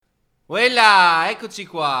Quella, eccoci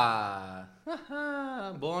qua.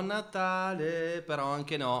 Buon Natale, però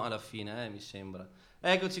anche no alla fine, mi sembra.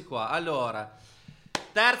 Eccoci qua. Allora,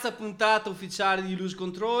 terza puntata ufficiale di Lose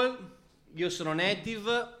Control. Io sono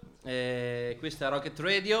Native, questa è Rocket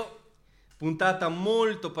Radio. Puntata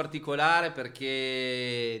molto particolare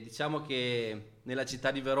perché diciamo che nella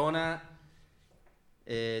città di Verona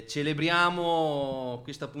celebriamo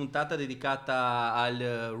questa puntata dedicata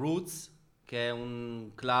al Roots, che è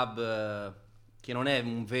un club che non è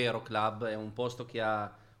un vero club, è un posto che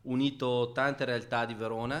ha unito tante realtà di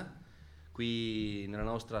Verona, qui nella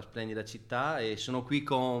nostra splendida città, e sono qui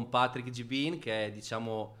con Patrick Gibin, che è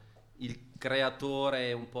diciamo il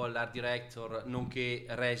creatore, un po' l'art director, nonché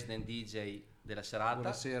resident DJ della serata.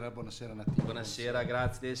 Buonasera Nativo. Buonasera,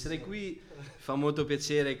 grazie di essere qui, fa molto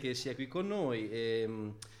piacere che sia qui con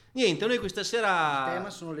noi. Niente, noi questa sera... Il tema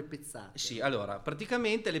sono le pezzate. Sì, allora,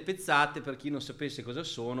 praticamente le pezzate, per chi non sapesse cosa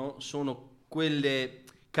sono quelle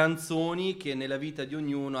canzoni che nella vita di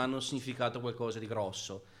ognuno hanno significato qualcosa di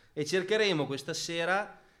grosso. E cercheremo questa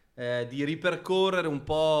sera di ripercorrere un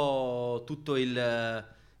po' tutto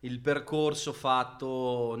il percorso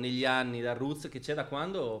fatto negli anni dal Roots, che c'è da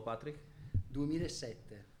quando, Patrick?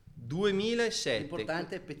 2007. 2007.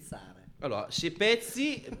 L'importante è pezzare. Allora, se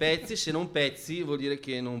pezzi, se non pezzi vuol dire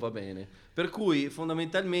che non va bene. Per cui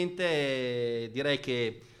fondamentalmente direi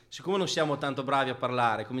che siccome non siamo tanto bravi a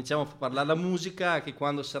parlare, cominciamo a parlare la musica, che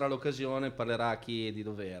quando sarà l'occasione parlerà chi è di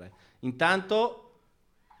dovere. Intanto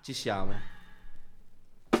ci siamo.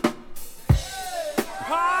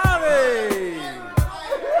 Party!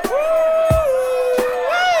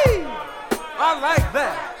 I like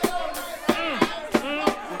that.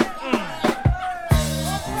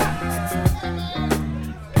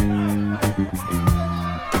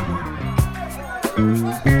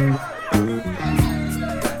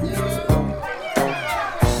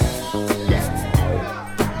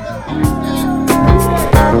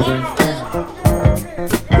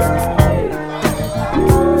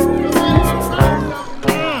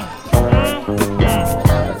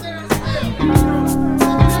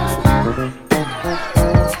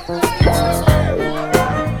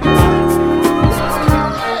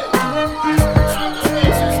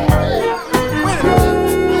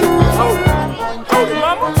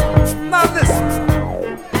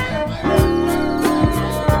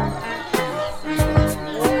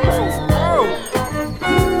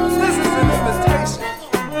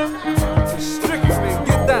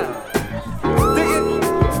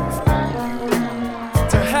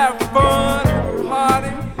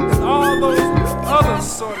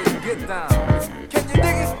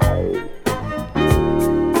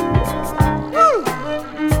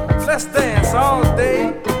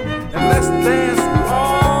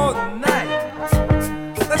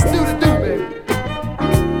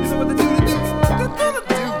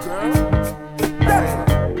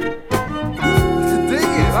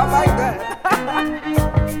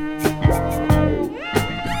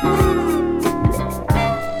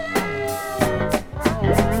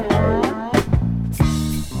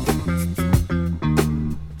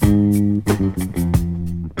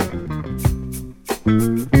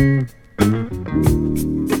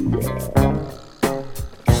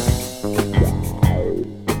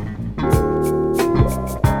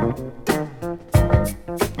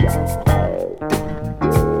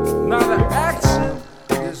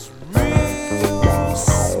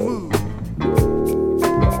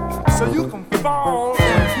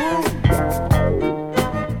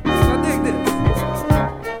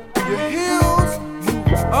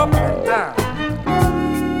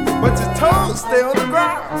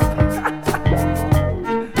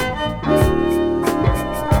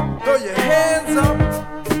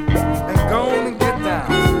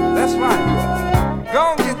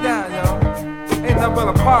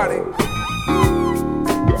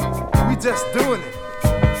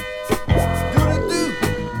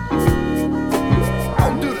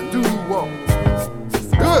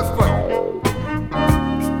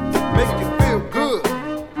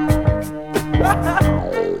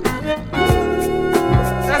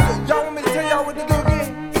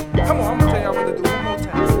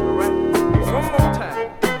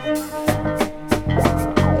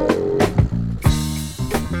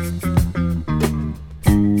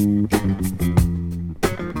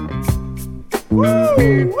 Woo!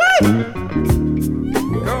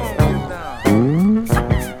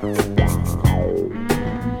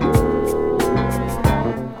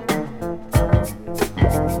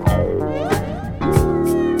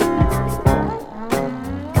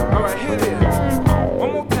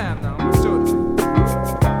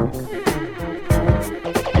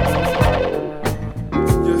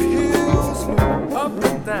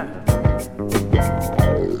 down.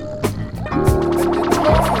 And your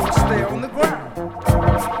toes stay on the ground.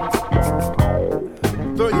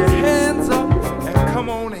 Throw your hands up and come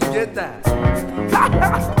on and get down.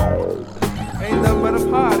 Ain't nothing but a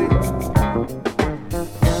party.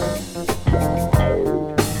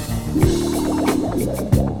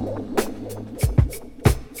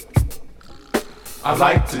 I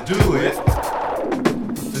like to do it,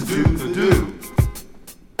 to do the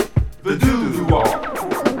doo-doo walk,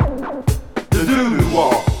 the doo-doo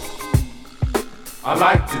walk. I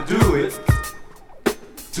like to do it,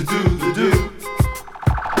 to do the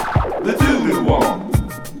doo-doo walk,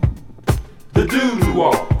 the doo-doo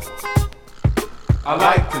walk. I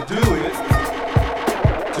like to do it,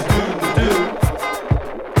 to do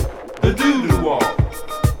the doo-doo walk,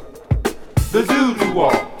 the doo-doo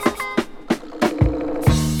walk.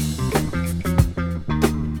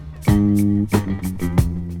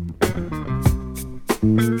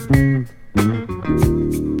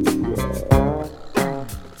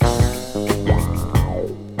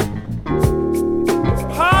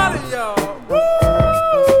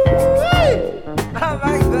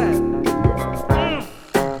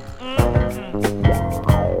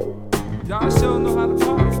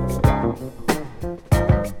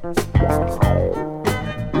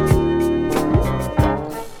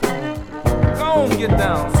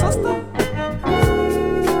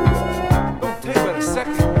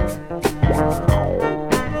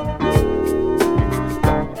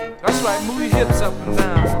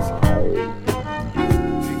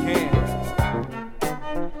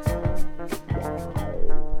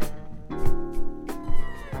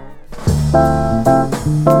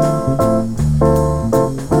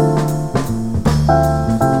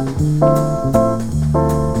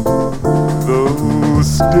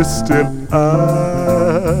 Distant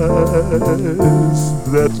eyes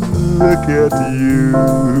that look at you,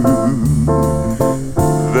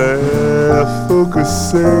 they're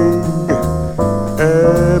focusing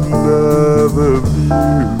another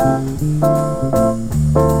view.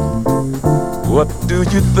 What do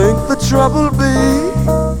you think the trouble be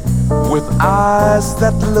with eyes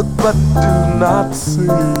that look but do not see?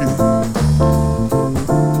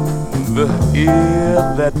 The ear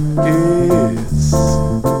that is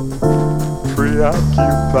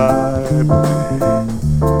preoccupied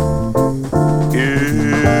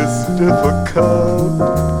is difficult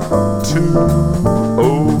to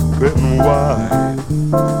open wide.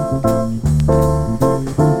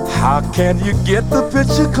 How can you get the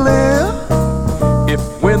picture clear if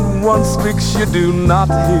when one speaks you do not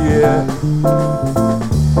hear?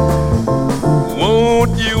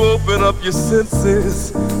 Won't you open up your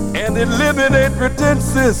senses and eliminate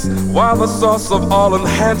pretenses while the source of all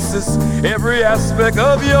enhances every aspect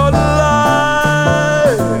of your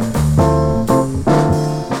life?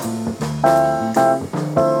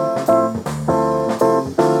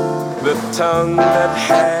 The tongue that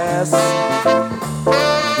has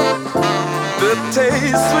the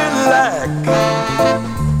taste we lack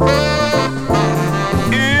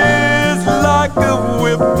is like a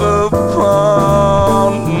whip upon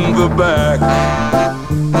the back.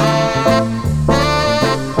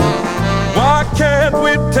 Can't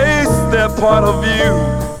we taste their point of view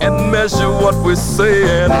and measure what we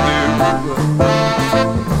say and do?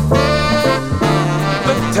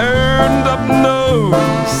 The turned up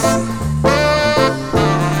nose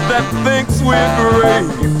that thinks we're great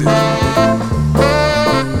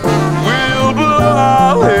will blow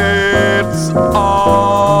our heads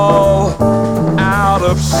all out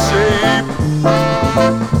of shape.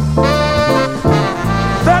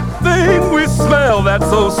 That thing we smell that's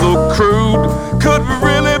oh so crude could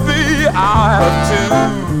really be our attitude.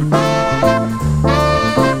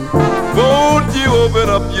 Won't you open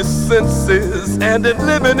up your senses and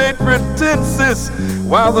eliminate pretenses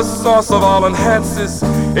while the source of all enhances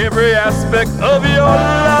every aspect of your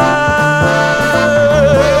life?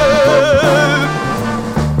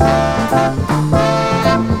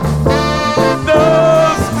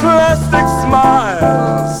 Those plastic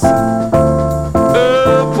smiles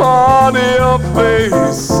upon your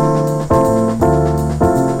face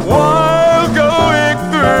while going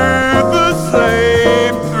through the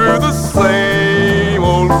same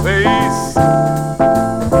old pace.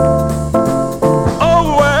 Oh,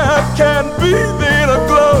 where can be the inner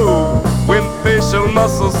glow when facial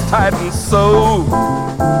muscles tighten so?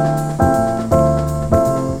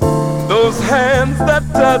 Those hands that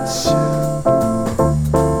touch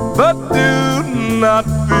but do not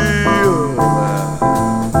feel,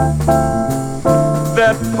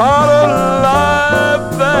 that part of life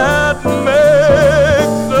that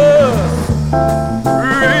makes us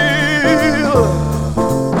real.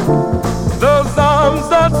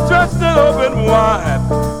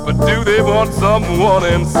 baby wants someone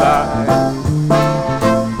inside.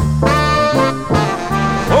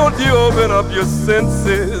 Won't you open up your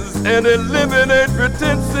senses and eliminate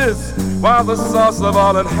pretenses while the sauce of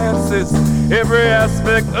all enhances every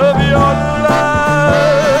aspect of your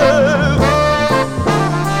life,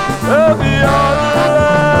 of your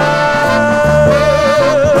life,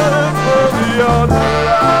 of your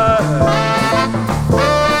life,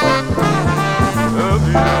 of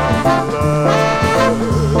your life.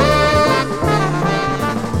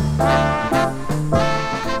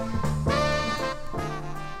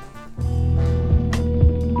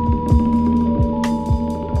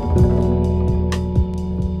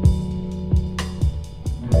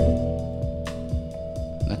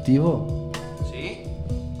 Nativo? Sì?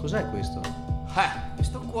 Cos'è questo?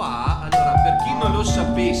 Questo qua, allora, per chi non lo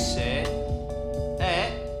sapesse,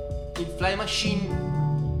 è il Fly Machine.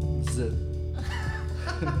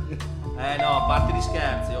 No, a parte gli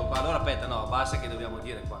scherzi. Allora, aspetta, no, basta che dobbiamo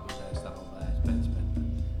dire qua cos'è sta roba.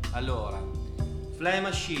 Aspetta. Allora, Fly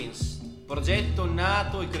Machines, progetto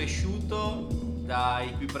nato e cresciuto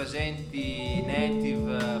dai qui presenti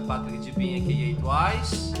Native, Patrick Gepin e K.A.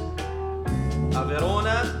 Twice a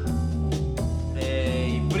Verona.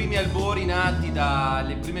 I primi albori nati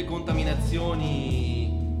dalle prime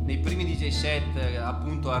contaminazioni nei primi DJ set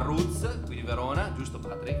appunto a Roots, qui di Verona, giusto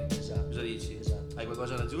Patrick? Esatto. Cosa dici? Esatto. Hai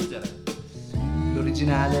qualcosa da aggiungere?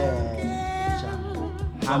 L'originale è, diciamo,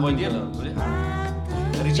 Ah, vuoi dirlo?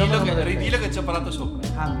 Ridillo che ci ho parlato sopra.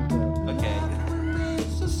 Hummingbird. Ok.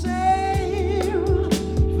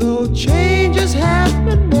 Though changes have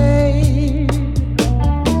been made,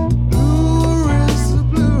 bluer is the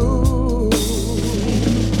blue,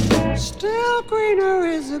 still greener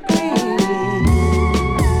is the green.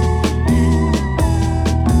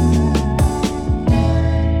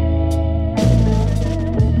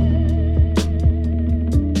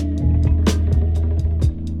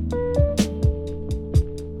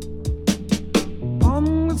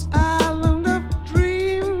 On this island of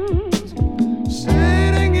dreams,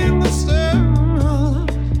 sitting in the sun,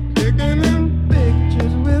 taking in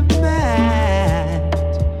pictures with that.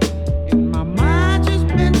 In my mind, just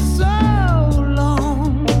been so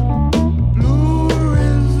long. Bluer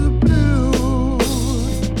is the blue,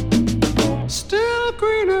 still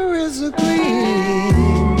greener is the green.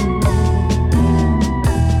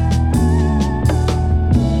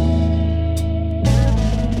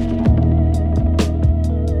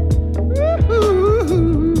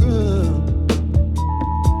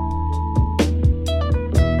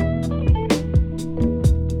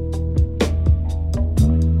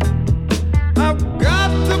 I've got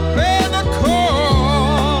to pay the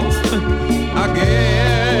cost, I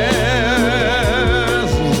guess.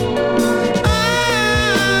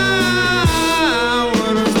 I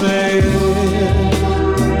wanna say,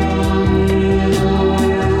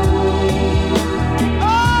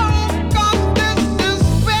 oh, 'cause this is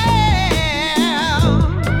fair.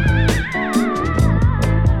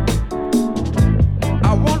 I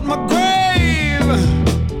want my grave.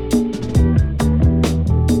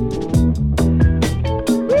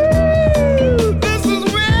 This is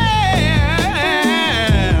where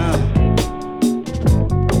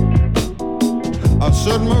I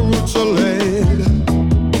said my roots are laid.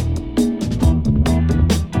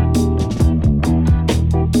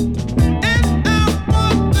 And I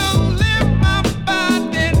want to live my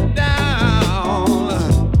body down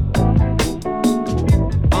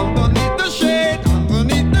underneath the shade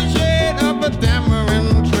of a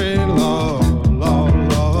tamarind tree, Lord, Lord,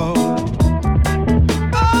 Lord.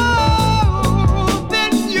 Oh,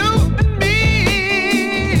 then you and me,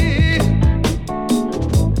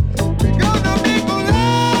 we're gonna make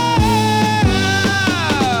love.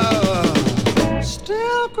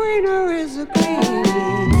 Still greener is the green.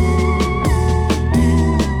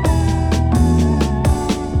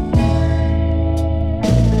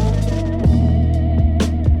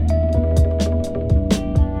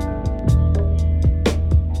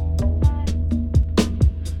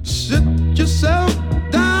 Sit yourself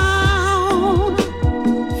down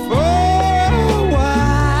for a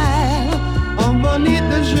while underneath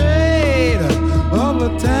the shade of a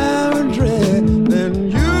town tree. Then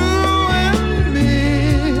you and me,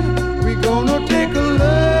 we gonna take a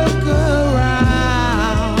look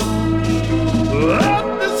around up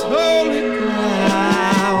this holy ground.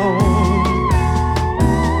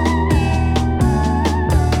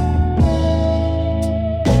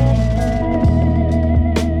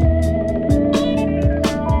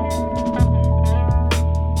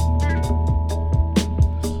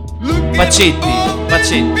 Facetti.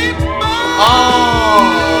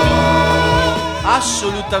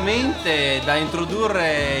 assolutamente da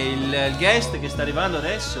introdurre il guest che sta arrivando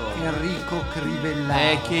adesso. Enrico Crivellaro.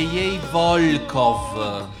 È K.A.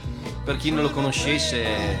 Volkov, per chi non lo conoscesse.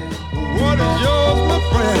 What is yours, my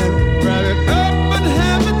friend? Grab it up and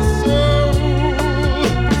have it so.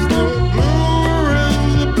 So blue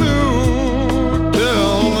is the blue.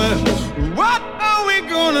 Tell me, what are we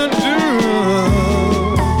gonna do?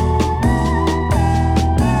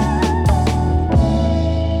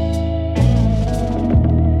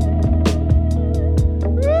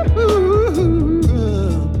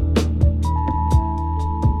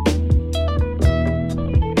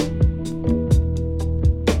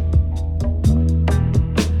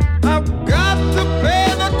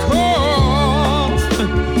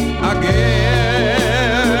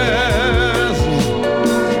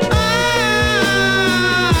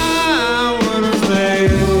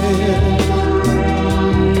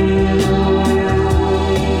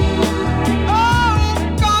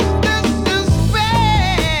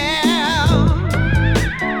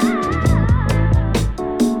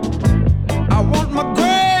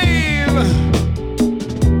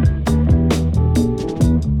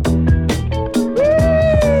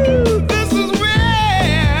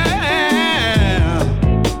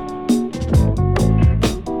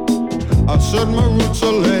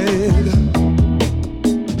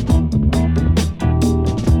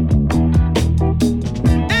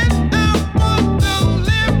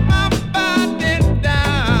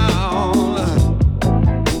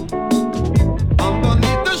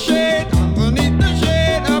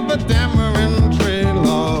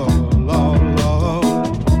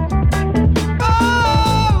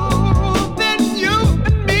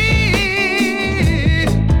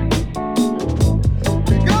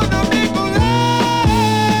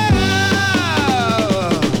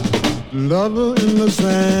 Lover in the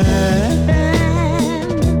sand.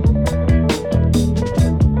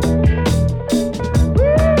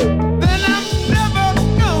 Then I'm never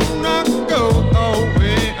gonna go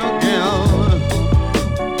away again.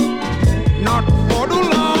 Not for too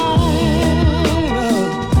long.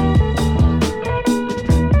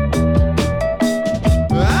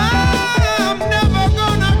 I'm never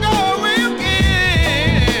gonna go away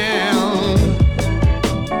again.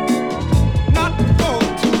 Not for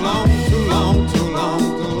too long.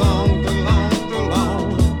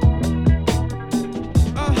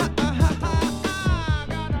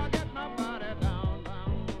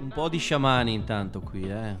 Un po' di sciamani intanto qui,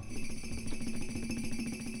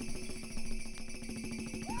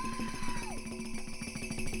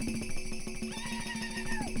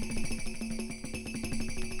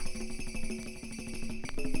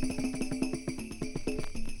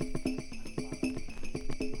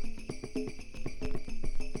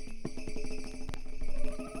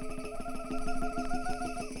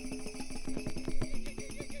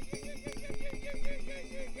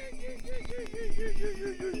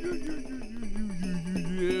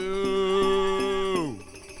 You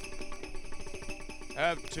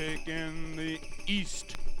have taken the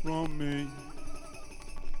East from me.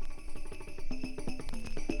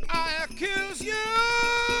 I accuse you.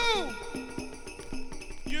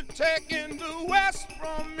 You've taken the West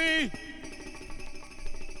from me.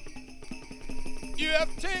 You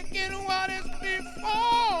have taken what is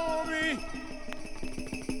before me.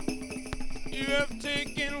 You have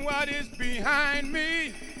taken what is behind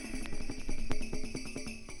me.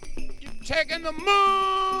 You've taken the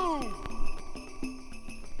moon.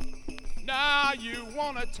 Now you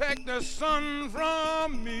want to take the sun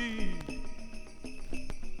from me.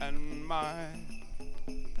 And my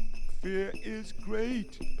fear is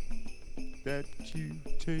great that you've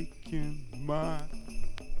taken my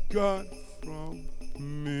God from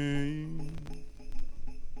me.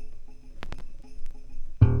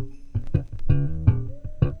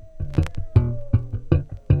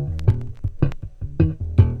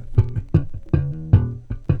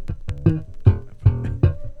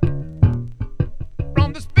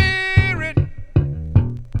 From the spirit,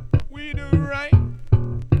 we do right.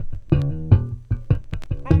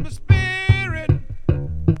 From the spirit,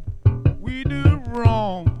 we do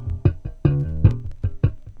wrong.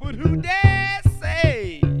 But who dare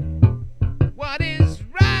say what is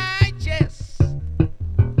righteous?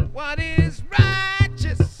 What is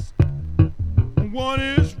righteous? What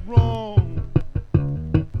is wrong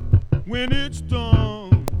when it's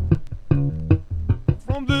done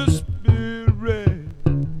from the spirit?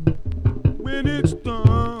 When it's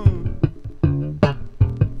done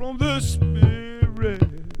from the spirit,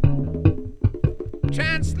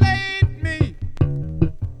 translate me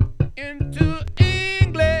into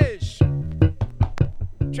English.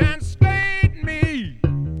 Translate me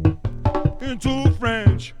into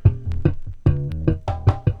French.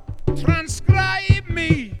 Transcribe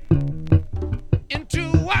me into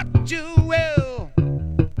what you will,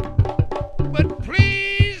 but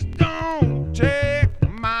please don't take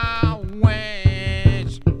my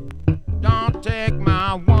wench, don't take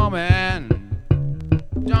my woman,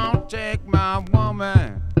 don't take my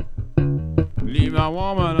woman. Leave my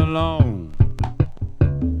woman alone,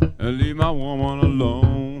 leave my woman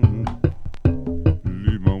alone,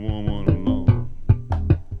 leave my woman alone.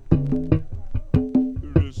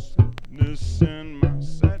 There is sadness in my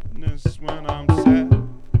sadness when I'm sad.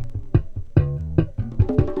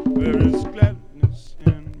 There is gladness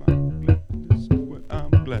in my gladness when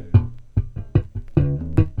I'm glad.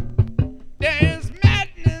 There is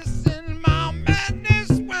madness in my madness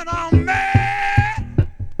when I'm mad.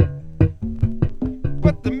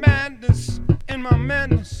 But the madness in my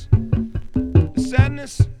madness, the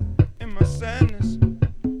sadness in my sadness,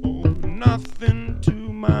 oh, nothing to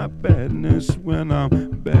my badness when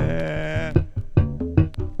I'm bad.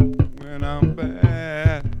 When I'm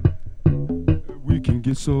bad, we can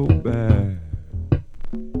get so bad,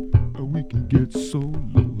 we can get so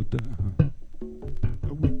low down,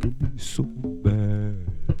 we can be so bad.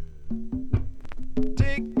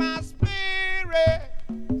 Take my spirit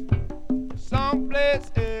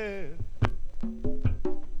someplace else,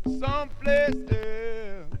 someplace else.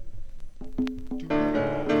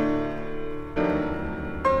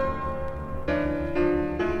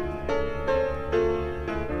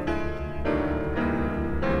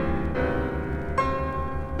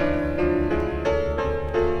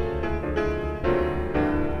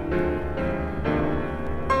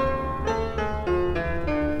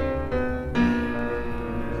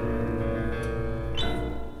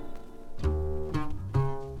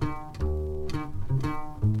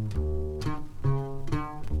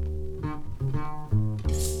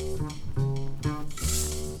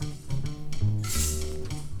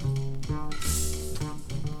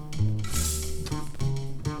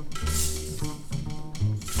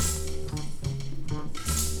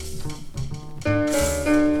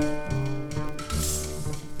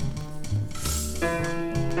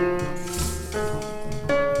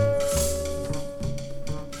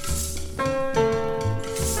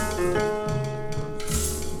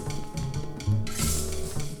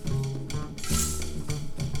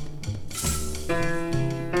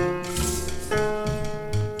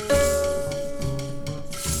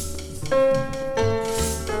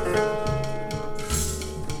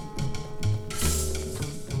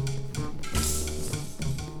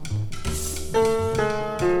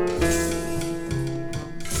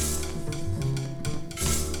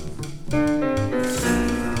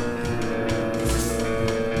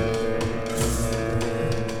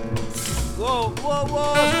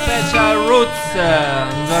 Special Roots in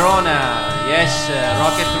Verona, yes,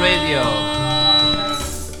 Rocket Radio.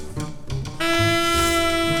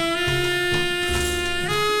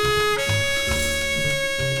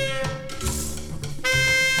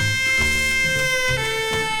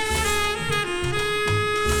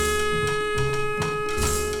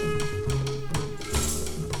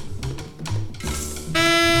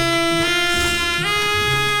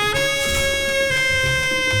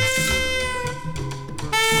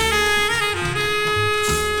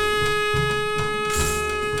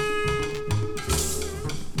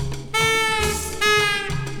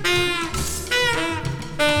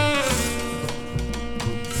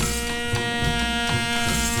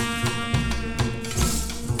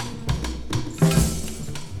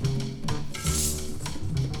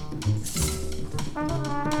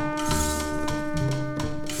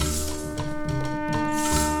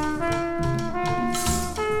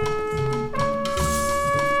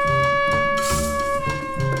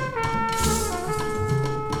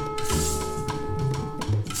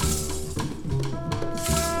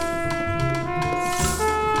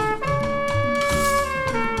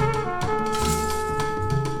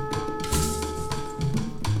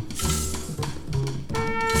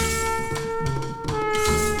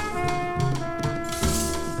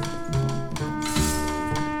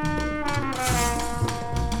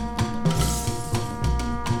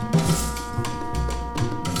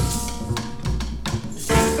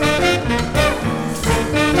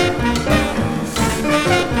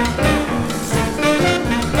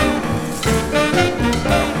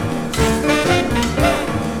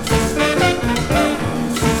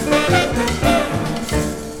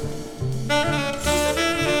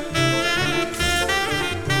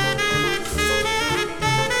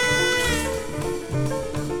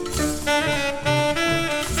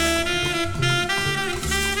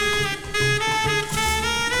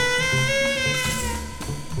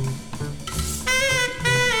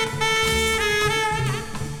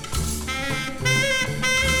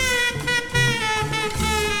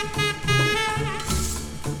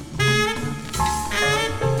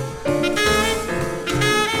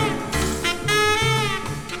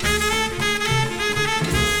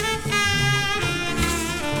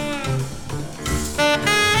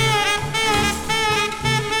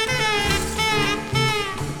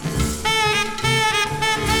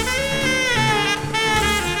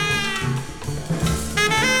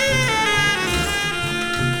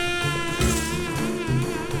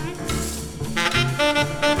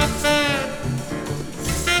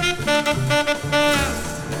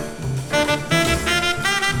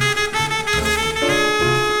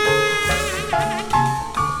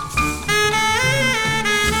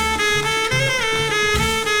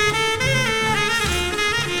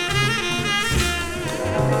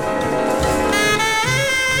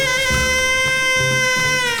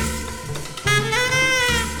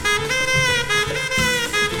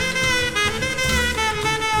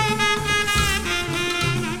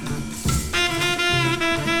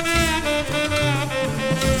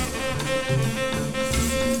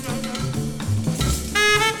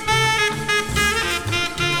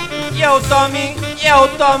 Yo Tommy, yo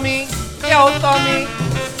Tommy, yo Tommy.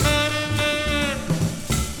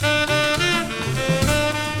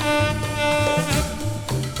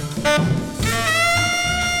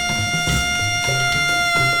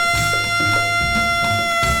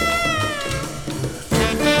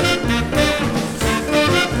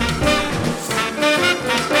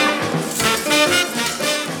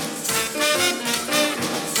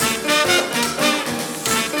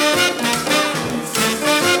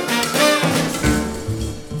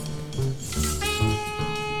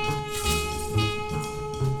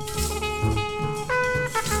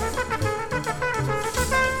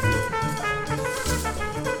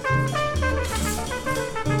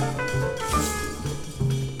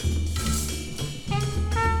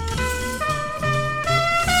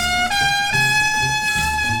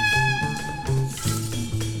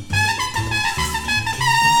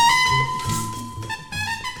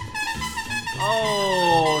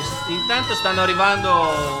 Intanto stanno arrivando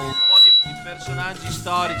un po' di personaggi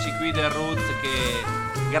storici qui del Roots che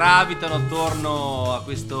gravitano attorno a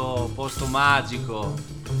questo posto magico.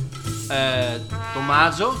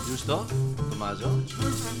 Tommaso, giusto? Tommaso?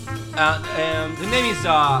 The name is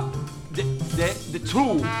the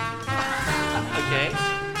True. Ok.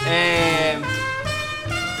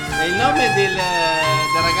 Il nome del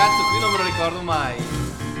ragazzo qui non me lo ricordo mai.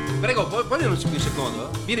 Prego, puoi un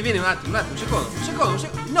secondo? Vieni un attimo, un secondo.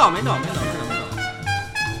 Nome.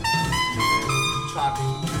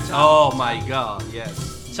 Charlie. Oh my god,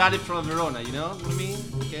 yes. Charlie from Verona, you know what I mean?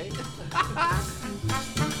 Okay.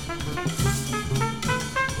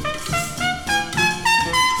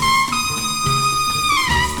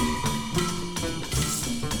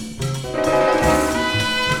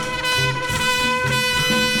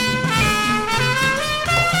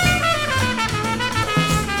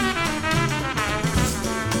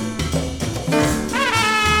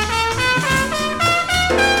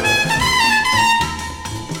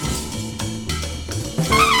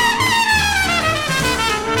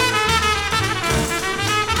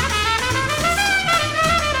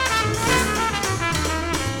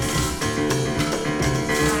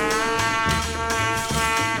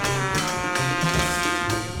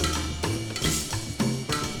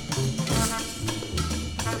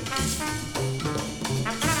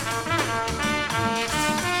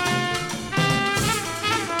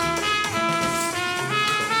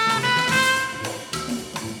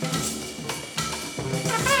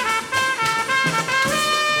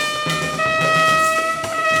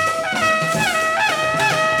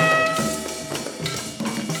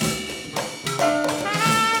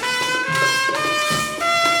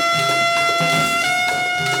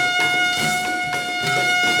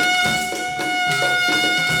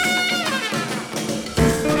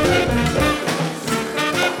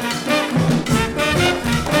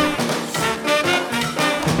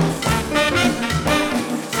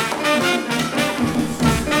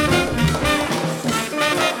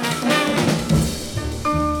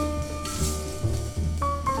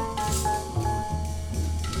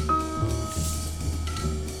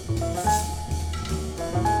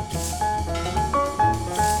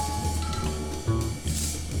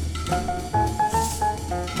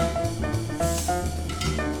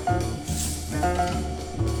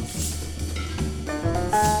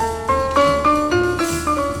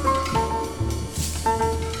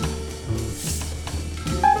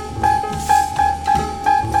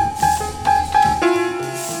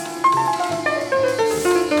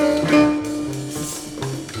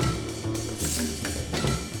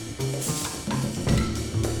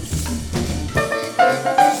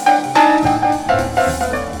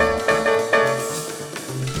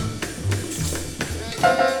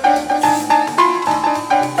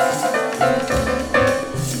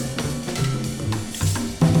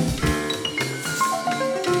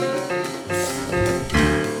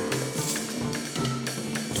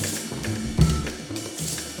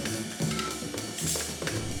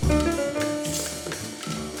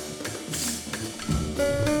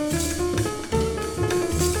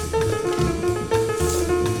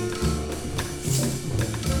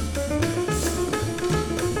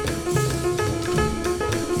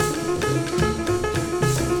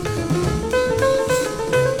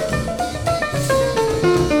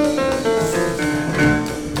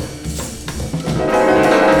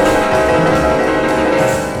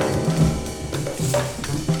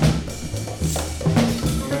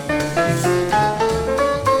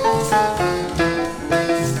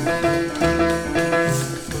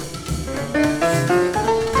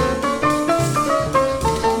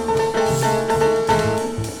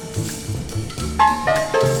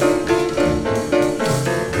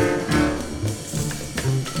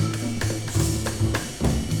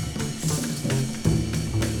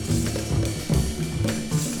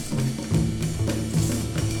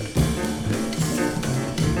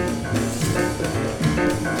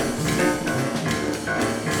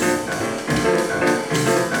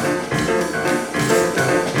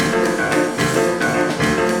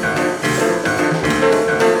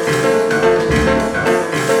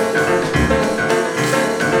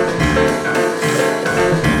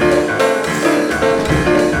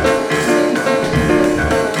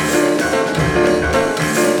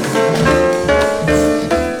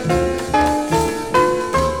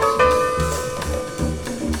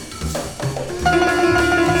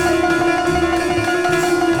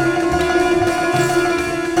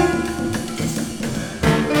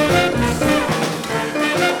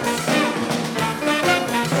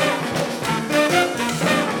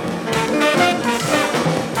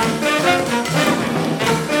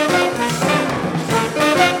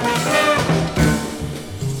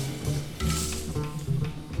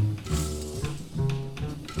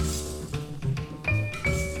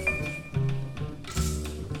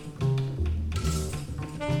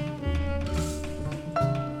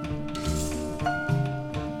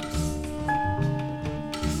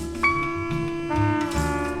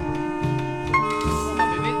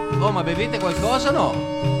 ma bevete qualcosa o no?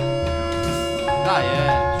 Dai,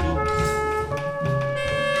 su.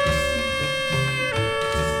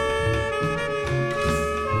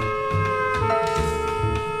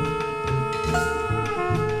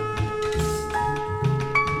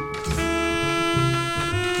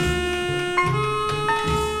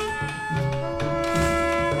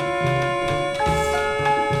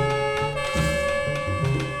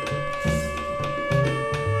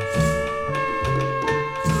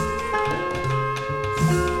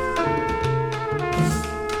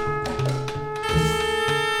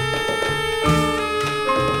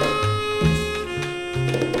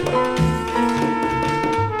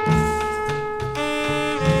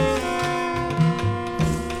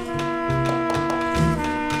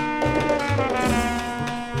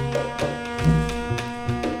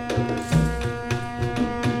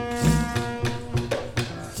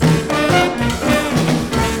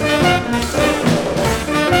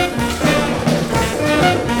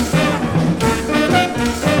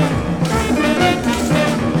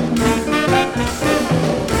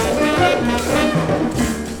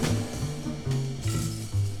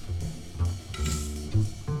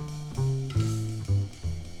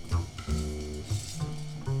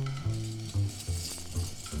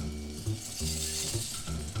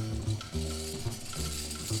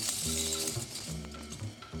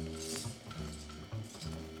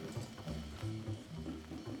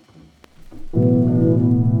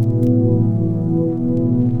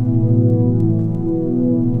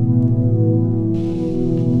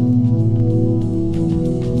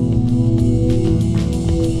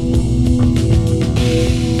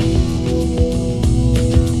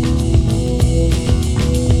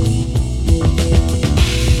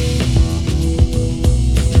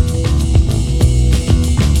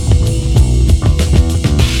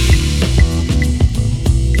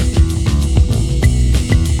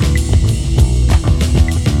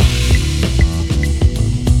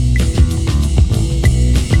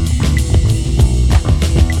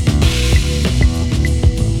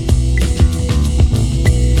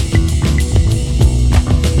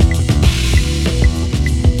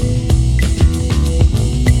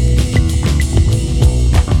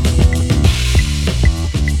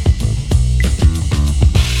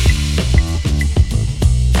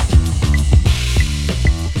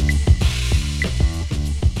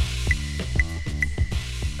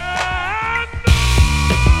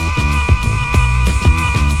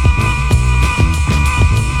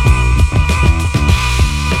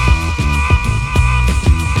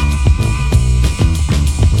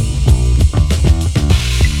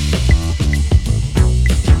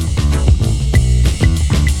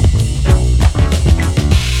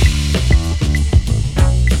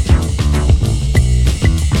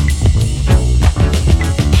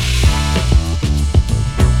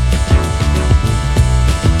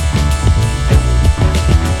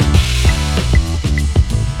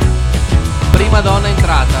 Donna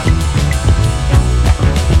entrata.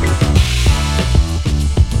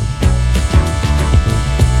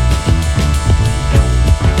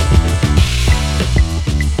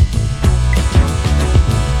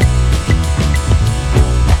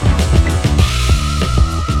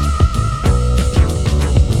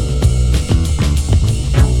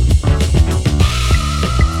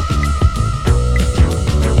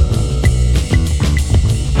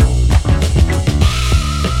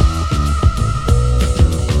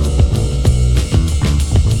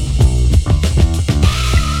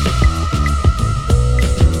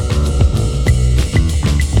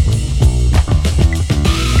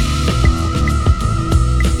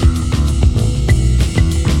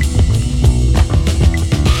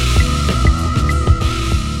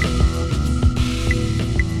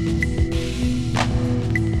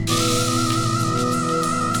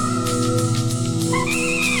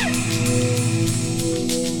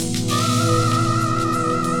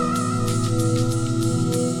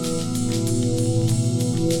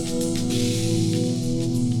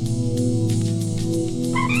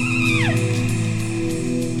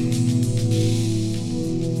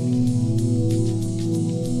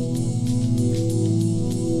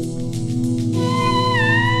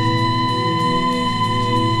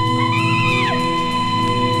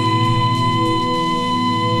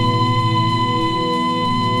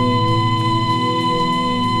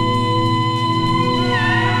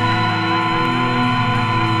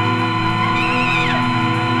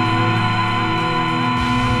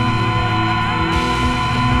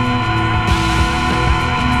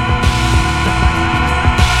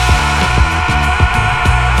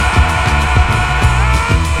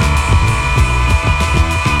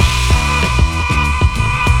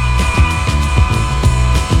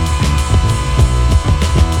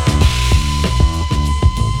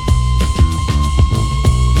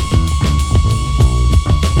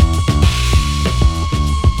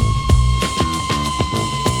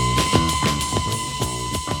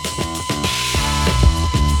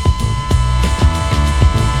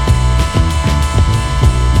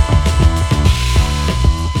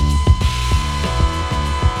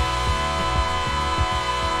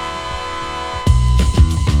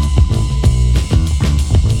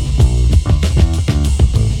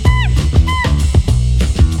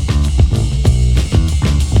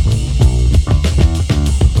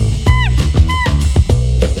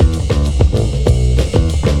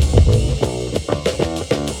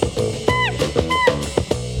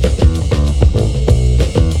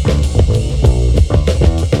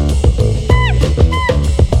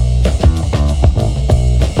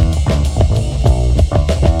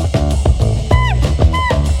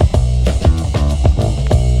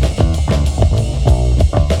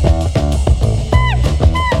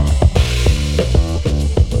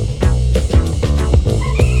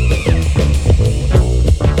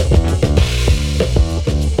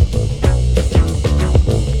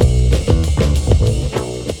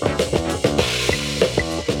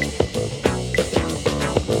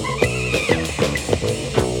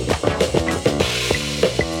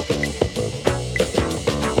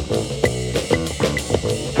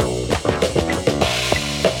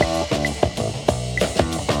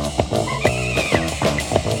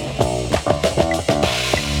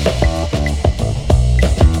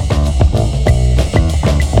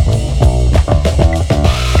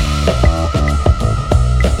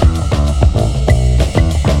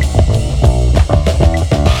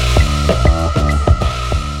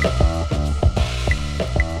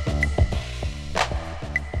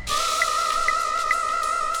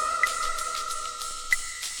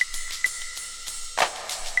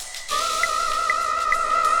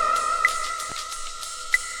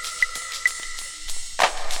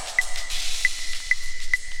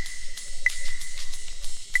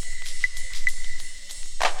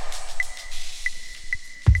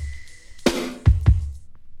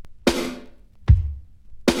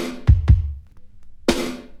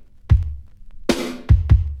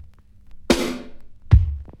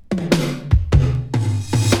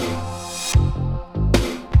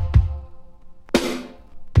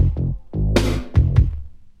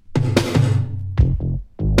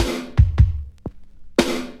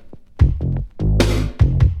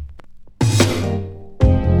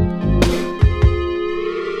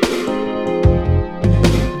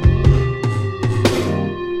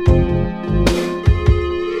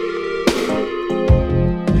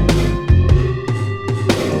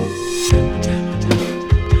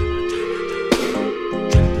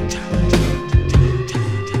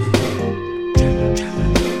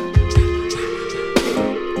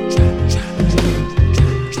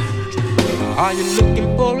 Are you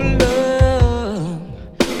looking for a love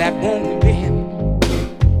that won't bend?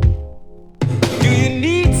 Do you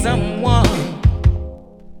need someone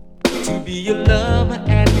to be your lover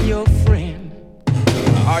and your friend?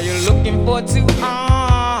 Are you looking for two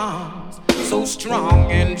arms so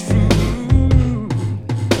strong and true?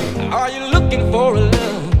 Are you looking for a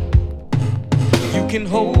love you can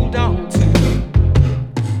hold on to?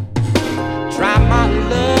 Try my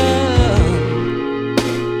love,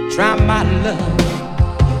 try my love,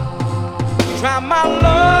 try my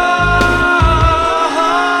love,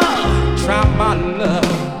 try my love.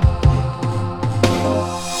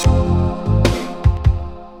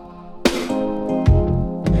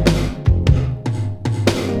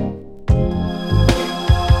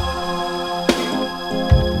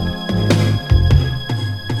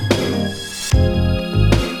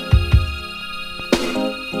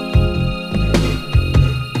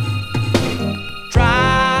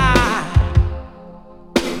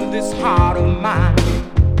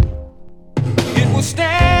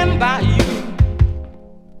 Stand by you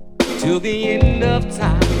till the end of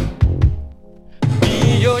time.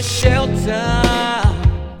 Be your shelter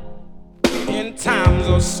in times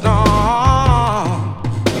of storm.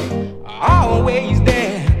 Always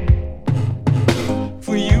there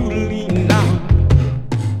for you to lean on.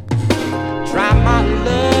 Try my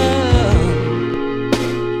love,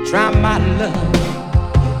 try my love,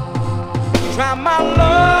 try my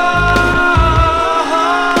love.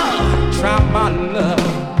 Try my love,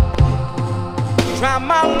 try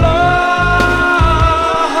my love,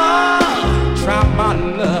 try my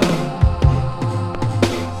love.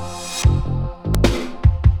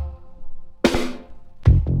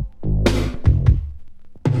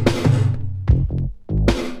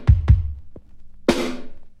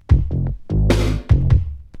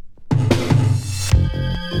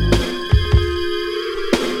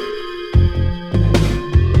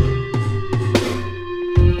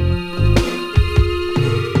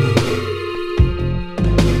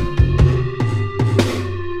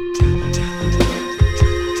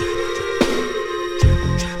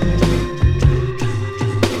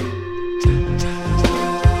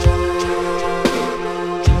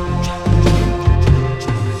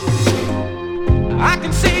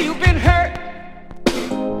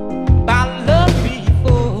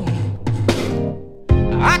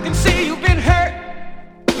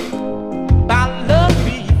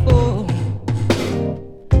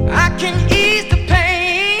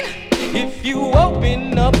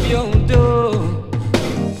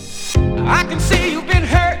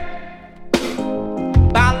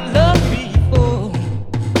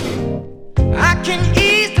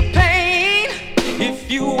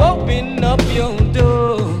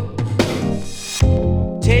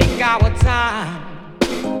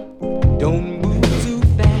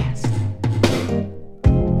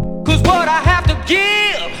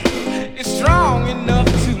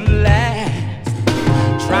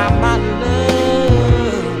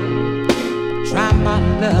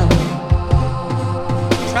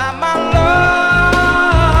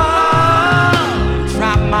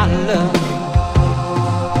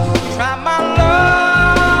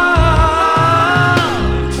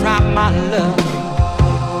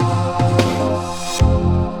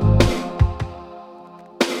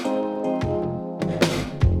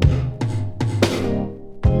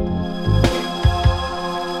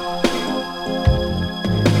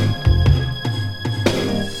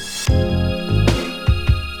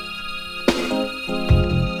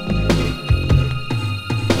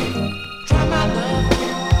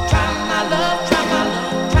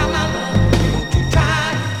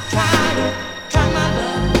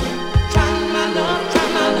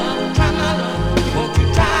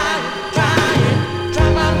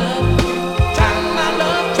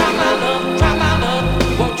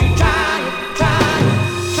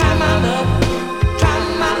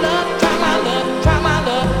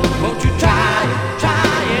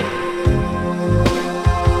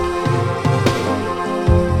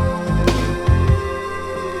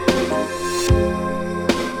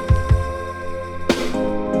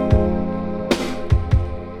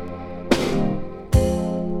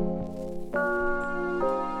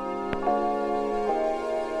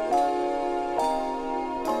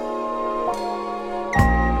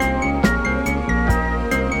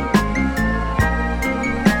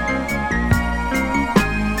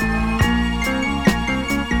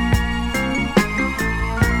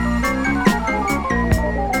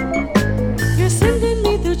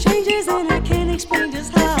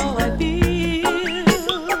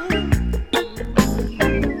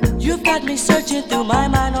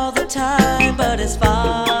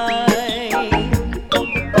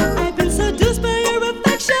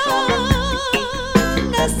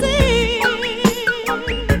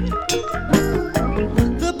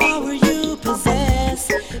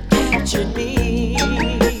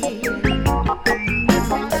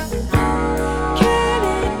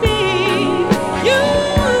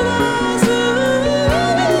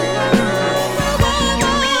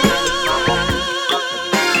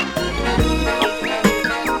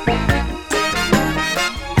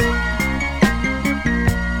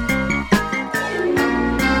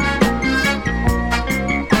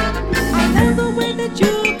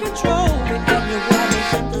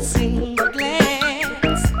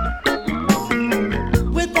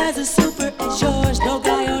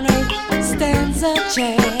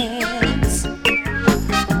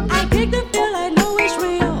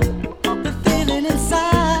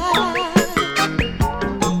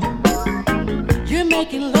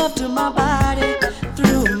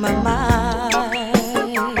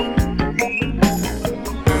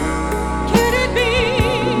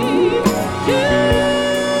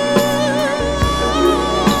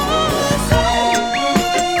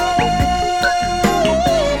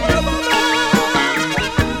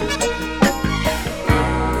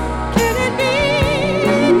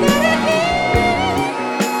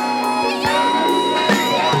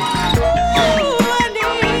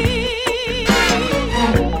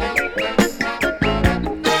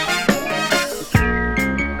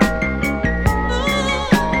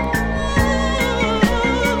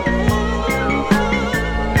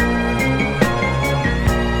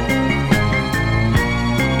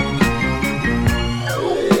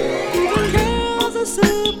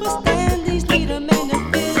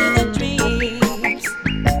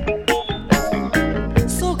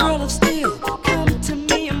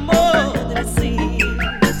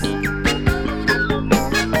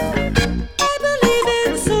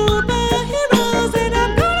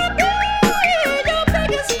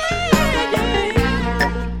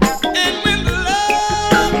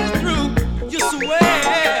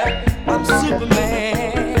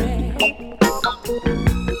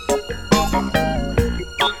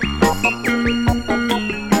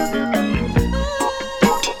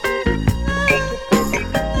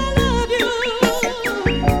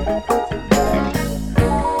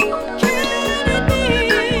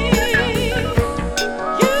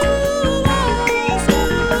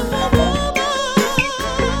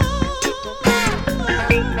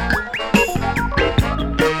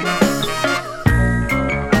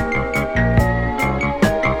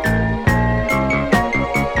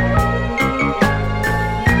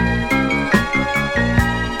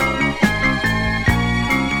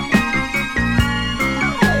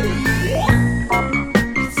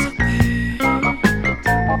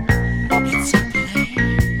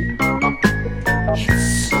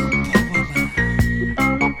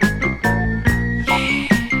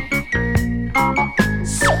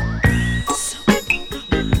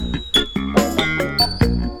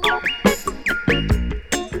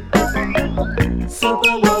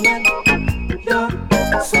 Superwoman, you're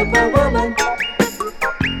superwoman.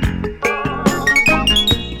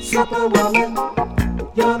 Superwoman,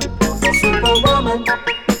 you're superwoman.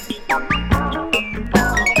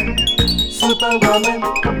 Superwoman.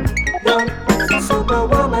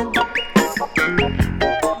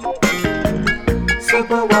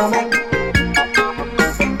 Superwoman.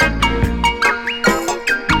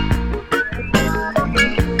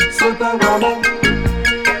 Superwoman.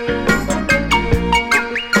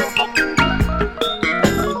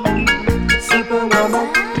 Superwoman. Superwoman.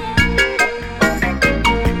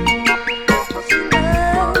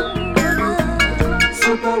 You're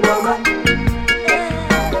superwoman. Superwoman.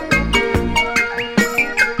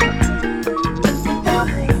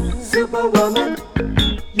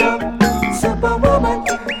 You're superwoman.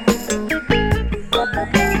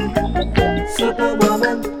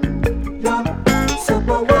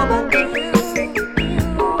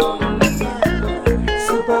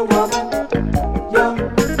 Superwoman. You're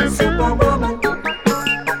superwoman. Superwoman.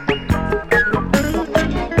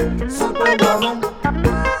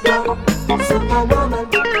 You're superwoman.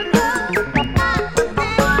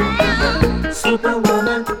 Superwoman. You're superwoman.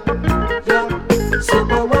 Superwoman. You're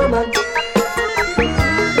superwoman.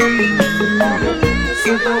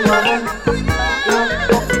 Superwoman.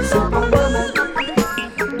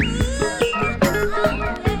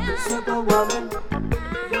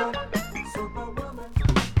 You're superwoman.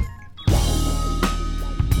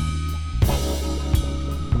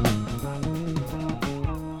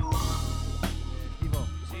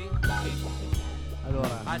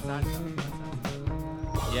 Allora,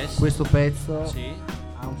 Yes. questo pezzo Sì.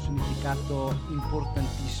 ha un significato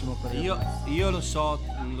importantissimo per il ragazzo. Io lo so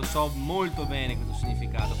molto bene questo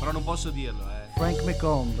significato, però non posso dirlo, Frank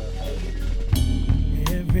McComb.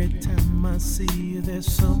 Every time I see you, there's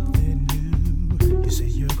something new. You say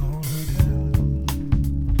you're gonna do.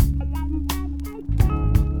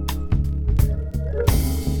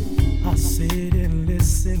 I sit and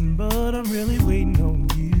listen, but I'm really waiting on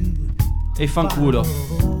you. E fanculo.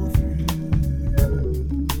 Follow through.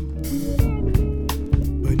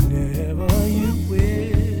 But never you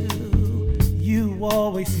will. You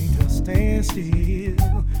always seem to stand still.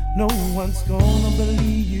 No one's gonna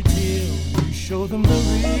believe you till you show them the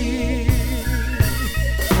real.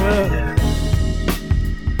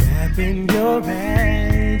 Wrapping your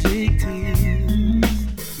magic tears,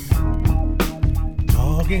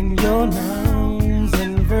 talking your nouns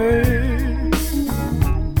and verbs.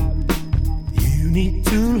 You need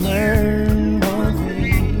to learn one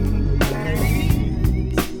thing: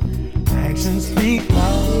 actions speak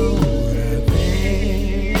louder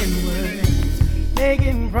than words.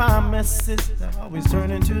 Making promises that always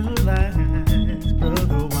turn into lies,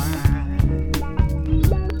 brother. Why?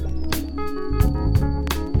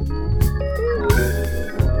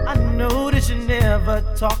 I notice you never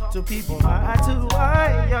talk to people eye to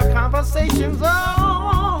eye. Your conversations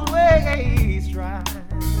always dry.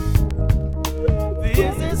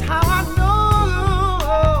 This is how I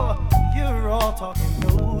know you're all talking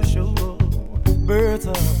no show. Birds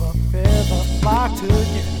of a feather flock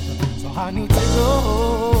together, so I need to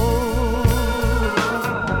go.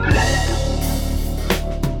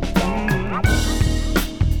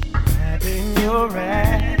 Grabbing your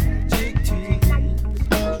magic tears,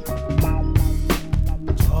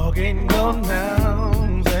 talking your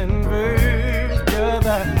nouns and verbs,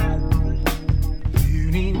 brother.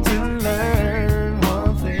 You need to learn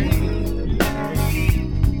one thing.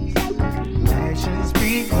 Actions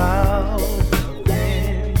speak louder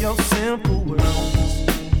than your simple words.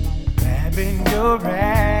 Grabbing your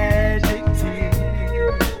adjectives,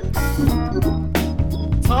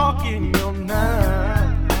 talking your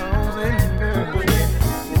nouns and verbs.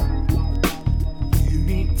 You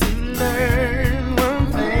need to learn one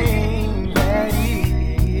thing, that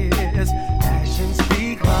is, actions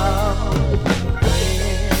speak louder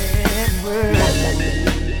than words.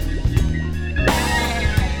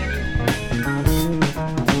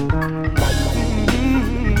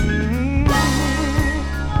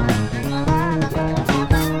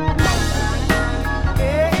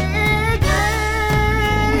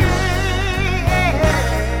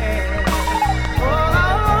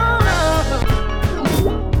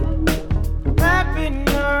 Wrapping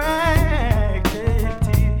your adjectives,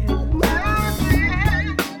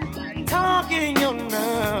 talking your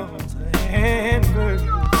nouns and verbs.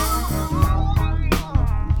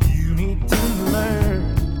 You need to learn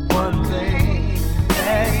one thing,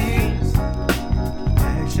 that is,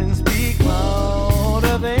 actions speak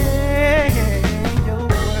louder than your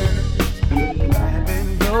words.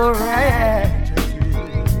 Wrapping your adjectives,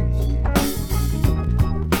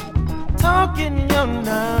 talking your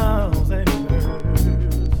nouns and verbs.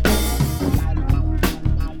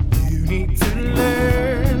 You need to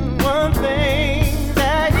learn one thing,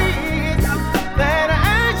 that is, that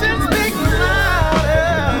actions speak louder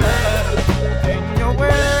than your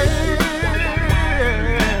words.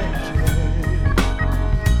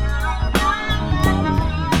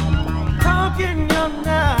 Talking your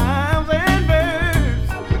nouns and verbs.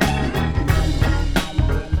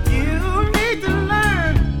 You need to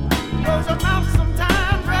learn, close your mouth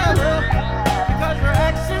sometime, brother, because your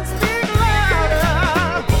actions speak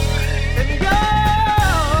louder than your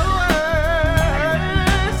words.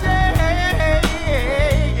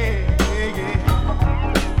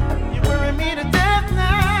 You worry me to death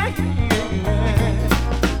now.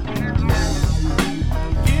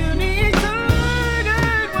 You need to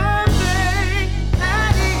learn one thing,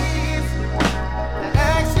 that is, the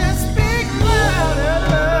actions speak louder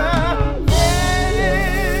than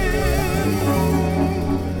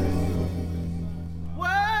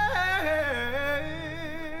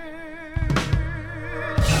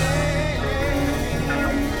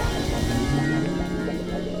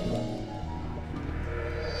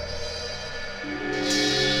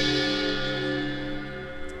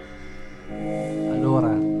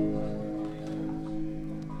Allora,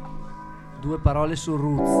 due parole su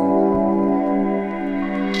Roots,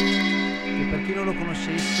 che per chi non lo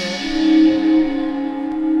conoscesse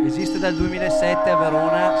esiste dal 2007 a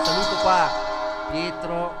Verona. Saluto qua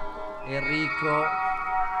Pietro, Enrico,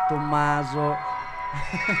 Tommaso,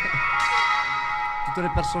 tutte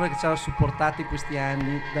le persone che ci hanno supportato in questi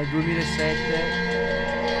anni, dal 2007.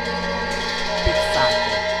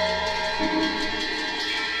 Pezzate,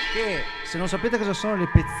 che se non sapete cosa sono le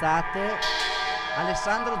pezzate,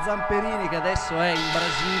 Alessandro Zamperini, che adesso è in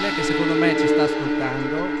Brasile, che secondo me ci sta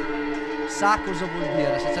ascoltando, sa cosa vuol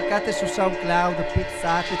dire. Se cercate su SoundCloud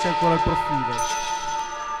pezzate c'è ancora il profilo.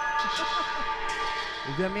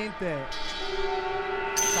 Ovviamente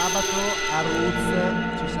sabato a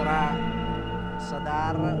Roots ci sarà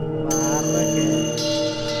Sadar Bar,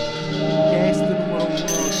 che è guest numero 1, cioè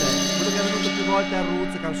quello che è venuto più volte a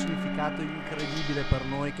Roots, che ha un significato incredibile per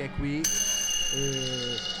noi, che è qui, e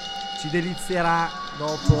ci delizierà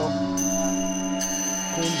dopo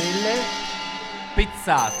con delle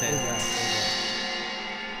Pezzate. esatto.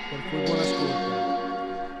 Per cui buon ascolto.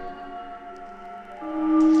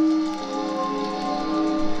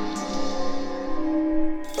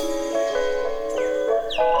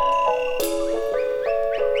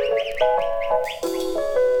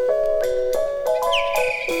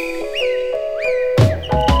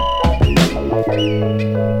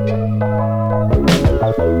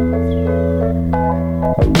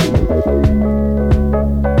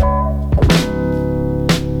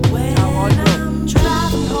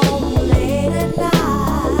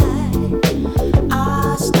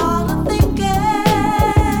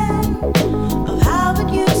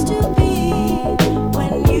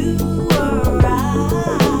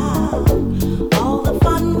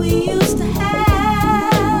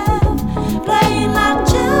 Playing like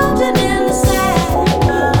children in the sand,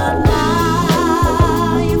 but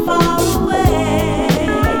now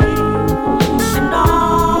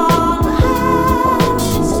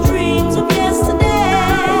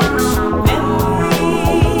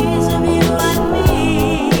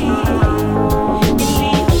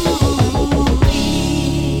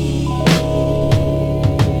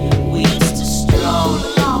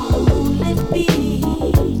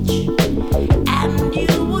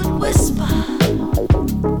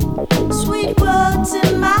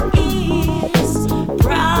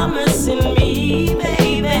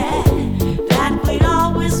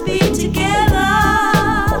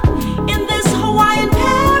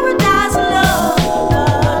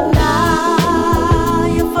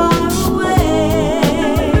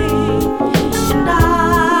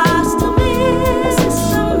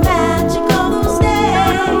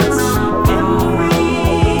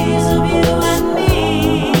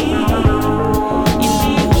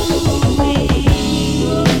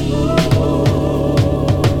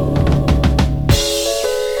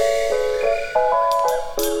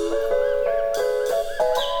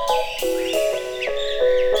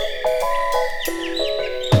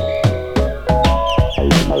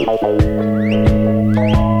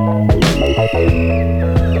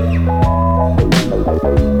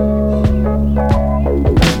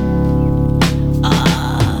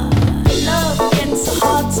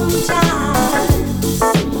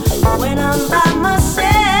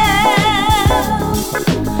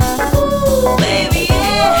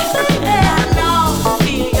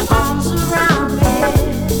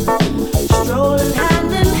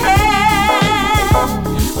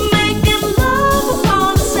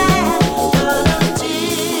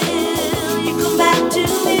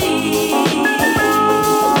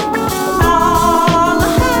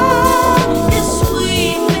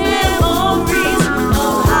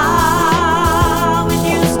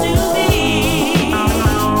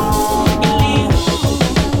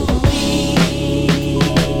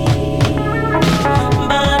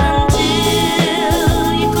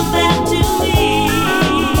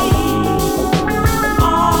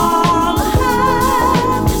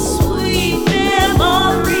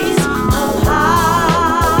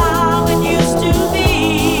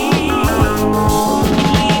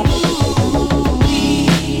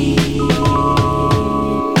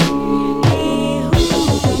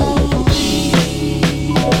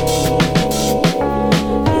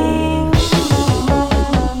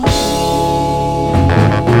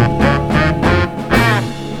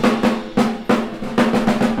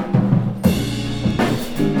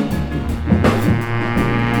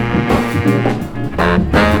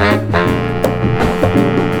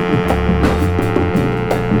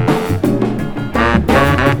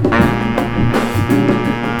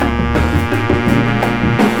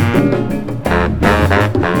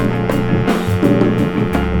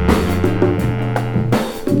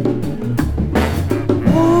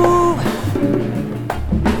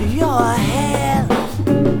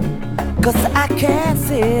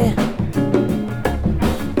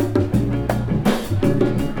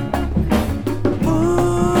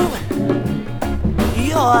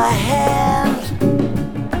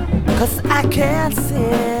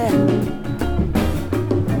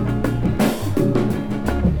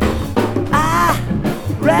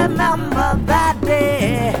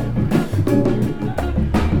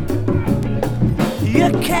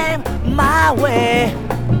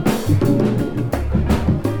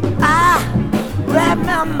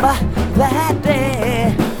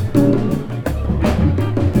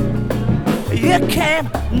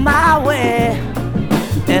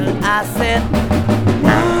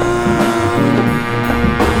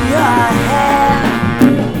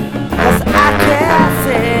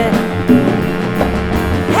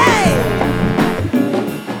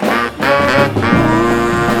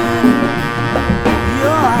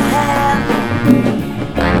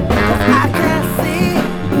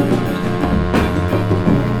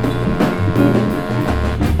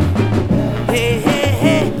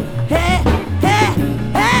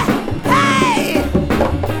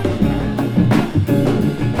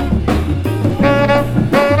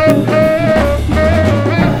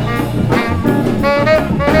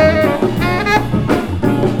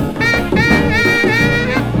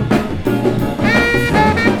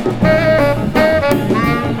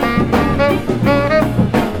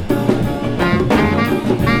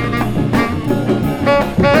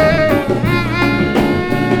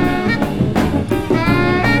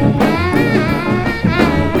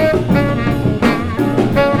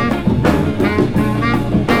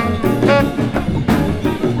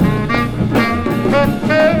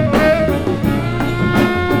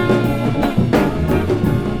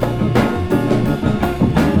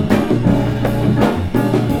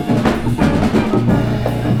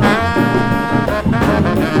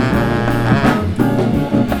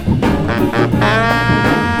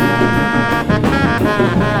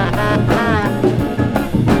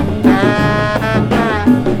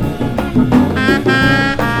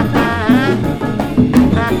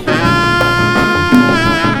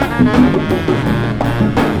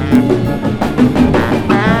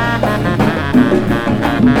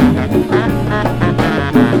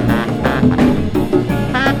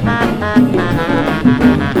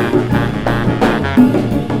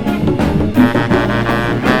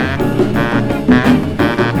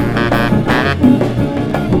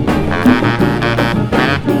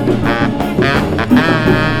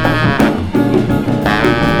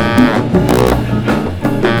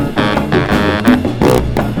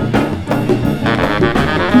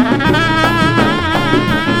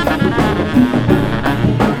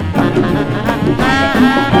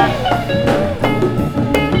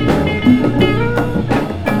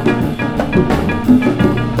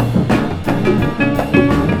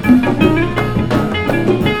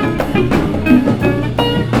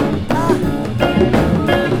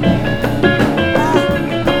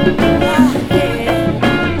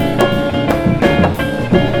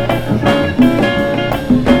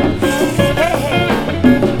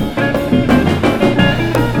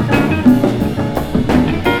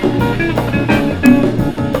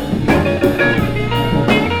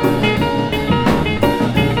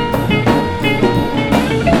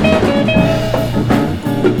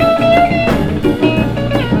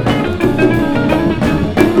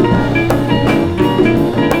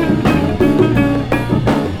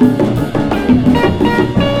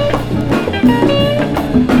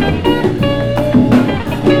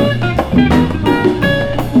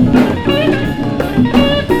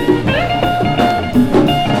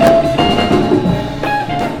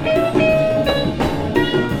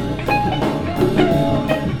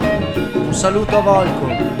saluto a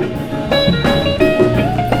Volco.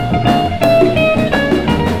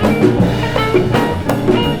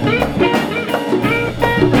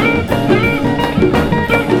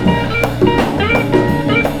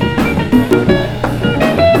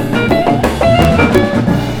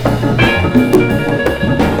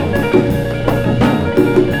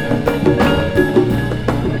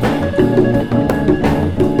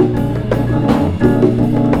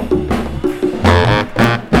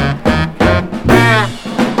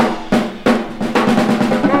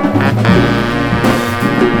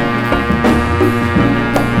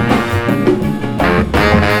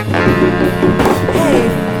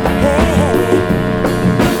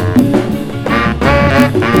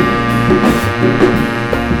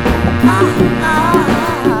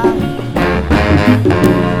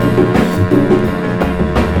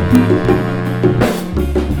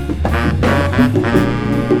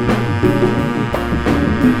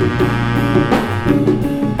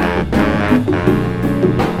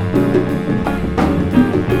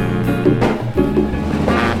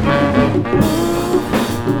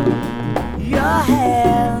 Your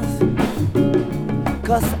hands,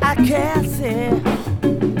 'cause I can't see.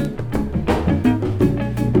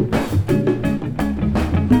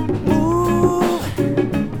 Move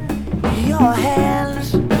your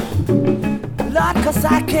hands, Lord, 'cause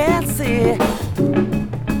I can't see.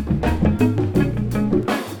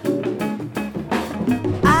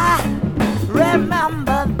 I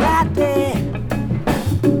remember that day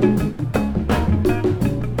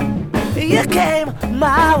you came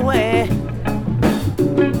my way.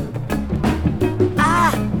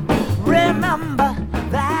 I remember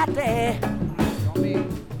that day. Tommy,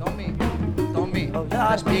 Oh me la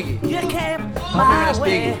Lord, spieghi? you came me my la way.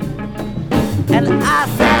 spieghi? And I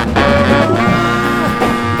said,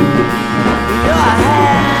 your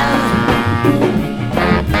hand,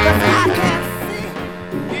 'cause I can't see.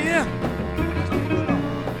 Yeah.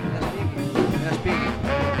 Me la spieghi?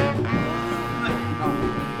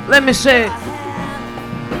 Let me see.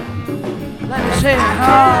 Let me see. I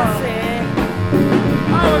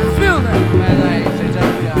feel that. Beh dai, sei già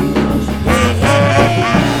piano. Hey, hey, hey,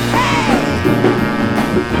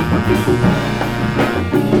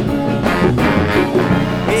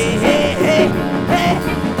 hey, hey,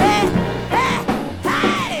 hey,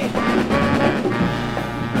 hey.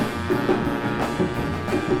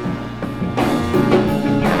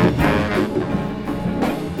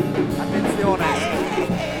 Attenzione,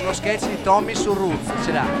 uno sketch di Tommy su Roots,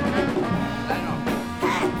 ce l'ha.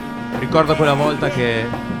 Ricordo quella volta che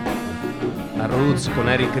a Roots con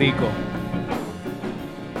Eric Rico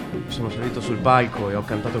sono salito sul palco e ho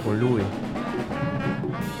cantato con lui.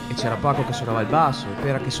 E c'era Paco che suonava il basso, e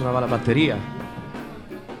Pera che suonava la batteria,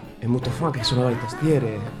 e Mutofan che suonava le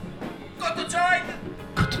tastiere. Got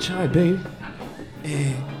to try, baby.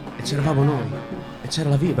 E c'eravamo noi. E c'era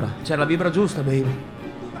la vibra giusta, baby.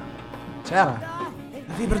 C'era?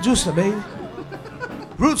 La vibra giusta, baby.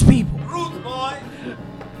 Roots people.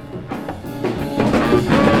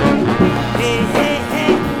 Hey, hey,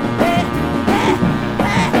 hey, hey, hey,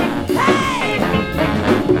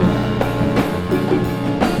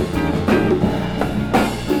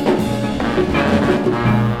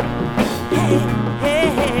 hey, hey,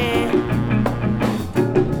 hey.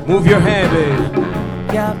 Move your hand, baby.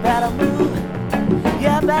 You better move.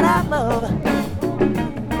 You better move.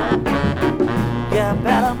 You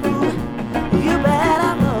better move. You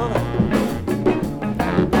better move.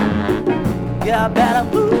 You better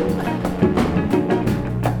move.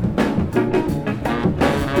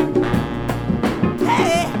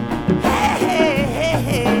 Hey, hey, hey, hey,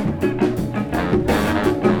 hey.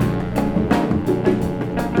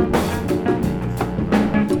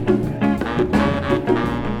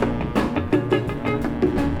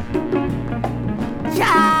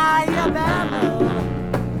 Yeah, you better move.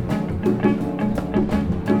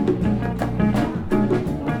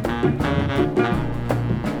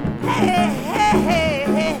 Hey, hey, hey,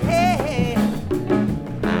 hey, hey, hey.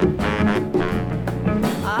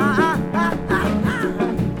 Ah, ah, ah, ah.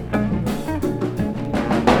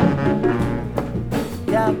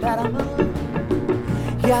 You better move.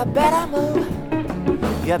 You better move.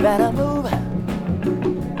 You better move.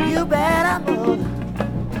 You better move.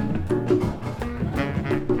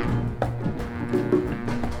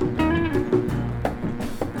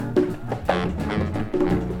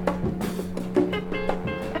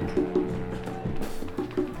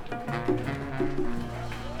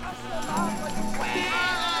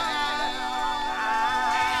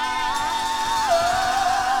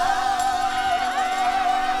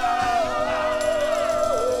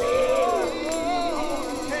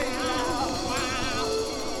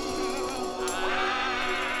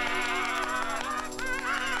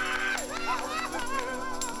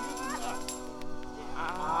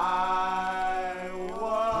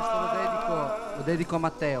 Lo dedico a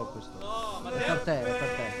Matteo questo. No, È per te, è per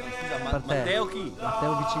te. Scusa, È per te. Matteo chi?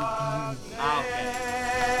 Matteo vicino. Ah,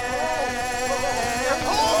 ok.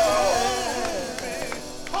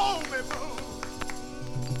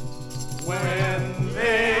 When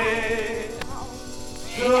they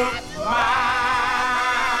took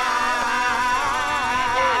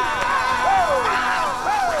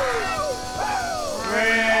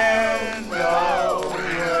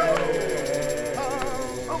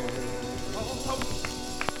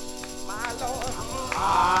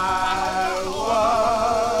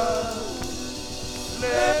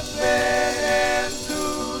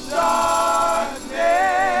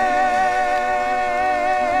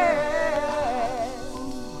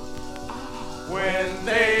when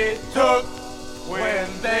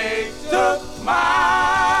they took my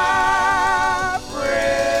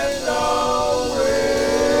friend away.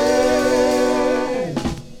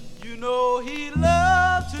 You know he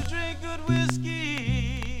loved to drink good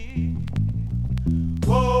whiskey.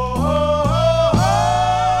 Whoa,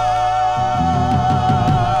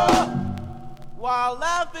 while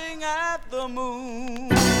laughing at the moon.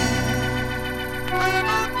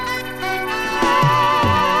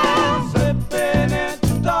 Slipping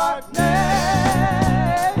into darkness.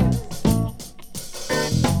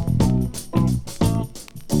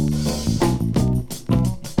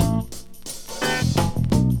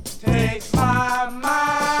 Take my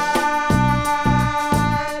mind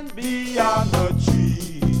beyond the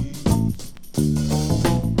trees.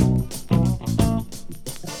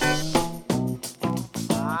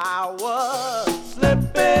 I was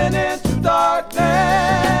slipping into darkness.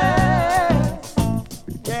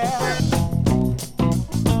 Yeah.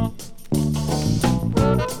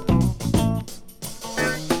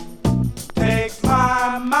 Take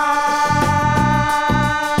my mind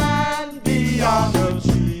beyond the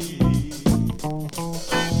trees.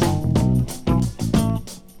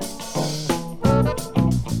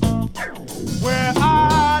 Where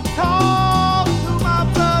I talk to my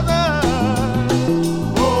brother.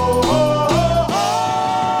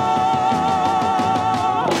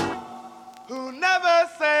 Who never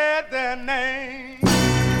said their name.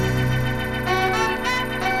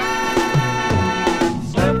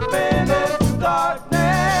 Slipping into darkness.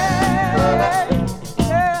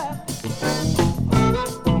 Yeah.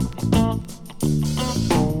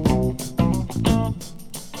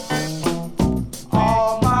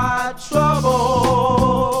 All my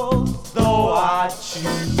troubles, though I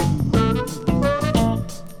choose.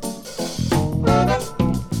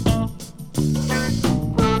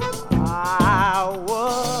 I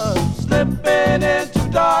was slipping into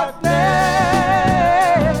darkness.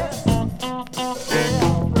 Yeah.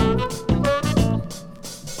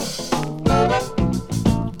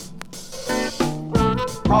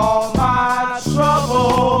 All my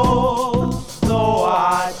troubles, though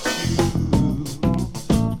I choose.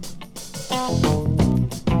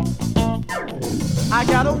 I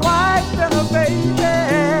got a wife and a baby,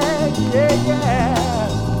 yeah, yeah.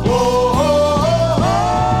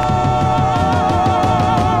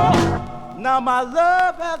 Now my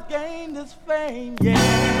love has gained its fame, yeah.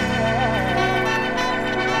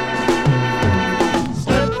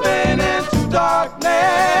 Slipping into darkness,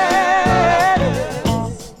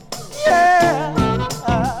 yeah.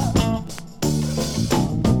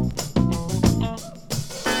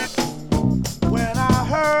 When I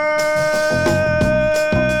heard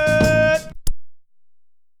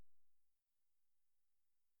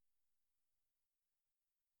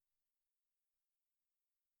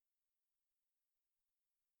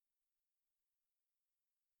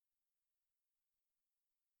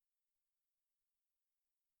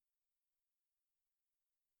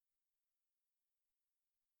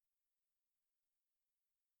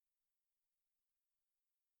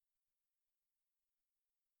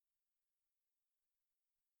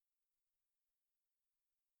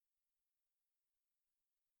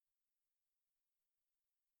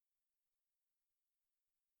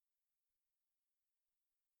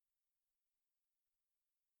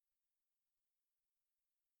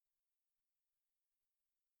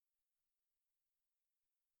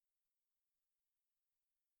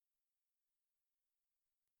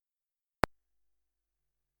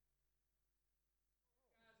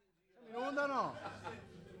in onda o no?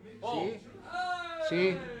 Sì?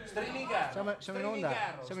 Sì? Streaming error. Siamo in onda?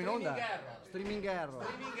 Siamo in onda? Streaming error.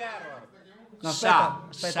 Streaming error. No, Sa,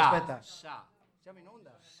 aspetta. Siamo in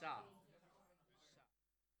onda? Siamo?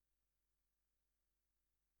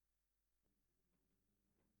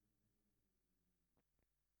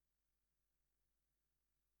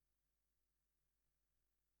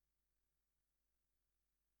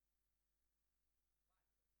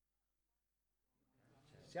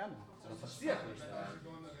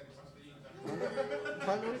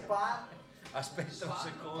 Fallo rifare. Aspetta un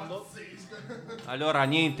secondo. Allora,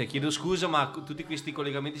 niente, chiedo scusa, ma tutti questi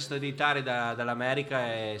collegamenti satellitari dall'America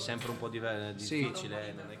è sempre un po' difficile.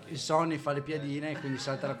 Sì. Non è che... Il Sony fa le piadine e quindi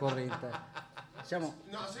salta la corrente. Siamo?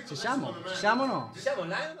 Ci siamo? Ci siamo o no? Ci siamo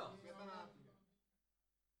online o no?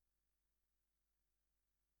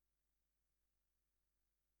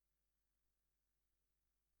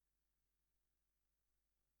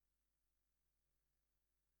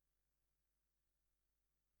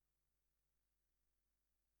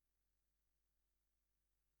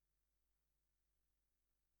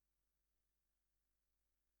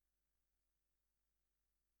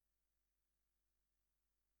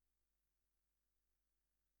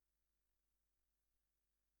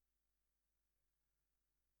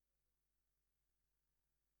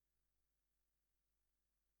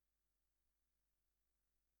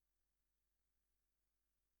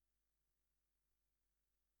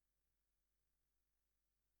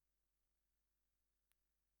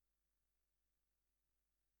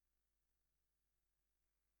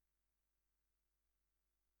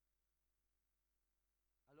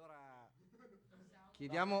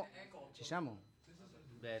 Chiediamo... Ci siamo?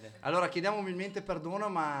 Bene. Allora chiediamo umilmente perdono,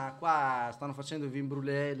 ma qua stanno facendo i vin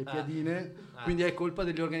brûlé, le piadine, quindi è colpa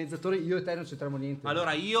degli organizzatori. Io e te non c'entriamo niente.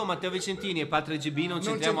 Allora io, Matteo Vicentini e Padre GB non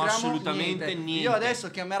c'entriamo assolutamente niente. Io adesso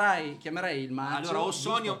chiamerai il Maggio. Allora o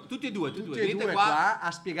Sonio, tutti e due venite qua a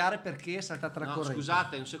spiegare perché è saltata la corrente.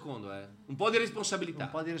 Scusate un secondo, un po' di responsabilità. Un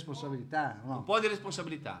po' di responsabilità, no? Un po' di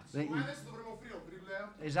responsabilità. Adesso dovremmo offrire un brilleo.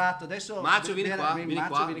 Esatto, adesso Maggio vieni qua.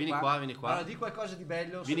 Allora di qualcosa di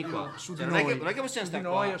bello vieni qua. Su di noi. Non è che possiamo stare qua.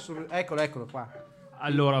 Eccolo qua.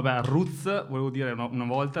 Allora, Ruz, volevo dire una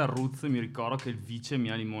volta a Ruz mi ricordo che il vice mi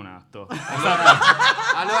ha limonato.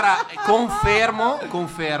 Allora confermo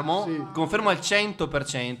al 100%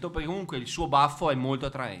 perché comunque il suo baffo è molto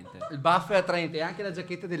attraente. Il baffo è attraente e anche la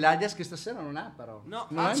giacchetta dell'Adidas che stasera non ha però. No,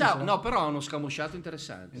 però ha uno scamosciato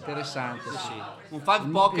interessante. Sì. Un five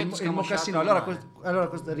pocket il mocassino. Allora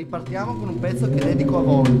ripartiamo con un pezzo che dedico a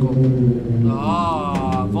Volkov.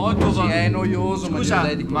 No, Volkov sì, è noioso. Scusa,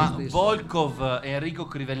 ma Volkov è Enrico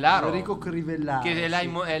Crivellaro, che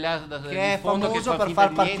è famoso per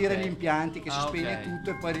far partire gli impianti, che si spegne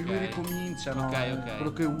tutto e poi lui ricomincia, no?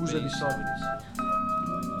 Quello che usa di solito.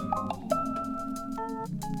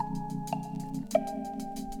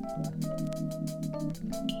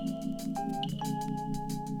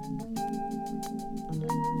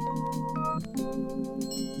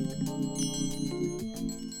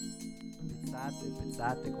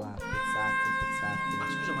 Pezzate qua, pezzate. Ma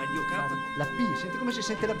scusa, ma il Dio capo? La P, senti come si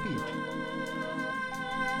sente la P?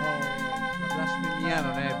 La blasfemia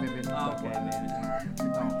non è benvenuta. Bene.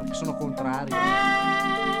 No, perché sono contrario.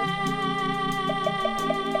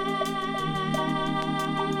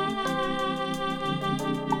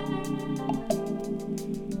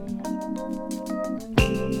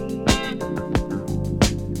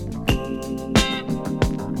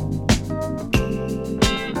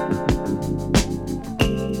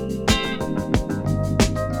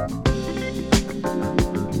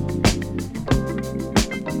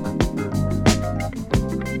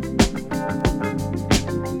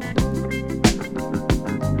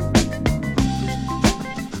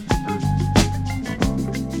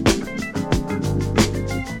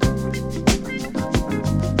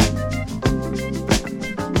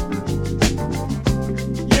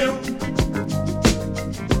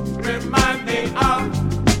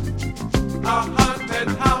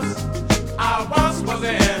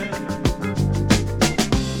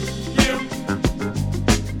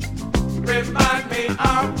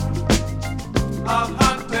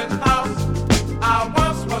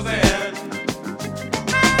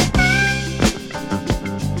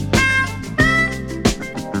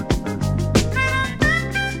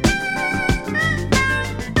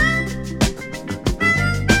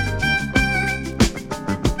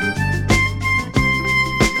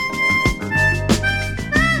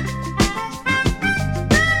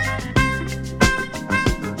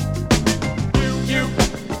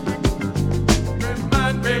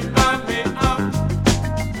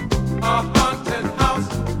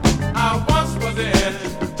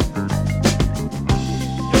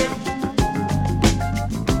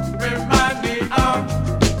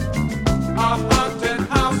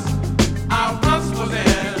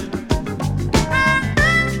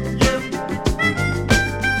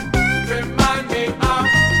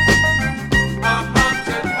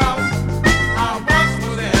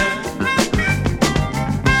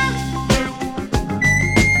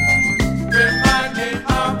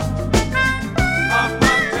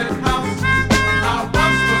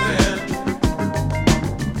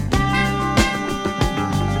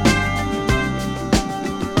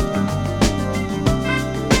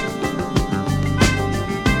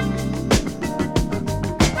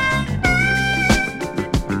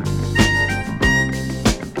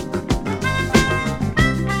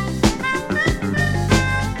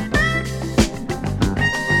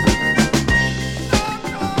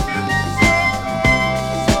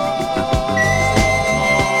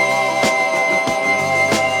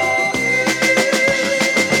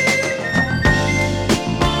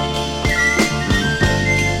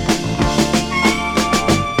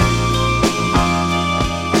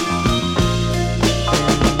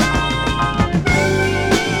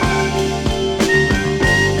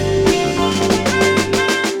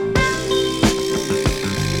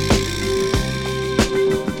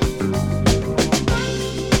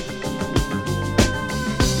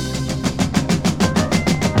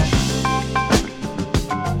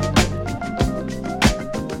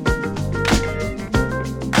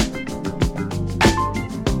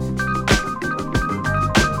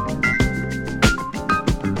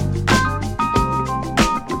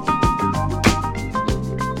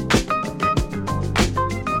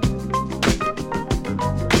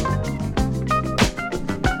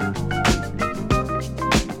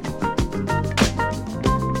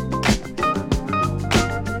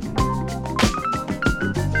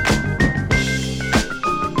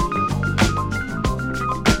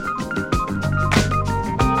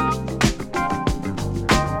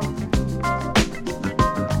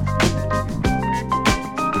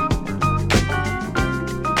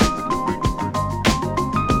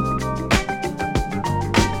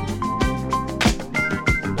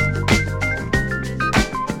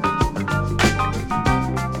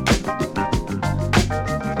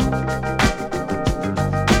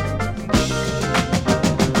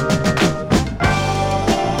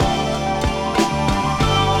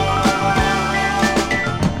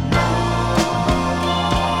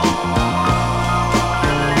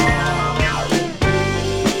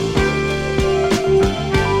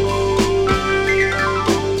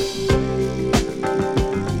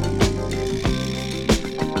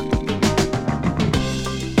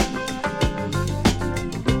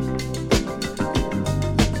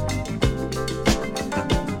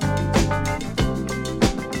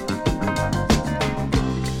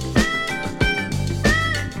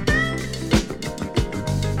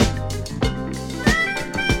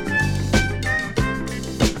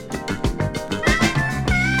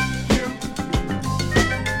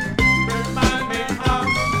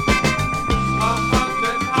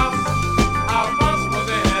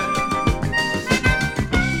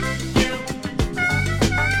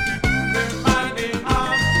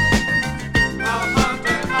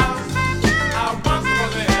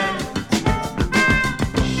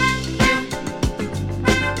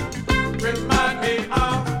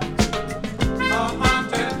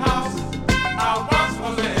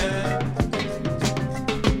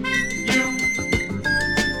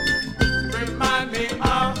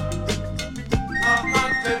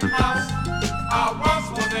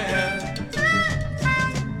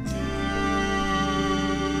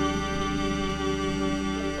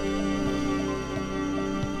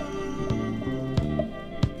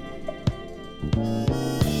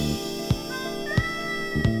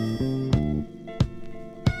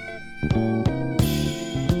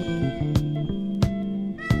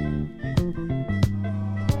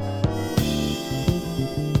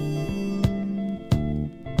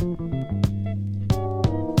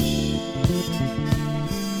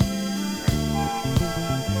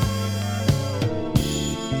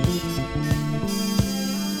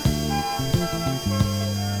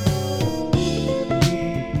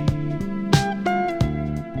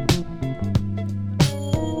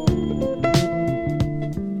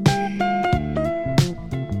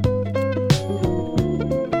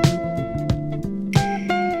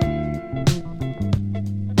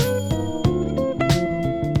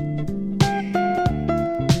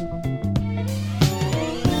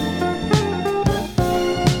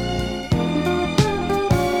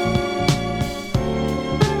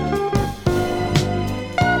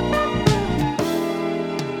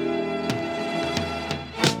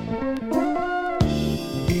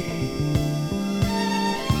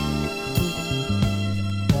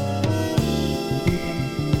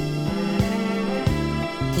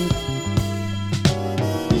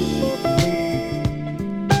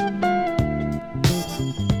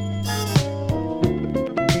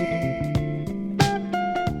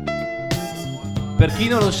 Per chi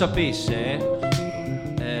non lo sapesse,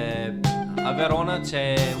 a Verona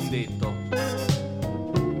c'è un detto.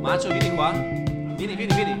 Macio, vieni qua.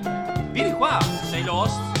 Vieni qua. Sei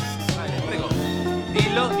lost. Vai, prego.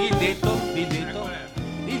 Dillo, di il detto.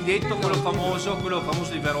 Il detto, quello famoso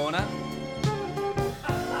di Verona.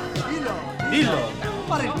 Dillo. Non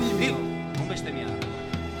fare il dillo. Non bestemmiare.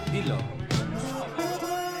 Dillo.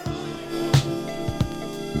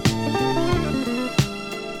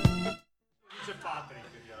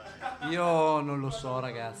 Io non lo so,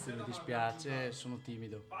 ragazzi, mi dispiace, sono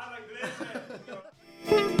timido.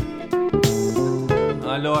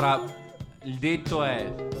 Allora, il detto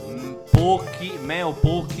è pochi, meo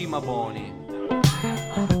pochi ma buoni.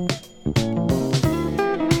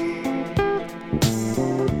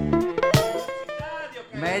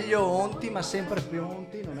 Meglio onti ma sempre più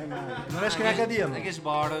onti, non è male. Non riesco neanche a dirlo. Che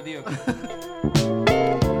sbordo, Dio.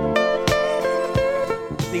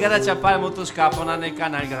 Dica da ciappare molto scappano nel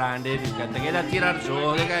canale grande, dica che da tirar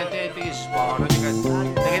giù, dica ti sbordo, dica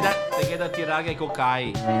che da tirare ai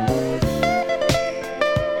cocai.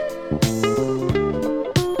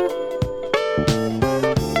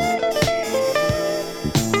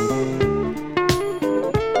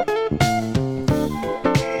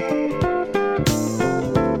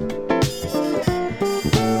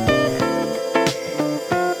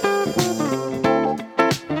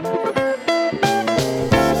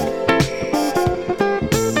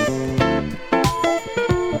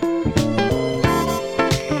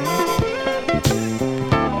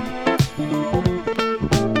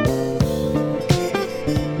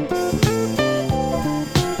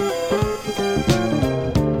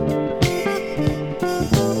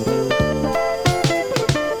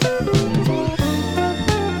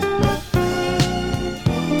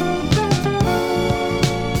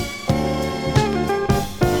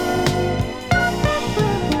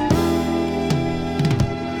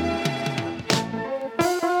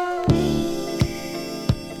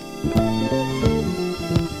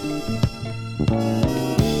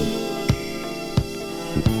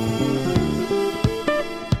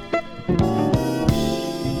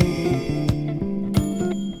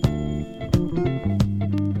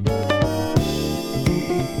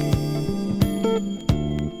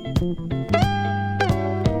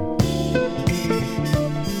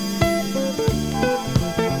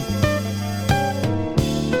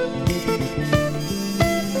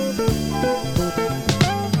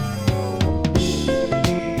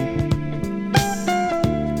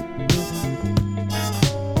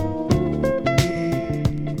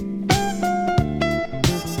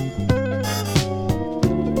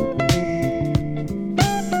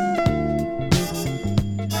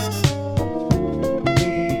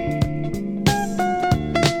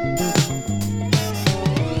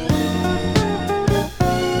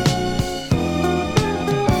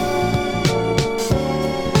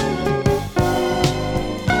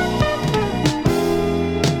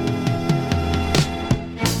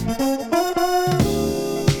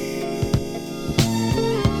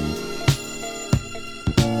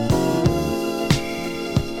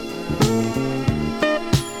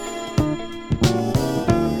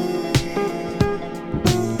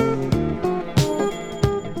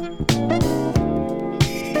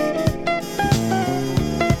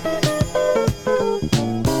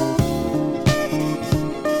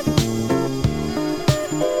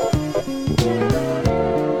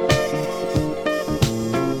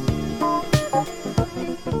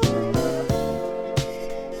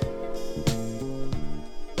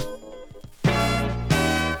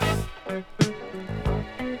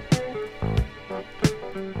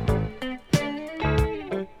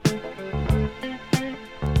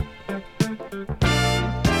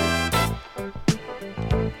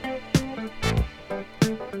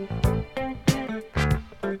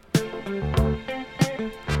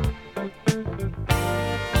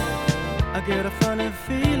 I get a funny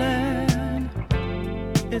feeling.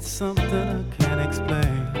 It's something I can't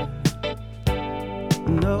explain.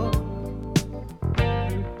 No,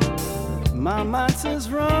 my mind says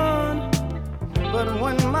run, but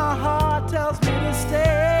when my heart tells me to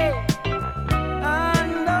stay, I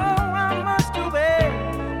know I must obey.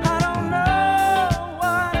 I don't know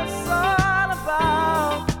what it's all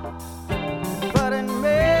about, but it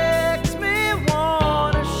makes me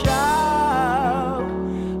wanna shout.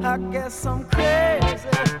 I guess I'm crazy,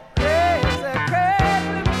 crazy,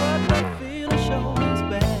 crazy, but the feeling sure is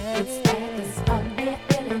bad. It's bad, it's funny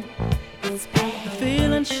feeling. It's bad. The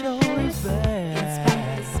feeling sure is bad. It's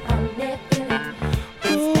bad, it's funny feeling.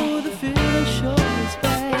 Ooh, the feeling sure is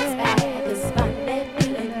bad.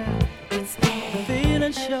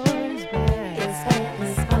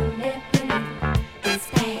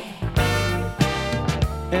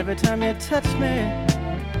 Every time you touch me,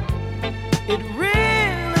 it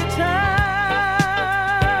really turns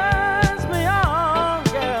me on,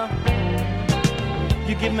 girl.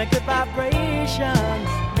 You give me good vibrations,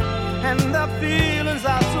 and the feelings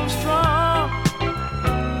are so strong.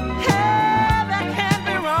 Hey, that can't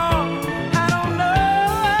be wrong. I don't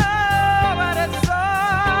know what it's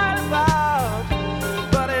all about,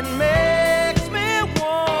 but it makes me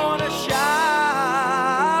wanna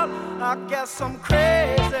shout. I guess I'm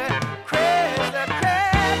crazy, crazy,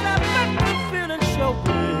 crazy, but the feeling sure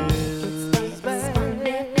is bad.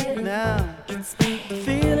 Now, the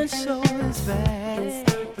feeling sure is bad.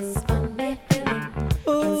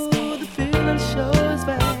 Ooh, the feeling sure is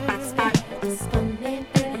bad.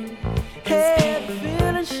 Hey, the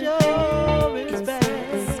feeling sure is bad.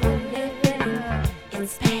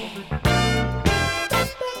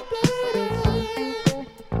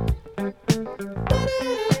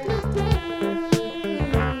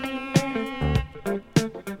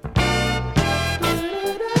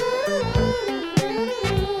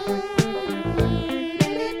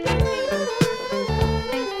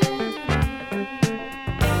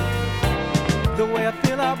 The way I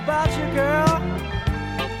feel about you, girl,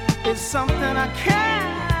 is something I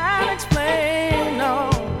can't explain, no.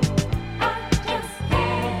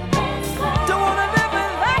 Don't wanna live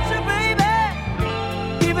without you, baby,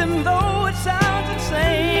 even though it sounds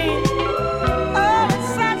insane. Oh, it's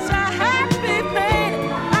such a happy pain.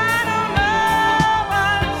 I don't know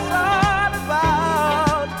what it's all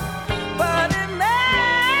about, but it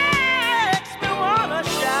makes me wanna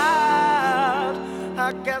shout. I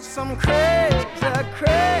guess I'm crazy,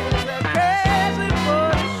 crazy, crazy,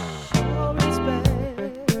 but it sure is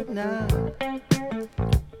bad now.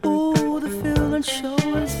 Ooh, the feeling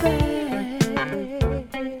sure is bad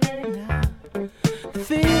now. The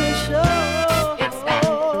feeling sure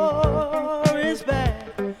is bad.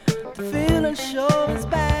 The feeling sure is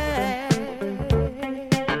bad.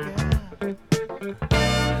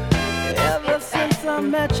 Ever since I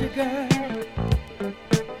met you, girl,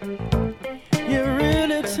 you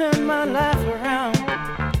really turned my life around.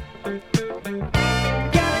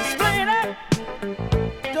 Can't explain it,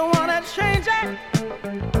 don't wanna change it.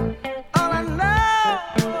 All I know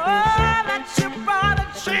that you brought a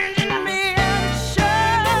change in me, and it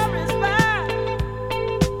sure is bad.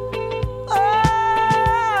 Oh,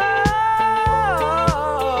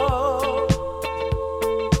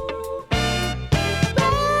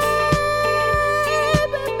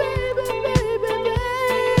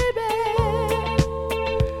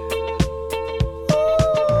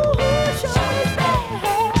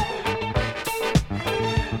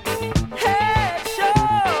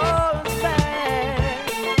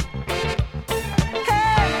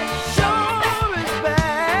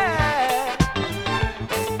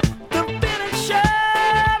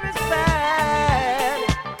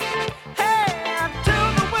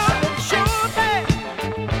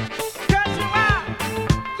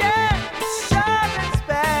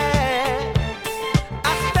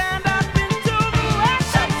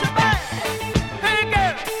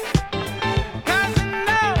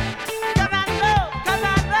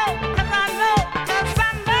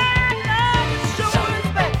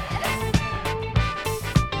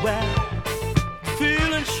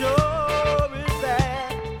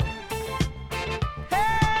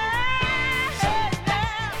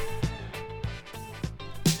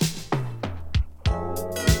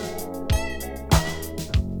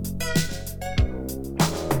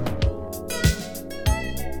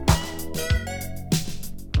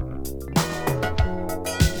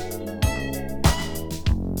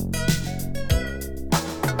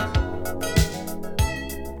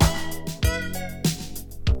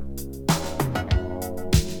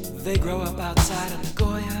 They grow up outside of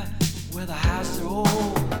Nagoya, where the houses are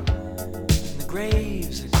old and the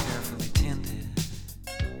graves are carefully tended.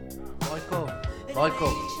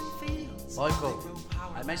 Volko,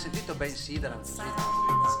 hai mai sentito Ben Sidran? Sì?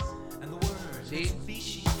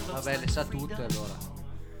 Vabbè, le sa tutte allora.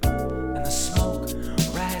 And the smoke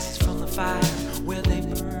rises from the fire where they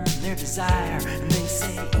burn their desire, and they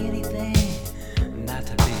say anything not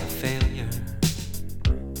to be a failure.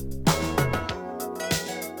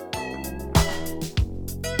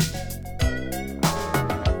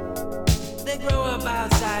 They grow up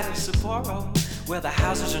outside of Sapporo, where the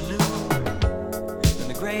houses are new and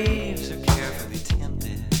the graves are carefully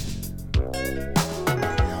tended,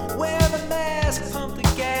 where the mask pump the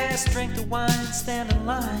gas, drink the wine, stand in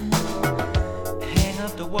line, hang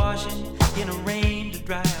up the washing in a rain to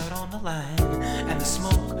dry out on the line, and the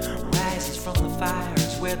smoke rises from the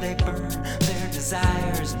fires where they burn their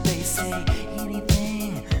desires, and they say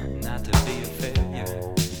anything not to be a failure.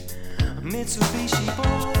 Mitsubishi boy.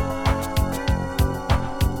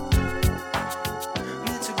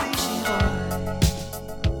 Mitsubishi boy.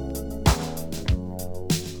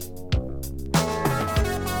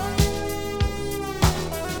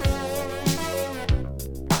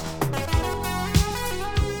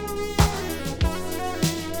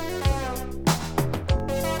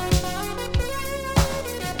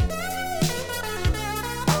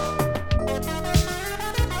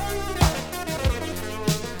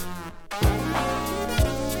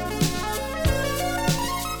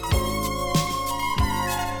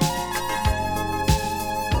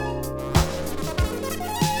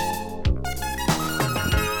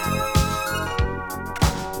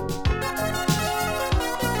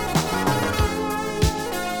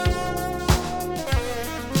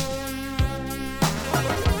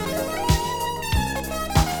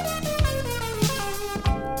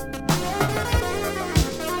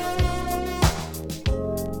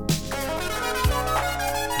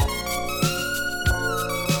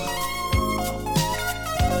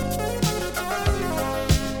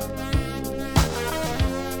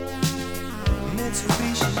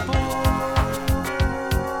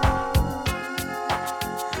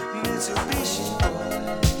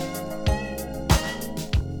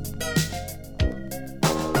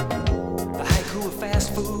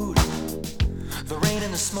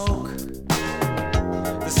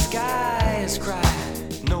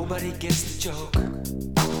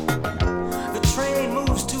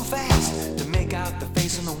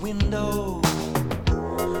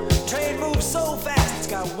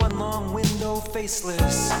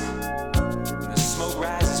 Faceless. The smoke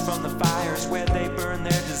rises from the fires where they burn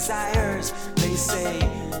their desires. They say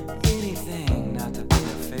anything not to be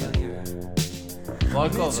a failure.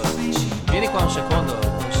 Volkov, vieni qua un secondo,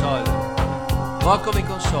 console. Volkov in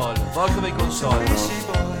console, Volkov in console.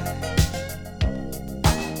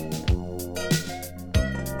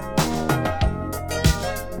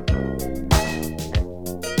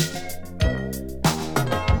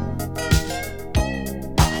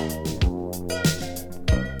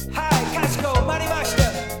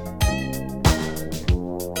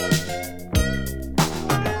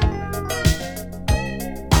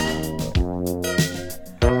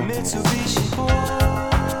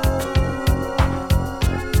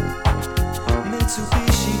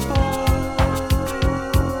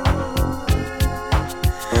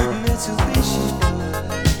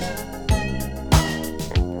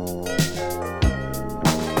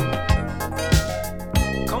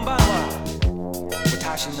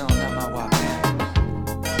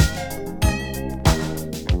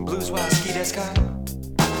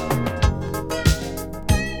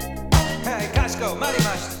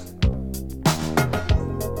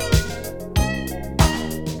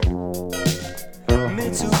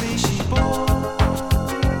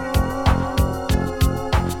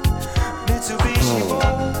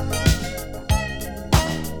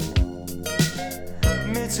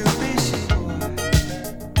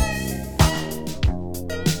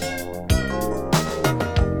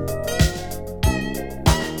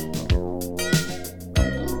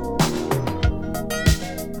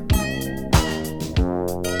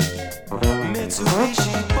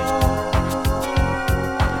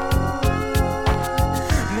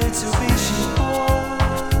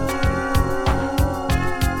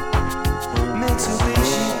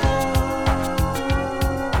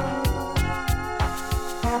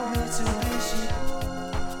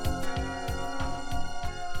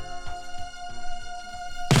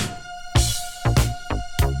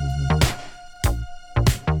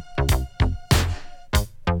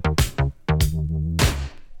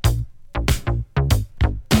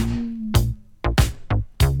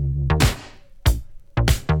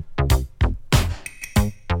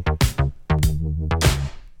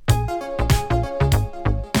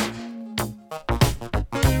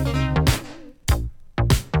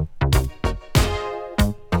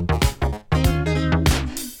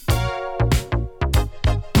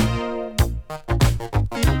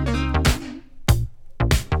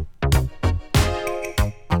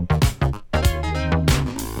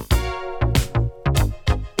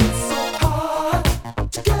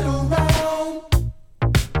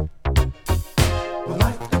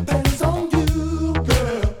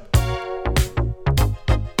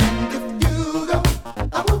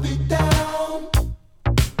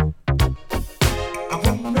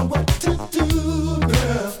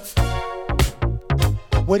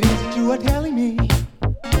 What is it you are telling me?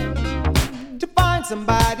 To find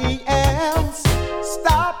somebody else.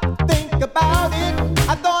 Stop, think about it.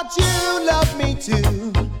 I thought you loved me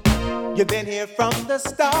too. You've been here from the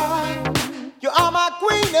start. You are my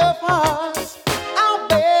queen of hearts. I'll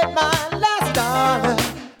bet my life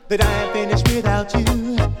that I am finished without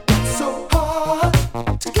you. It's so hard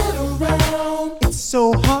to get around. It's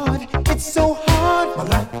so hard, it's so hard. My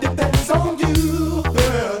life depends on you,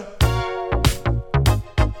 girl.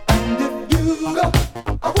 And if you go,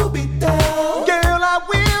 I will be down. Girl, I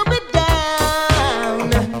will be down. I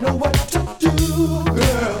don't know what to do,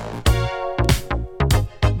 girl.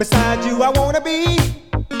 Beside you, I wanna be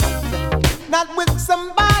not with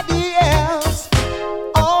somebody else.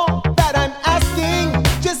 All that I'm asking,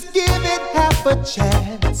 just give it half a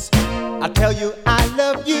chance. I tell you I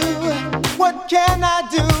love you. What can I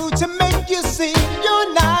do to make you see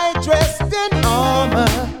you're not dressed in armor?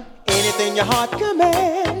 Anything your heart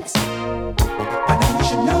commands. But now you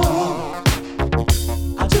should know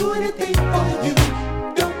I'll do anything for you.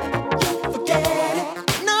 Don't you forget it.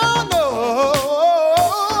 No, no.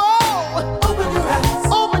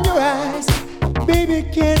 Open your eyes, baby.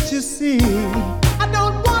 Can't you see? I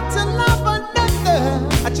don't want to love another.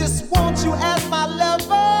 I just want you as my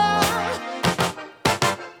lover.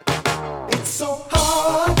 It's so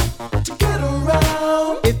hard to get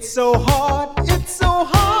around. It's so hard, it's so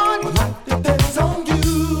hard. My life depends on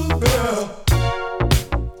you, girl.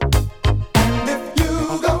 And if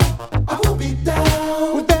you go, I will be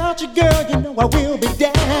down. Without you, girl, you know I will be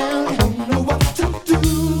down. I don't know what to do,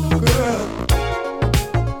 girl.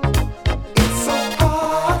 It's so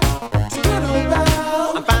hard to get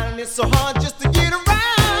around. I'm finding it so hard just to get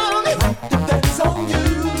around. My life depends on you,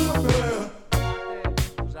 girl.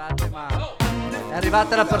 Scusate, ma è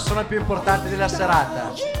arrivata la persona più importante della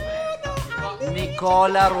serata.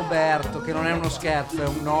 Nicola Roberto, che non è uno scherzo, è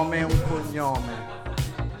un nome e un cognome.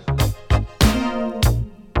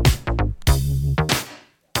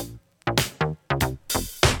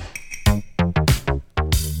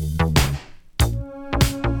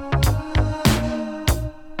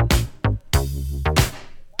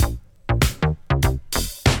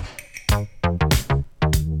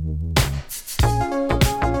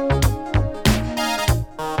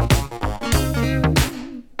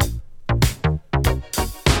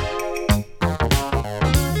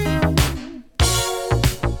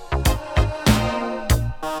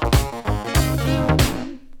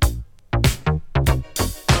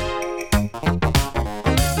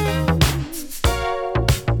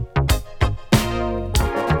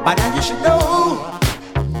 By now you should know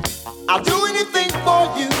I'll do anything for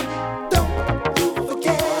you. Don't you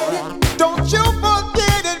forget it. Don't you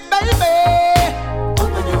forget it, baby.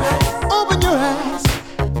 Open your eyes,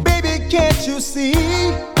 baby. Can't you see?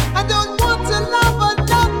 I don't want to love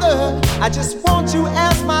another. I just want you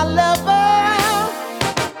as my lover.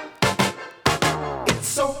 It's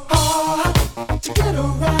so hard to get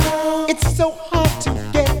around. It's so hard to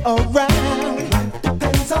get around. Life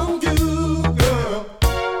depends on you, girl.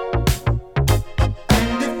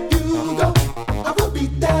 I will be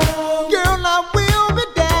down. Girl, I will be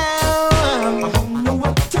down. I don't know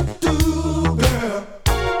what to do, girl.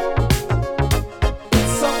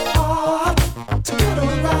 It's so hard to get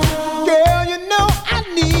around. Girl, you know I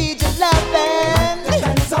need your loving.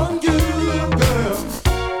 Depends on you, girl.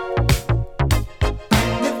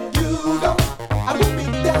 And if you go, I will be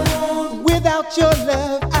down. Without your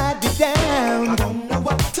love, I'd be down. I don't know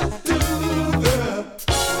what to do, girl.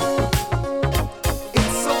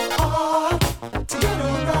 It's so hard to get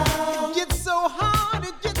around. It gets so hard,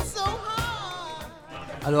 it gets so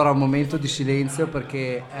hard. Allora un momento di silenzio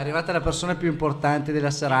perché è arrivata la persona più importante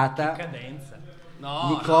della serata. Cadenza.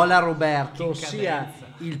 Nicola Roberto, ossia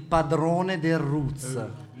il padrone del Roots.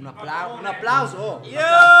 Un applauso. Un applauso. Oh,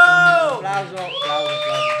 un applauso.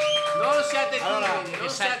 Non siate timidi, Allora, non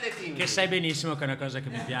siate timidi. Che sai benissimo che è una cosa che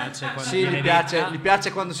mi piace quando Sì, viene gli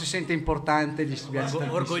piace quando si sente importante, gli piace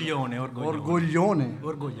tantissimo.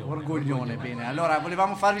 Orgoglione, bene. Allora,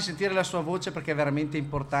 volevamo farvi sentire la sua voce perché è veramente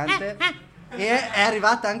importante. E è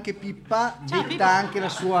arrivata anche Pippa, detta anche la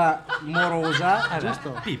sua morosa,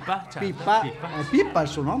 giusto? Pippa? Ciao. Pippa. Pippa è il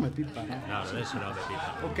suo nome, Pippa. No, adesso no,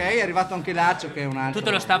 Pippa. Ok, è arrivato anche Laccio che è un altro.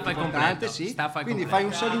 Tutto lo staff è importante, completo. sì. Staff è Quindi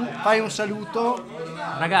completo. fai un saluto.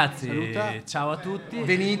 Ragazzi, Saluta. ciao a tutti.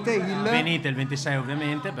 Venite il 26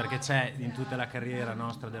 ovviamente, perché c'è in tutta la carriera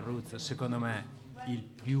nostra del Roots, secondo me, il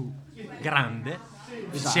più grande.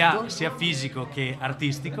 Esatto. Sia fisico che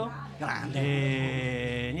artistico. Grande.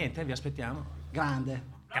 E niente, vi aspettiamo. Grande.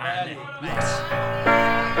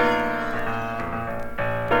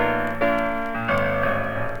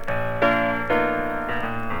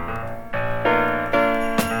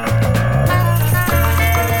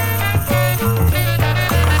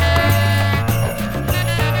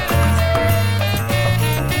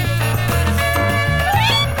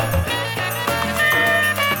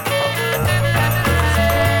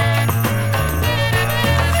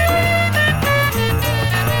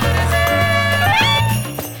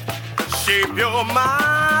 your mind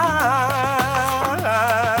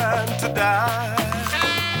to die.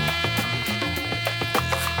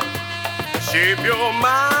 Shape your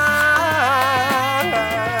mind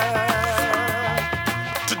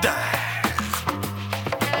to die.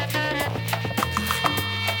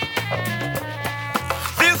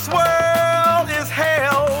 This world is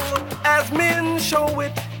hell as men show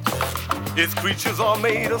it. Its creatures are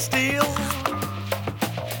made of steel.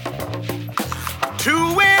 To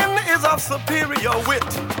win is of superior wit.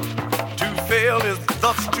 To fail is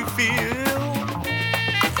thus to feel.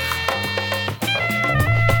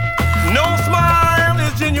 No smile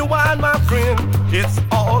is genuine, my friend. It's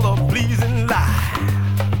all a pleasing lie.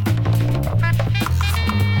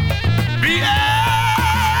 Be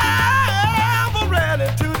ever ready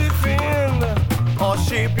to defend or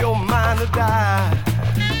shape your mind to die.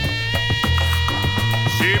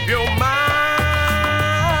 Shape your mind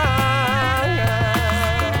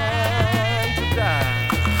to die.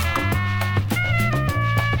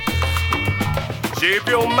 Shape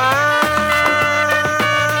your mind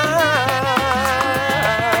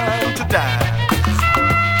to die.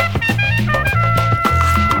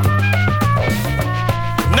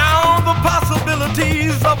 Now the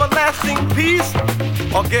possibilities of a lasting peace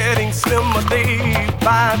are getting slimmer day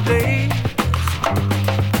by day.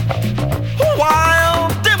 While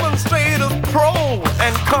demonstrators pro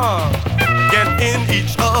and con get in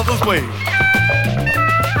each other's way.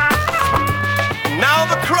 Now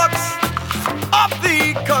the crux of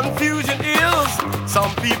the confusion is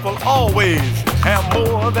some people always have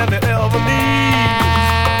more than they ever need.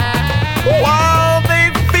 While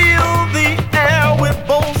they fill the air with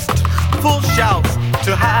boastful shouts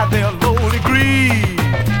to hide their lowly greed.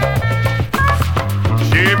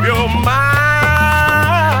 Shape your mind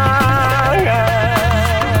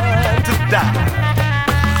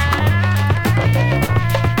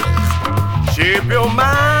shape your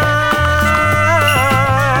mind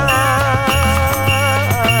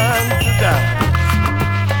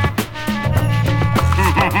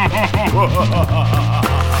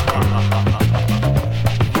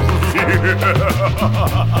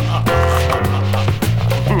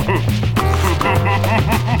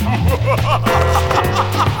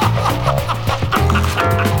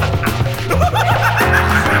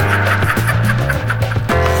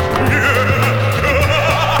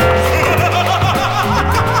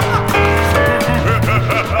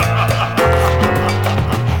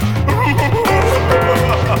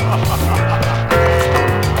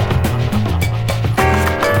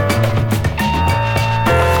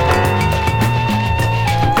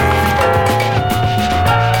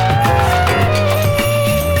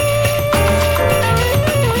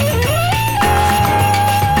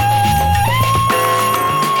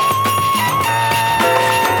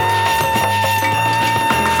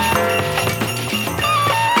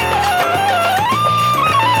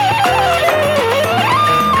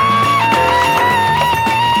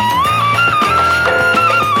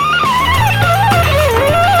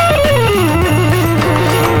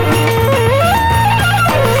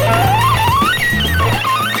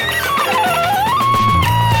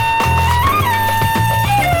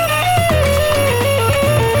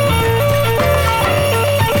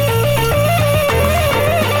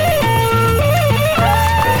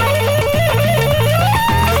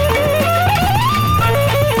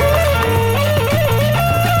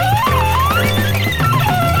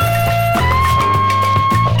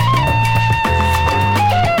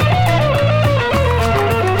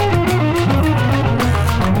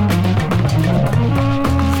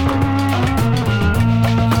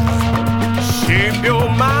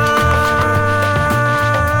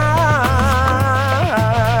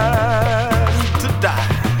to die.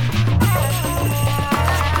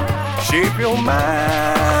 Shape your mind.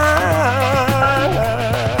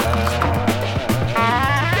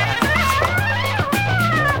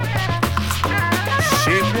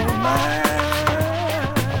 Shape your mind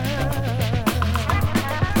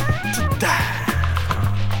to die.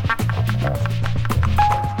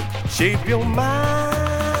 Shape your mind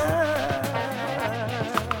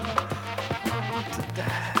to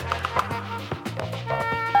die.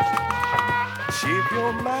 Shape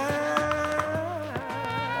your mind.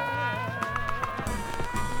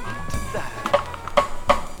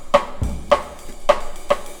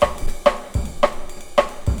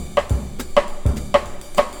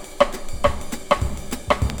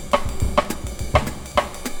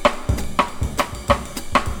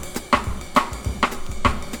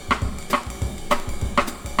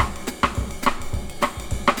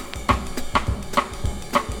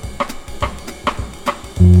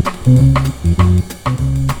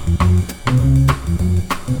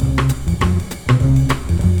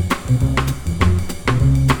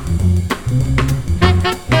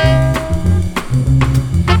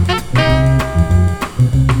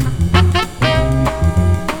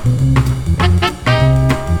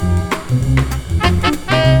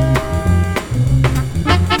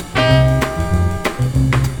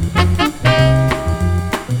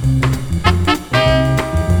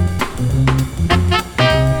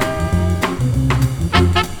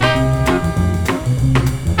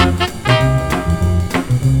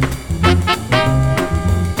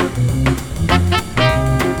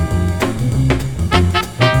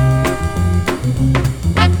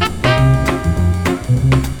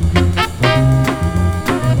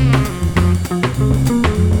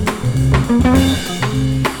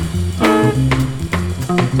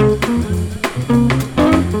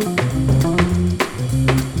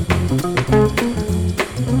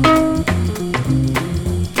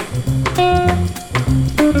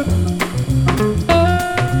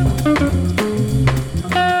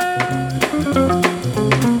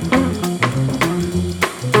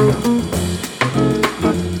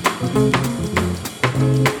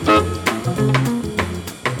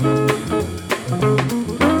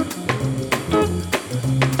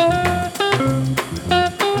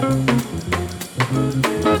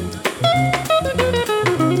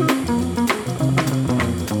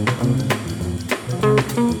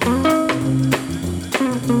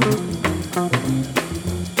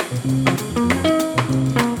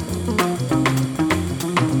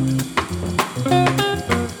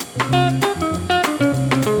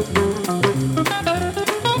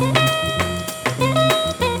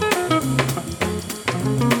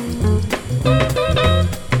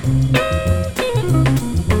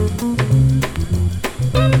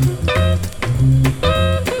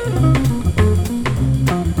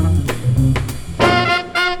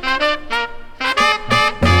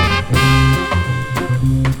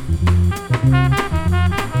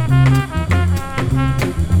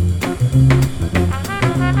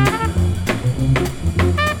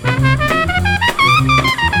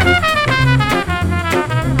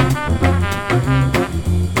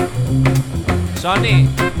 Sonny,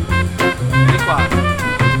 vieni qua.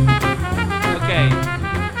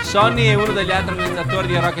 Ok, Sonny è uno degli altri organizzatori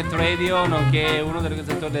di Rocket Radio, nonché uno degli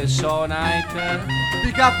organizzatori del Show Night.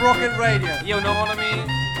 Pick up Rocket Radio. Io nominami.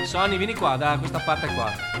 Sonny, vieni qua, da questa parte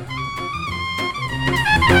qua.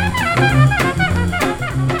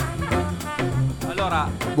 Allora.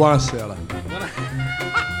 Buonasera.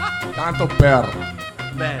 Tanto per.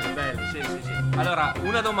 Bello, sì. Allora,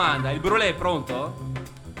 una domanda, il brûlé è pronto?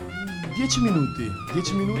 10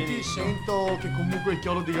 minuti. Sento che comunque il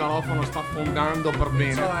chiodo di garofano sta affondando per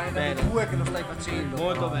bene. So, è da due che lo stai facendo.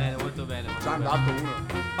 Molto bene. Già andato uno.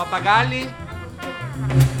 Pappagalli?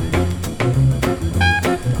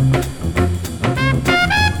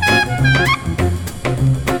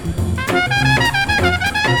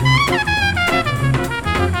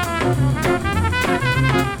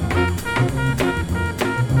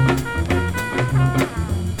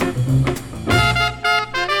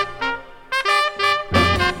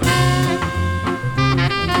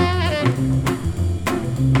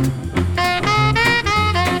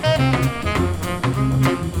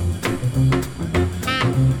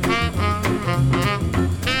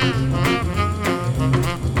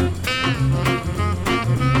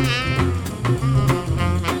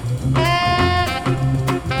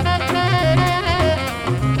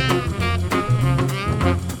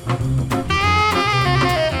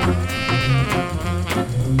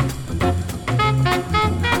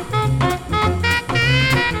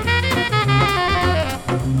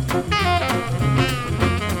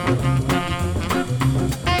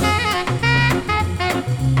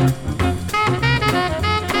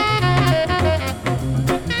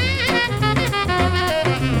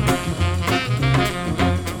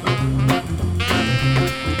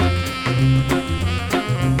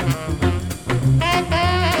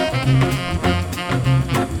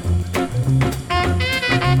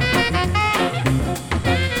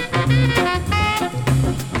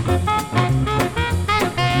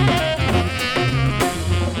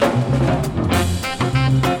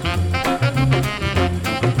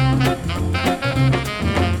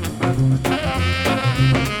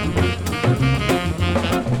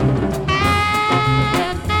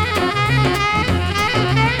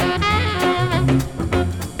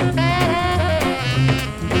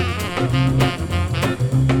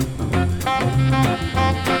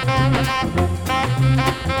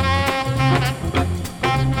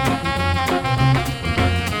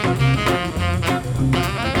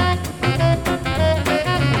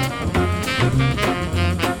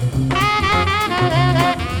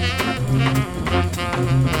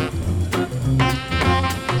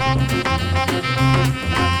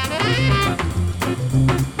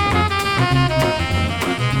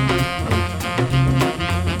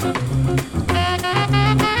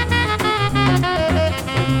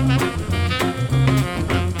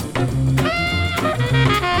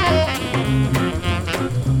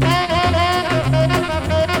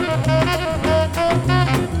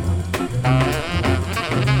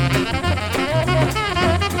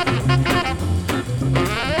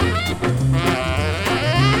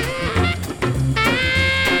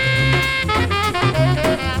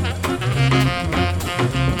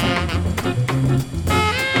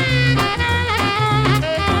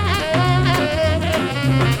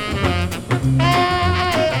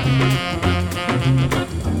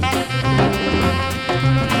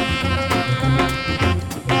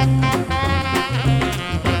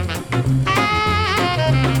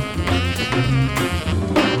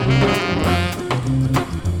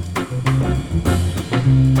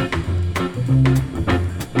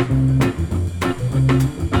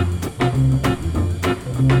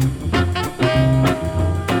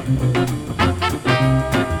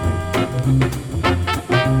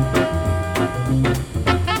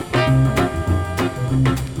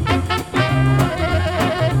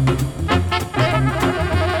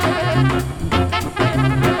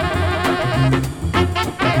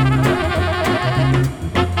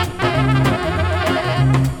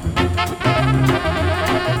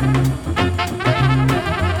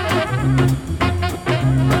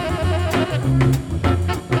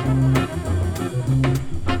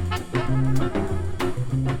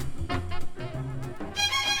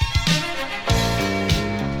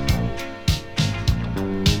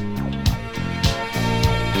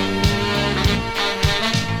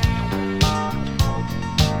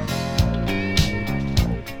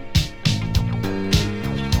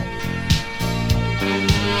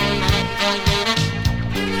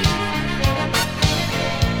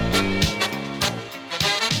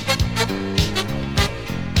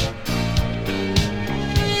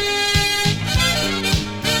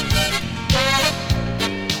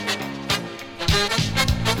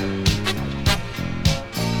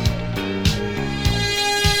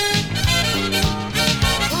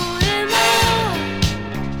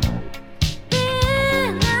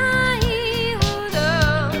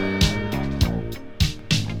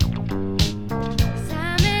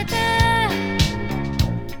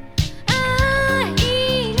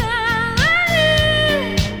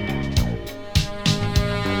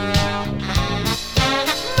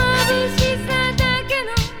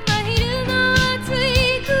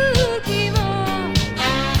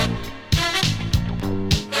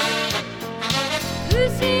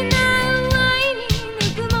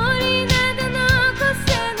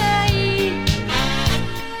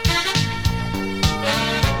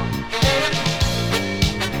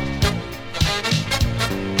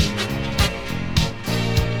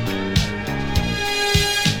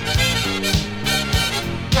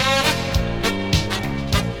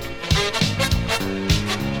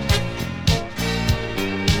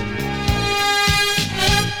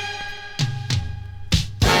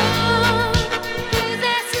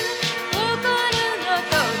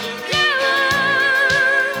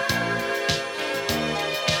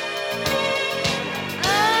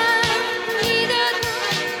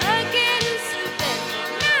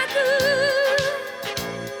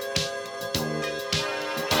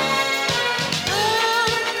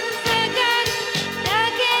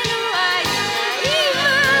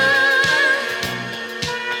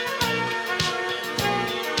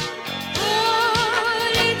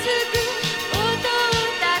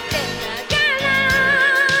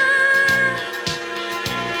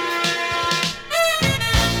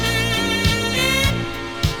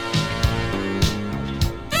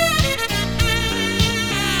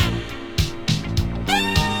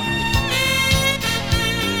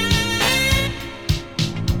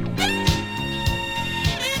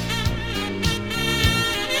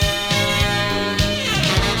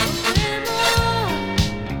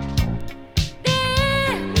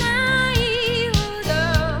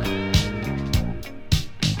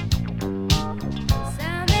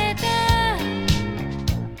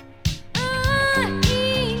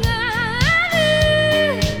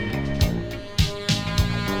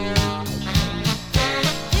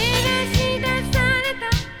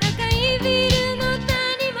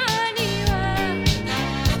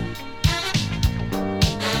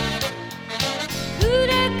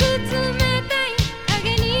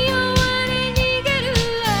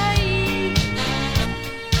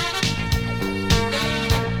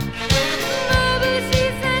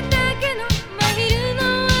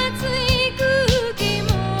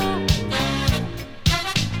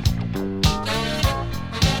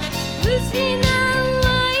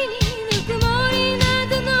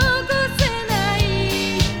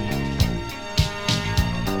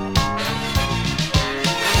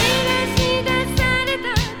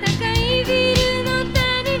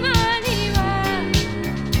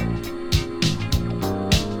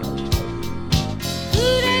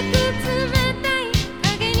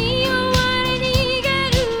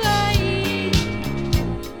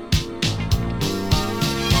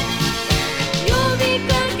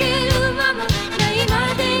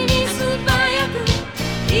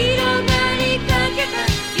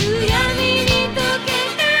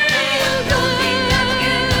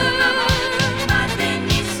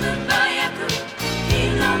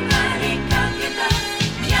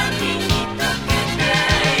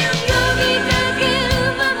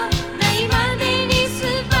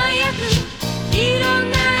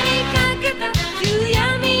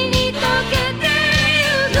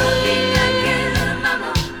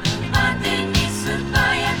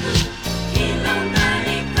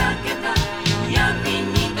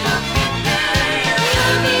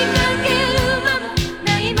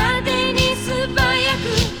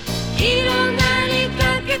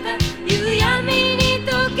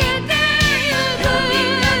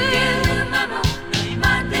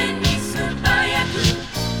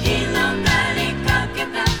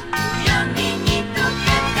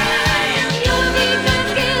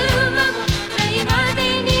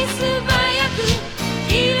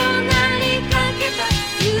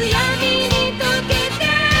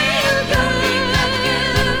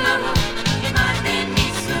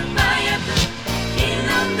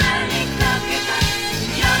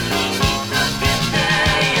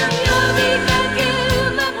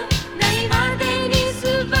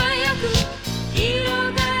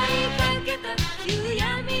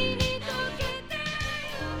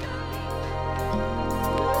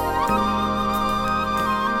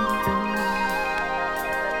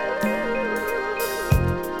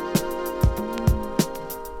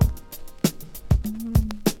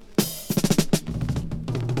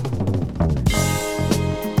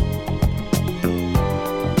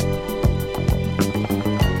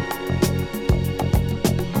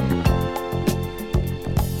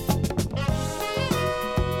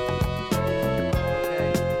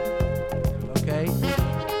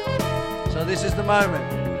 this is the moment.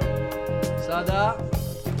 Sada,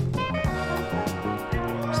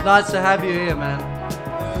 it's nice to have you here, man.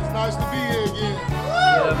 It's nice to be here again.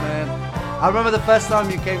 Yeah, man. I remember the first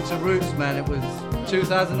time you came to Roots, man. It was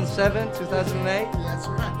 2007, 2008. That's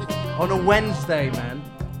right. On a Wednesday, man.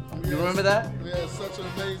 You remember that? We had such an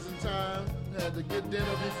amazing time. Had the good dinner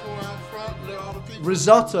before out front. Let all the people.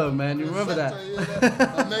 Risotto, man. You remember that?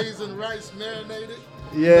 Yeah, amazing rice marinated.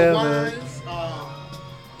 Yeah, the man. wines,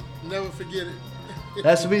 never forget it.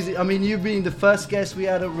 That's amazing. I mean, you being the first guest we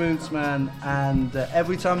had at Roots, man, and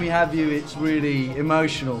every time we have you, it's really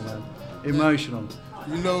emotional, man. Emotional.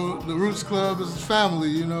 You know, the Roots Club is a family,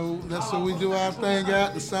 you know. That's what we do our thing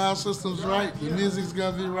at. The sound system's right, the music's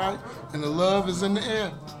gonna be right, and the love is in the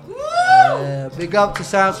air. Yeah, big up to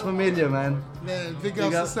Sounds Familiar, man. Man, big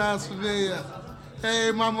up to Sounds Familiar.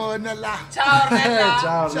 Hey, Mama Nella. Ciao, Nella.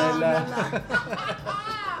 Ciao, Nella.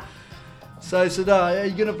 So, Sada, are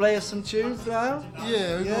you gonna play us some tunes now?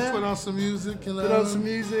 Yeah, we're gonna put on some music and Put on some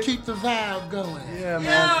music. keep the vibe going. Yeah,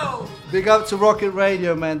 man. Big up to Rocket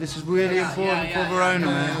Radio, man. This is really important for Verona,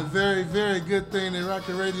 man. A very, very good thing that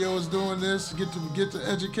Rocket Radio is doing this. Get to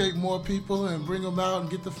educate more people and bring them out and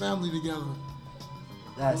get the family together.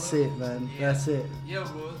 That's it, man. That's it. Yeah,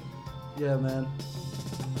 bro. Yeah, man.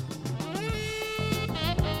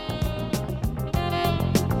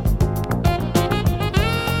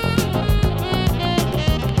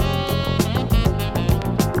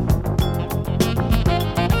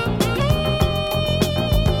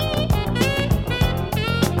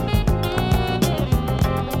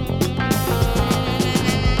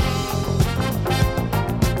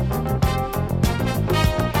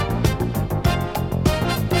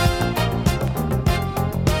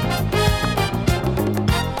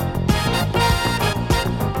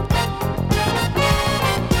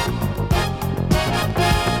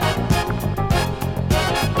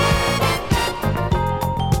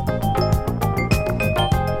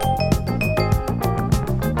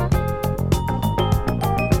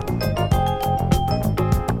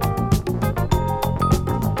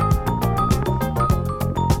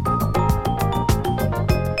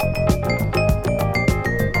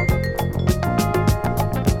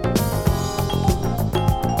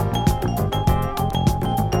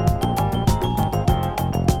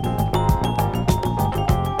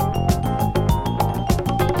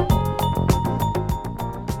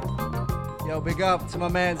 Big up to my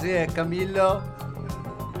man's here, Camilo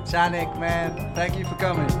Chanik, man. Thank you for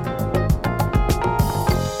coming.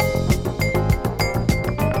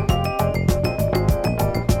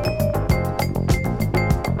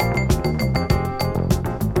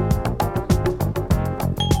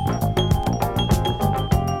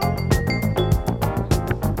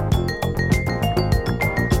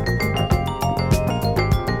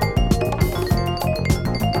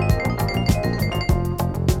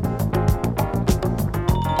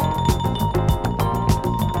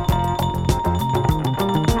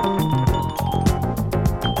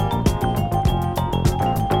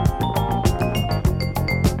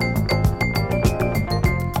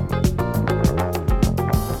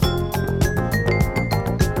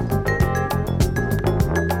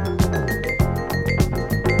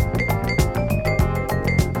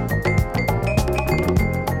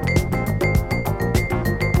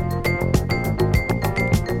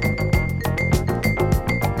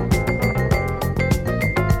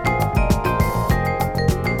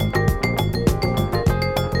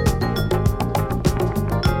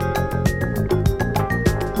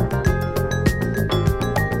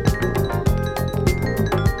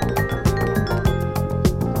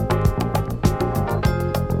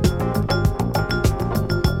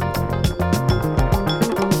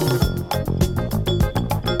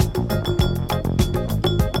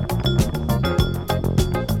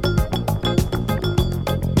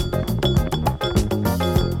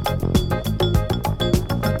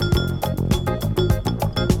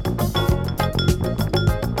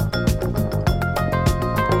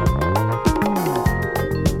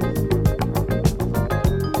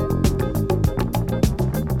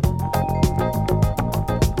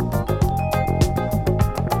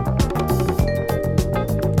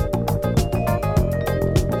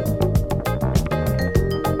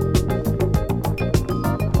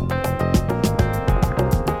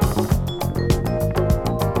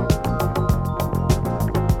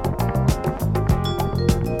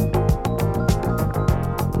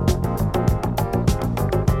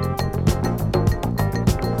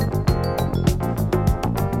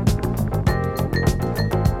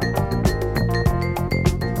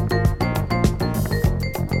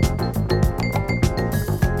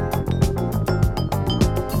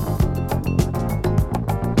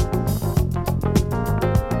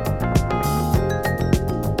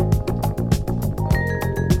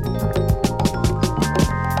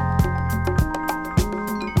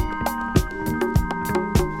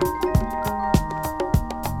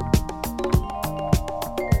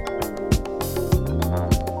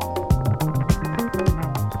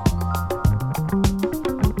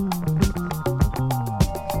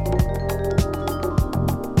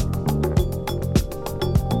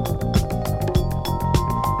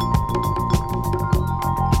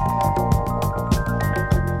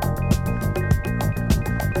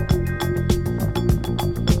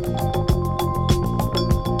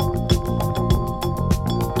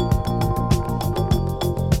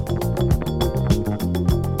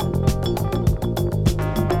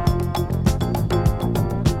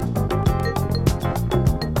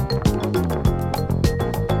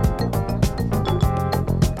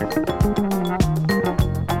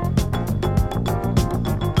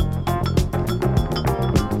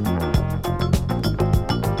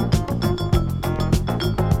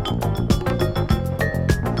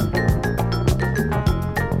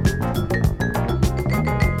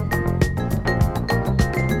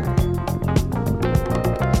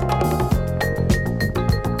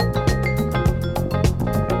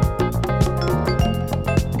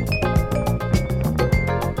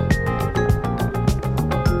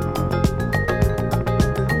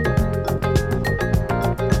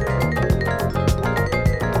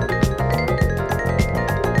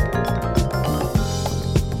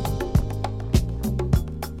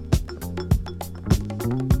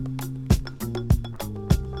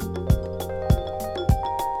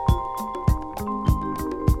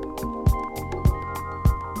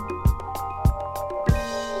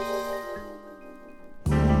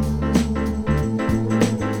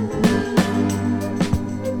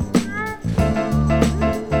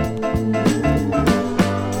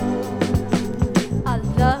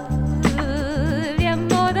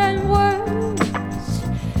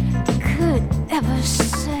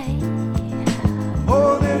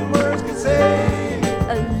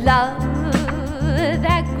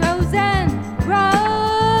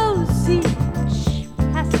 grows each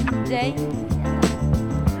passing day.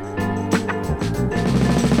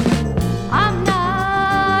 I'm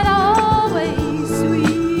not always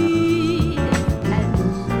sweet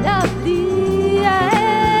and lovely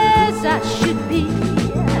as I should be.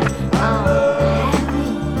 I'm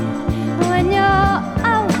happy when you're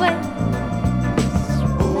away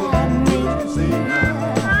from me.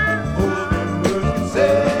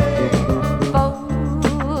 For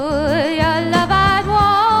your love I'd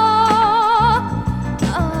walk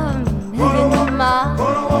a million miles,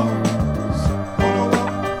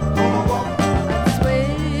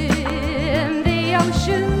 swim the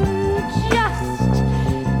ocean just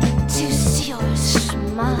to see your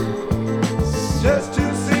smiles. Just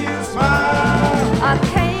to see you smile. I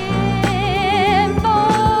can't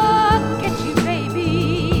forget you,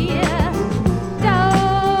 baby.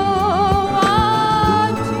 Don't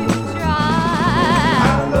want to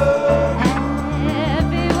try.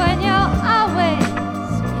 Happy when you're always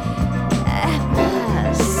at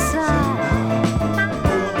my side.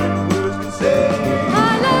 I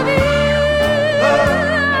love you. I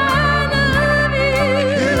love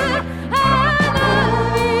you. I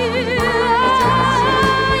love you.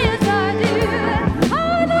 Yes, I do. I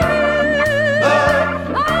love you. I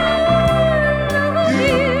love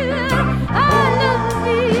you. I love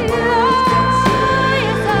you.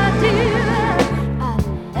 Yes, I do. I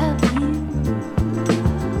love you.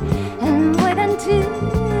 And wait until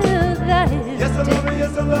the Yes, I love you,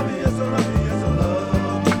 yes, I love you, yes, I love you, yes, I love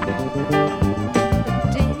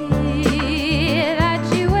day that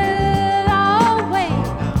you will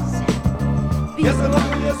always be Yes, I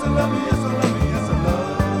love you, yes, I love you, yes, I love you, yes, I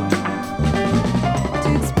love to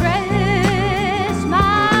express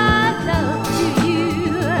my love to you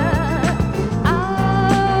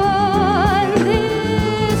on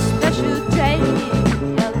this special day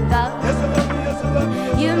of love. Yes, I love you, yes, I love you,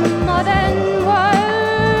 yes, You're more than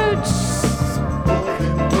words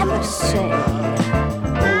could ever say.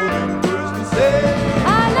 I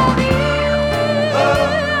love you. I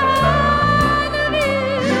love you.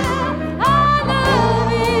 I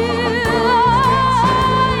love you.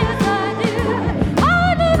 Yes, I do. I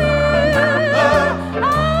love you. I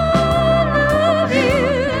love you.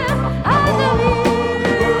 I love you.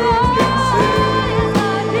 Yes, I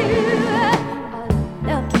do. I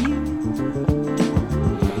love you.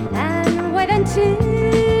 And wait until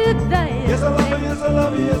the Yes, I love you, yes, I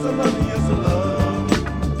love you, yes, I love you, yes, I love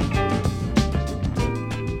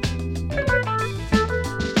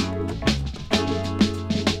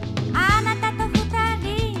あなたと二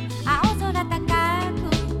人青空高く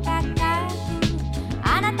高く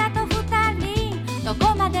あなたと二人ど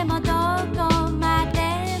こまでもどこまで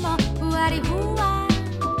もふわりふわ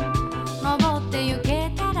登ってゆ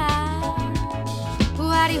けたらふ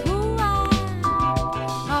わりふわ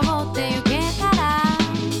登ってゆけたら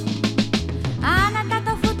あなた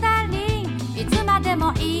と二人いつまで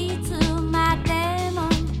もいつまでも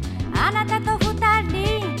あなたと二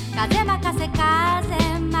人風任せ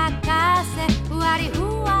風任せふわりふ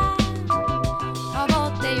わ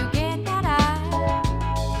登ってゆけたら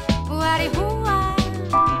ふわりふわ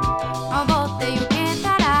登ってゆけた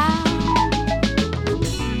ら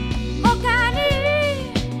他に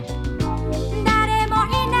誰もい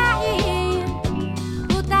ない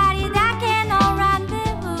二人だけのランデ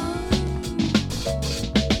ブー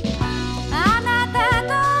あなた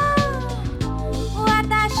と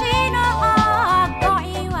私の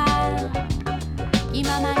恋は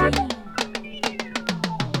今まに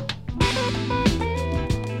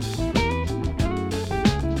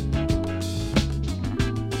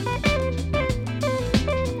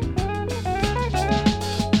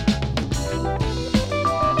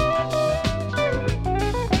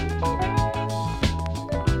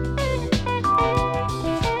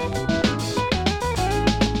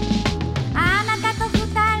あなたと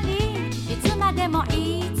二人いつまでも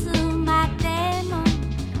いつまでも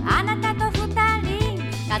あなたと二人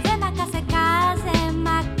風任せ風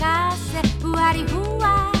任せふわりふ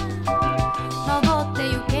わ登って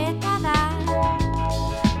ゆけたら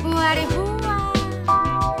ふわりふわ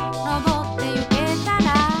登ってゆけた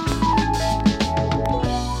ら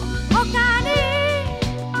他に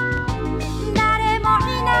誰もい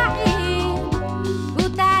ない二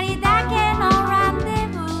人だけのランデ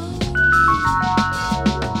ブー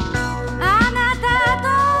あなたと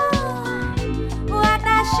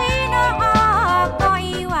私の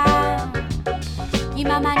恋は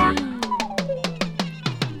今まに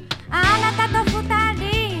あなたと二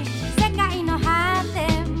人世界の果て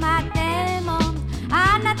までも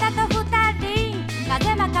あなたと二人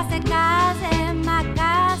風任せ風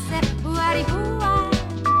任せふわりふわ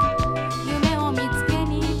夢を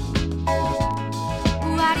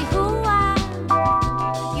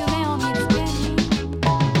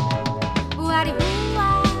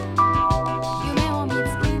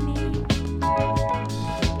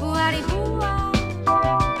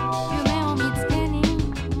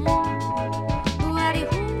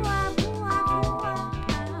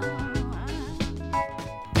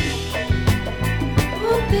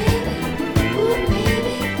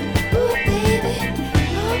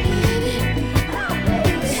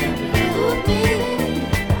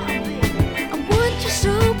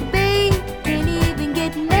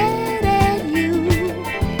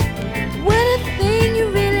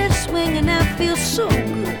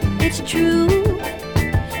true.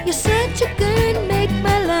 You're such a girl, make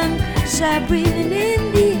my lungs start breathing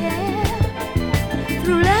in the air.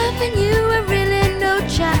 Through loving you, I really know,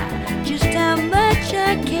 child, just how much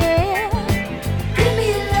I care. Give me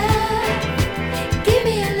your love, give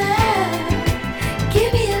me your love,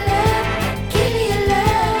 give me your love, give me your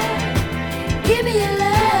love, give me your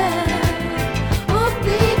love. Oh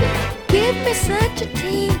baby, give me such a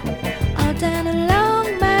team, all down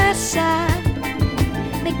along my side.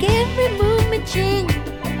 Make every movement change,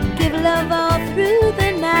 give love all through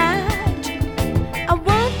the night. I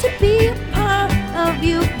want to be a part of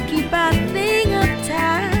you, keep our thing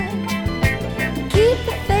uptight. Keep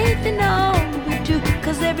the faith in all we do,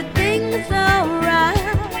 'cause everything is alright.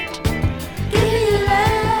 Give me your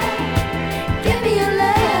love, give me your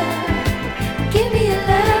love, give me your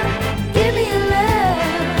love, give me your love,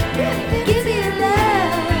 give me your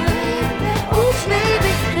love. Oh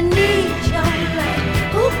baby, I need your love.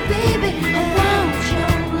 Oh baby, I want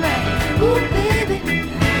your love. Oh baby,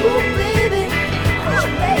 oh baby, oh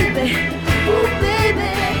baby, oh baby.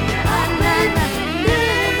 Ah, na, na, na,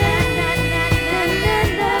 na, na, na, na,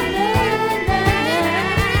 na, na,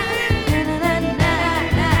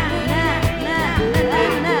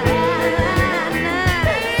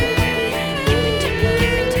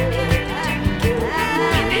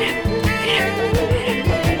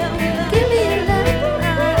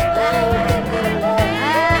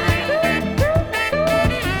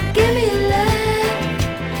 give me your love,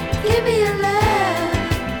 give me your love,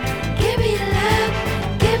 give me your love,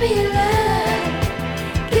 give me your love,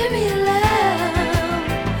 give me your love.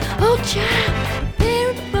 Oh child,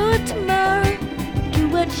 prepare for tomorrow, do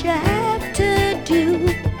what you have to do.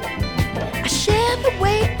 I share the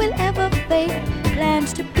weight whatever fate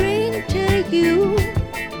plans to bring to you.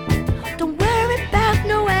 Don't worry about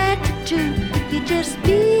no attitude, you just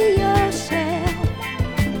be yourself.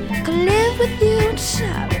 Could live with you in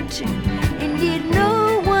solitude and need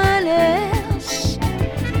no one else.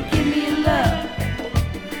 Give me your love,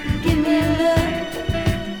 give me your love,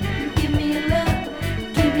 give me your love,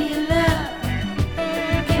 give me your love,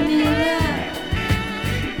 give me your love.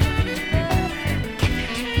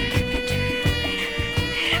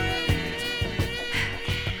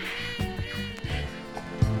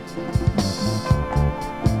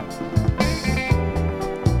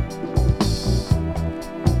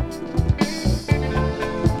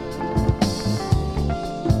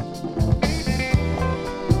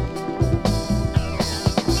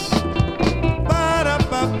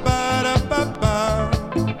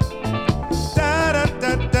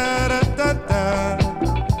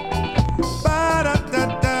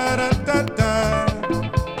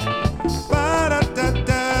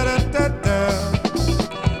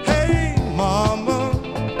 Hey, mama,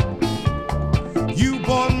 you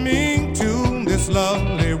brought me to this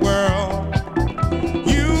lovely world.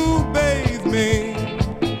 You bathed me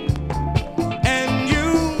and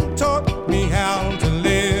you taught me how to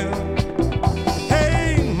live.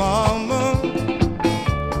 Hey, mama,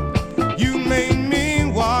 you made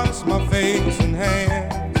me wash my face and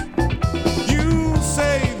hands. You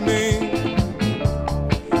saved me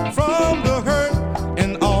from the hurt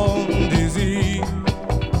and all disease.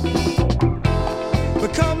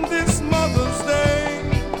 But come this Mother's Day,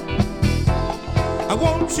 I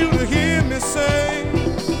want you to hear me say,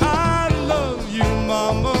 I love you,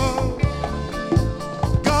 mama.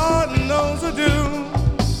 God knows I do.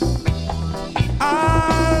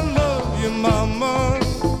 I love you, mama.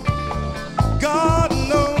 God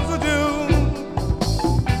knows I do.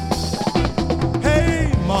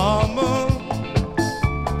 Hey, mama,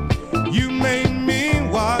 you made me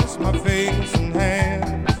wash my face and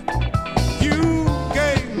hands. You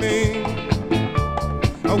gave me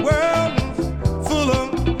a world full of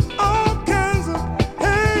all kinds of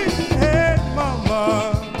hey, hey, mama.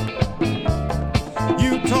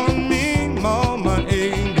 You taught me all my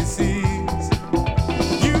ABCs.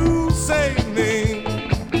 You saved me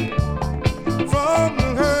from the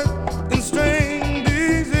hurt and strain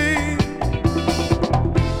disease.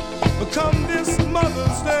 But come this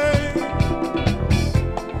Mother's Day,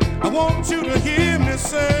 I want you to hear me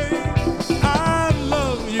say, I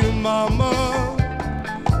love you, mama.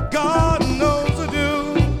 God knows I do.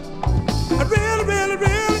 I really, really,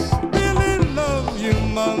 really, really love you,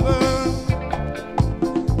 mother.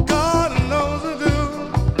 God knows I do.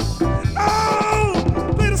 Oh,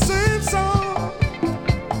 play the same song.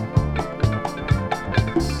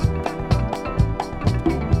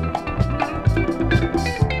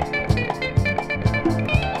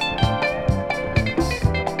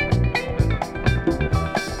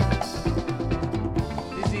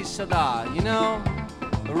 This is Sadar, you know,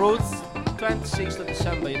 the Roots 26th of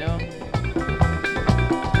December, you know?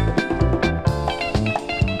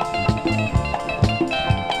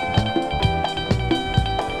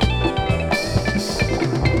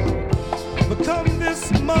 But come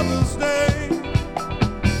this Mother's Day,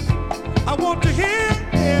 I want to hear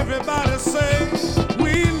everybody say,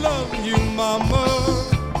 we love you, Mama.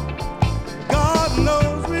 God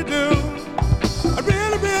knows we do. I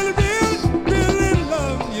really, really, really, really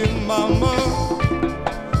love you, Mama.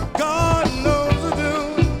 God knows we do.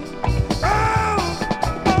 Oh,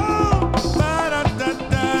 oh,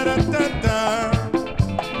 ba-da-da-da-da-da-da.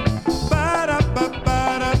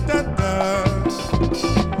 Ba-da-ba-ba-da-da-da.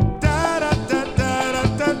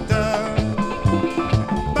 Da-da-da-da-da-da.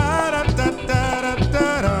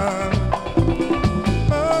 Ba-da-da-da-da-da.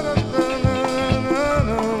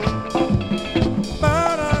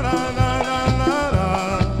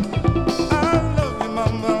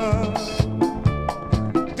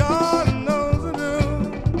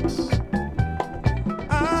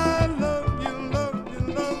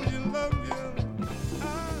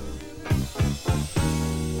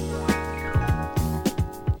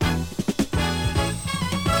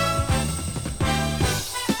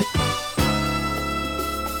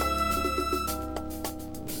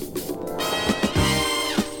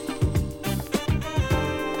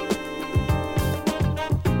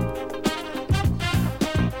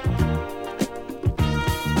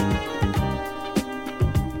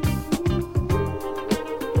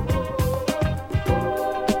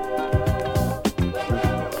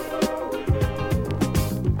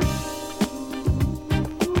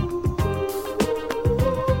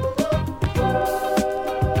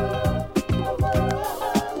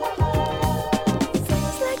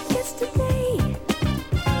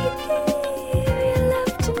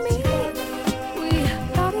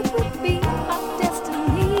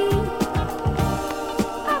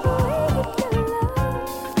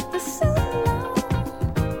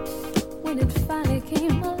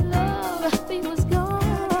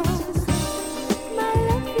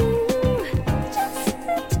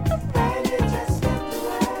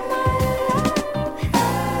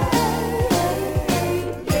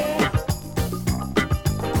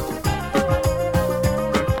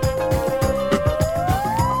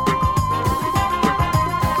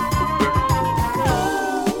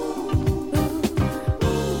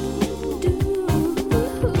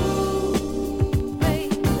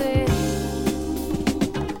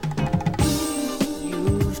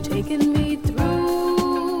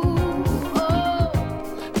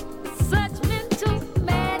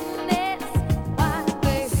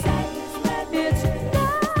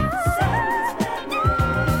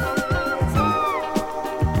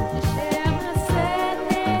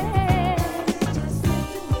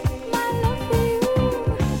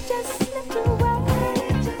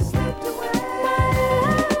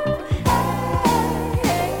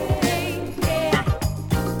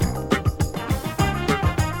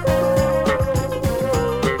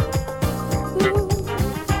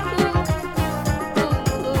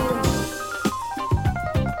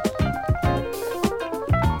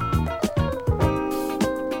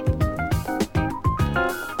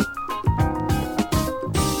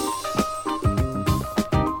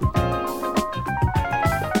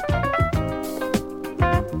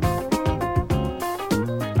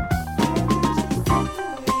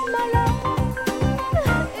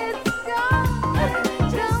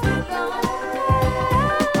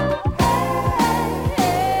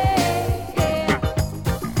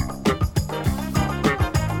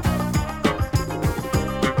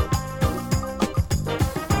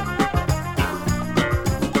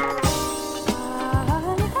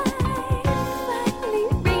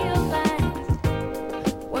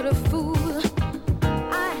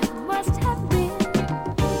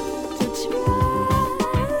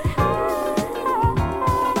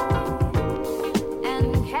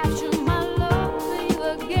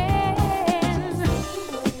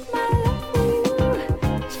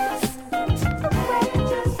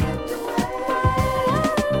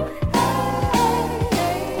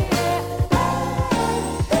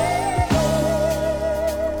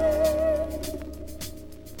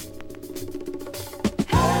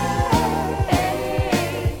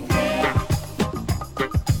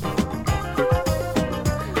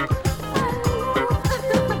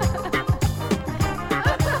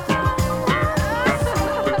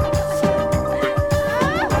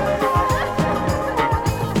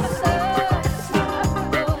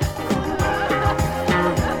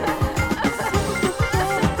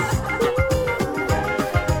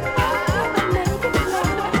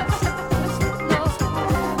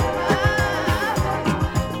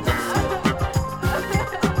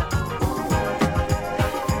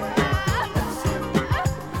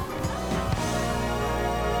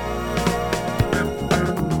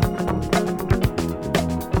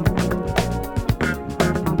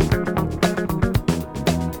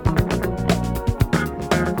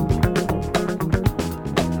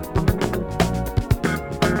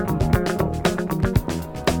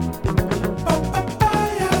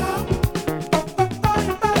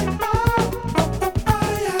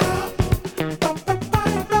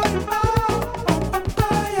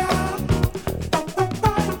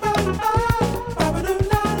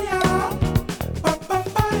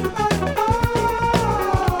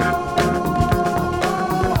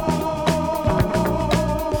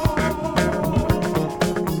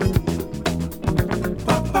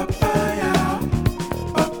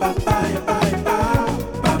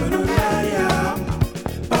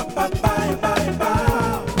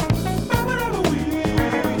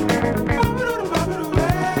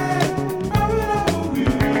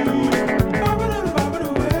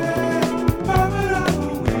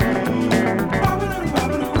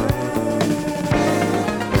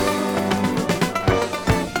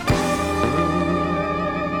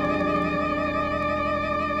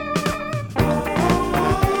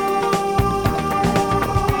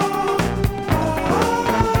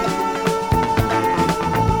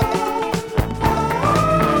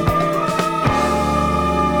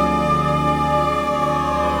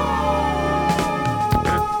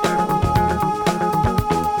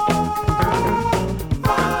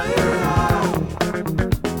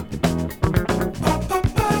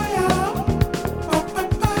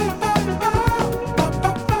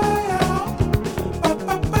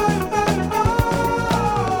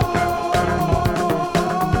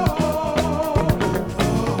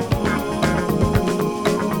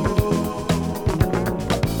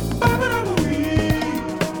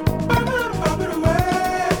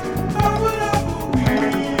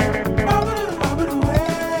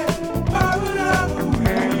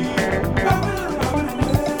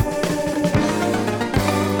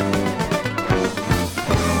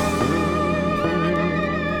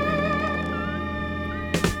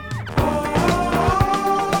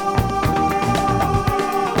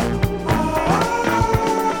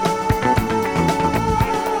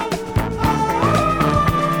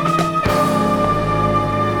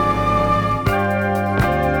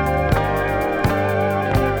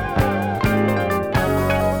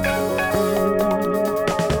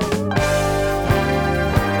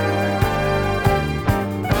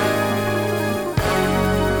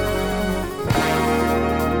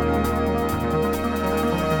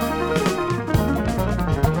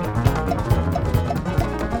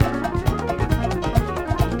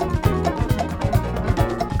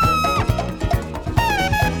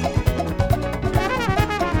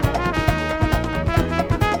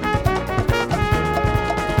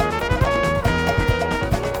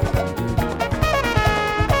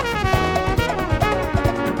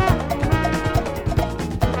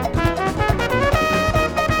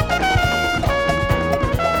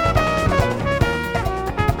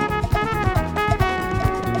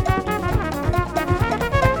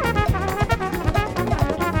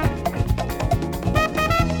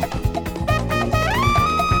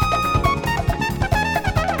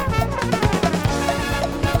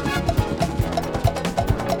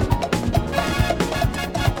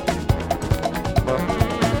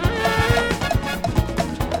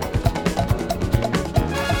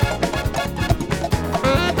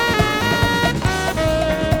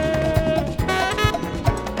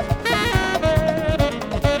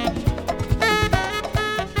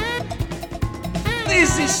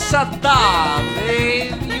 Sadar,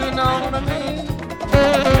 babe. You know what I mean?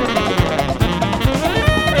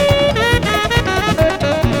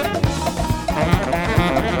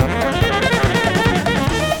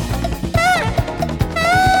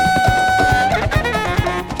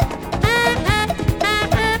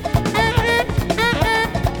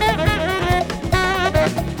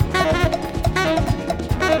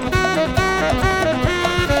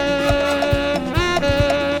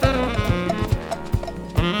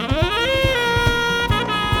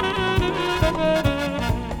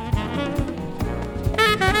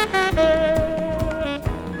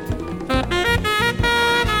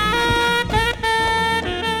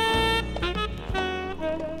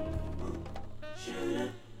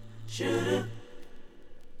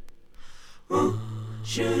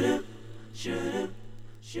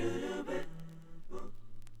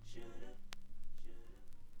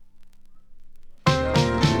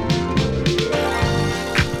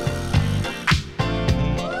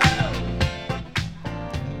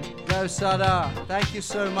 Go Sadar, thank you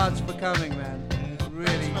so much for coming, man.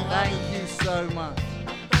 Really, thank you so much.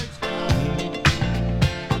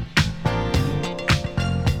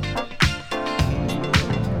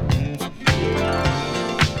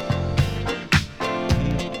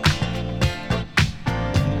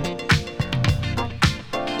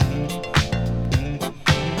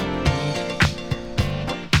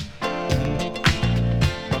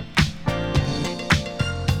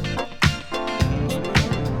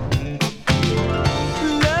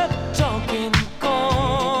 Love talking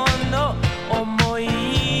kono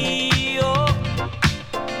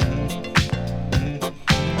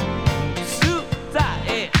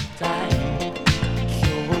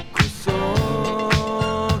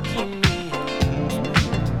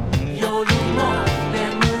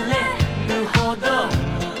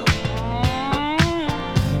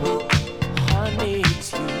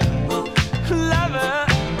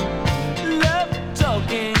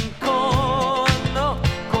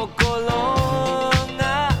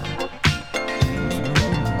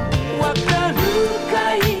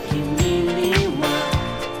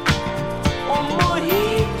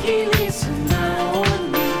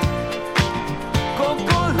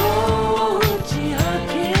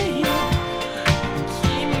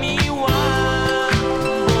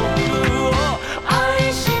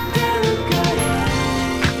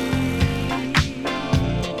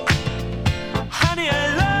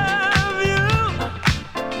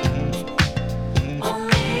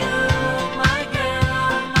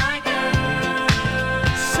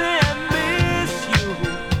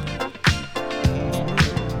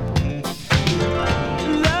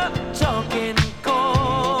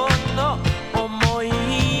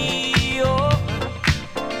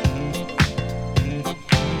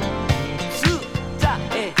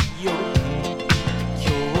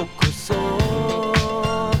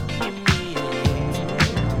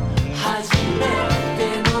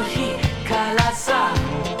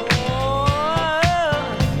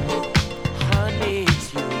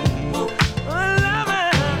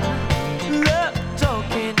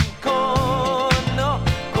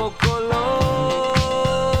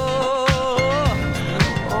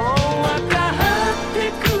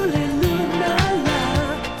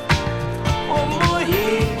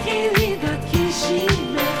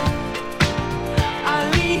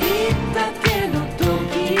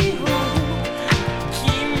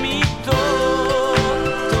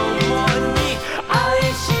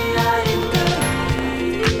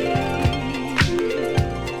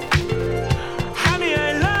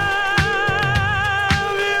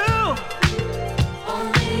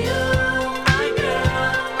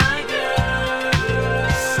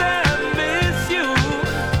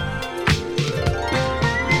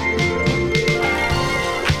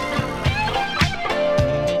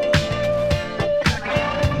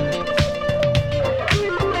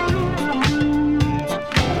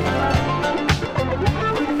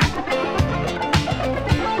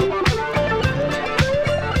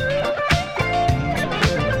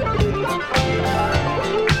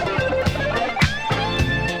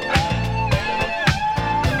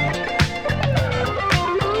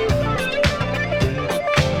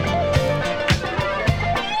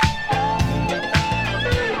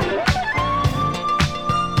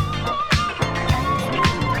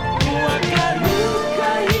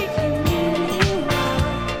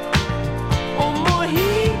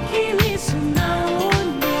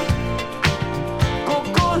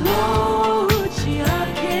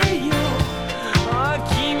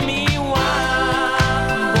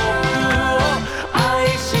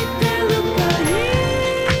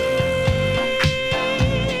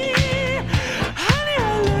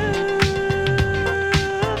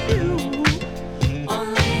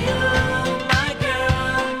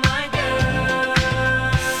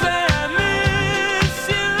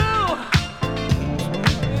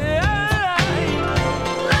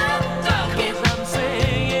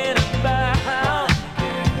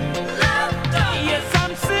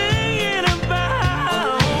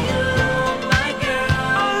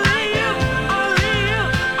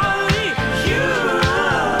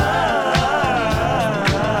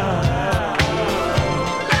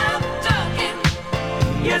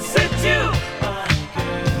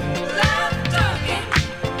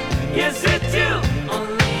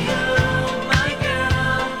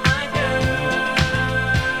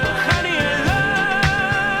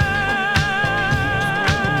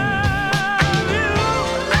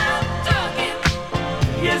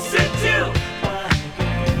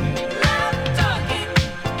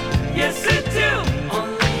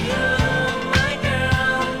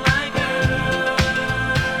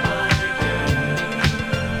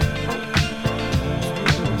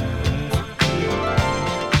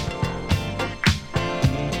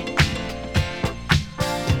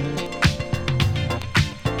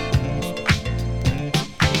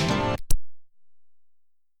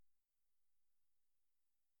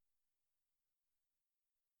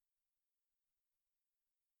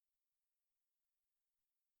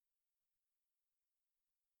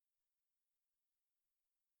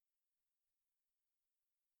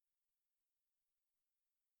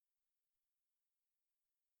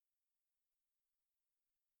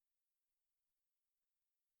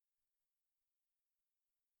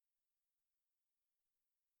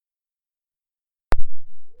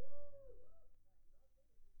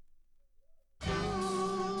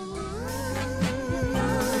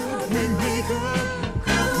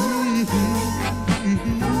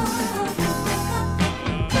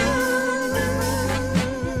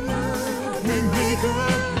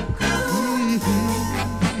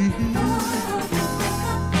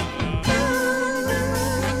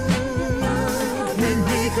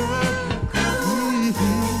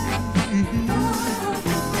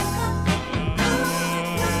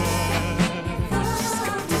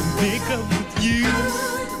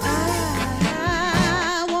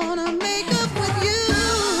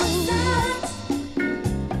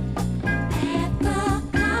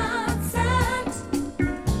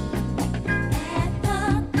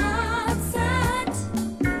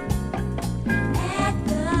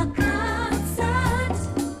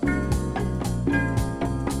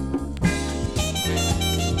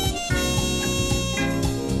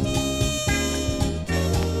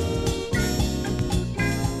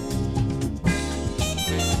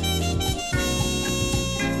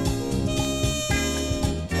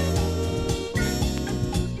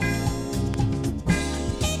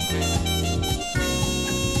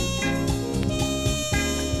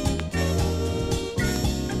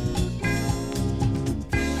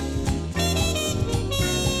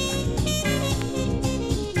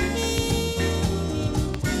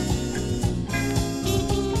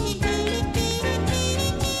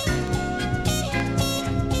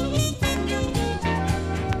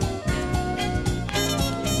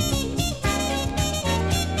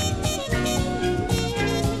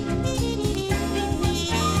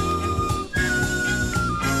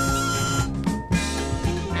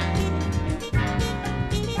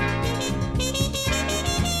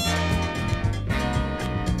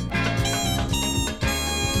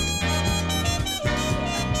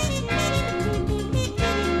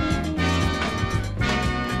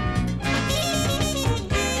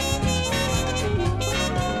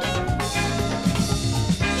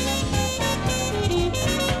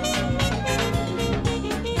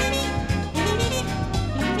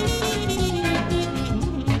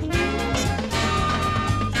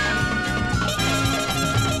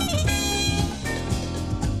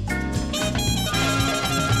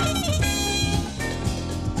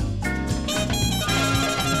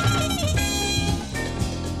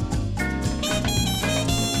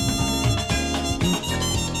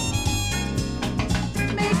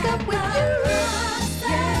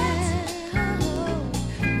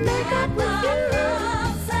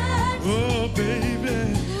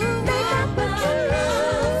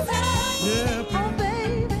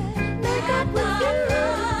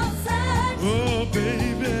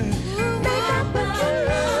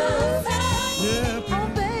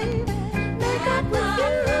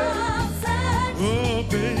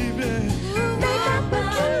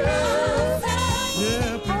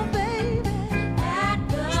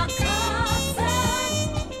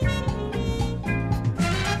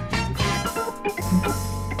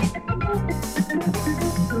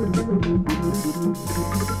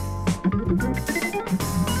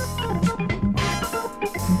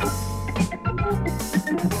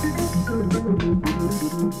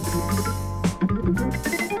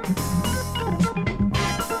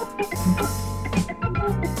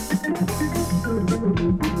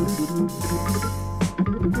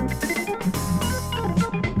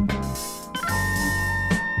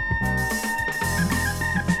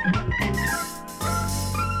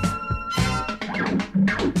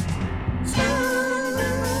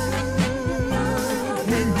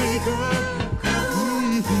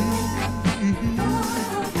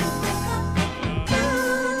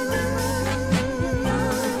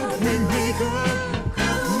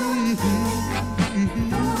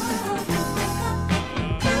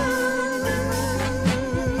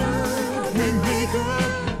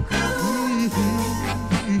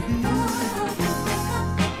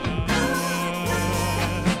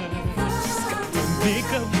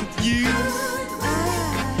make up with you.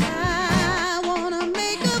 I wanna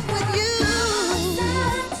make up with you.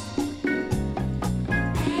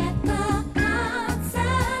 At the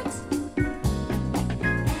concert.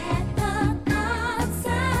 At the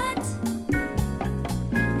concert.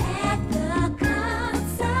 At the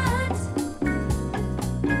concert.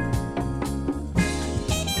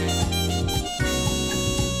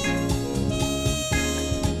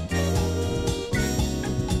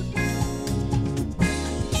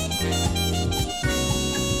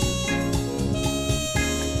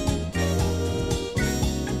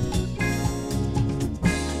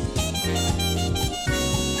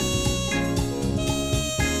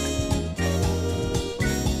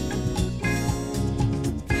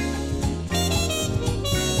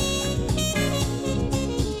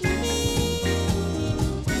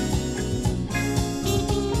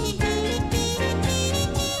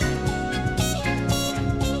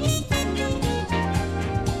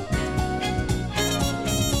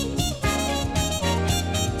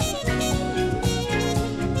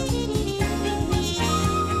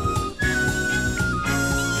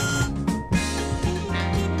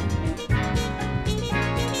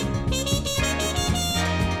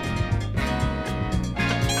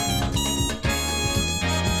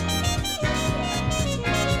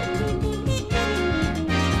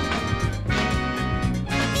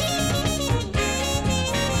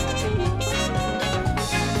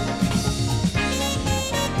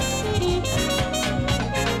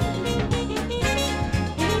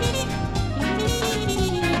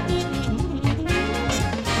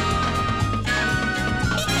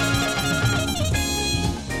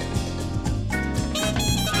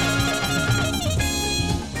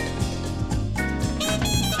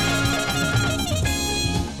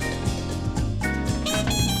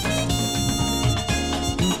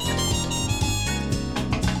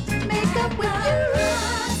 Make up with you.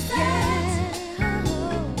 Yeah.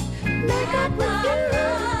 Make up with you.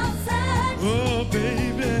 Oh,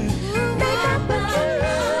 baby. Make up with you.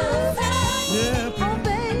 Yeah, Oh,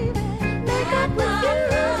 baby. Make up with you.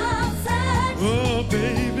 oh,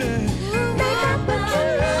 baby. Make up with you.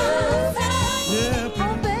 Yeah,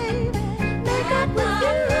 Oh, baby. Make up with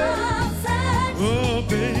you. oh,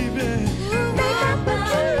 baby. Make up with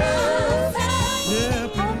you. Yeah,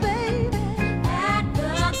 Oh, baby. At the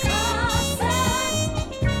concert.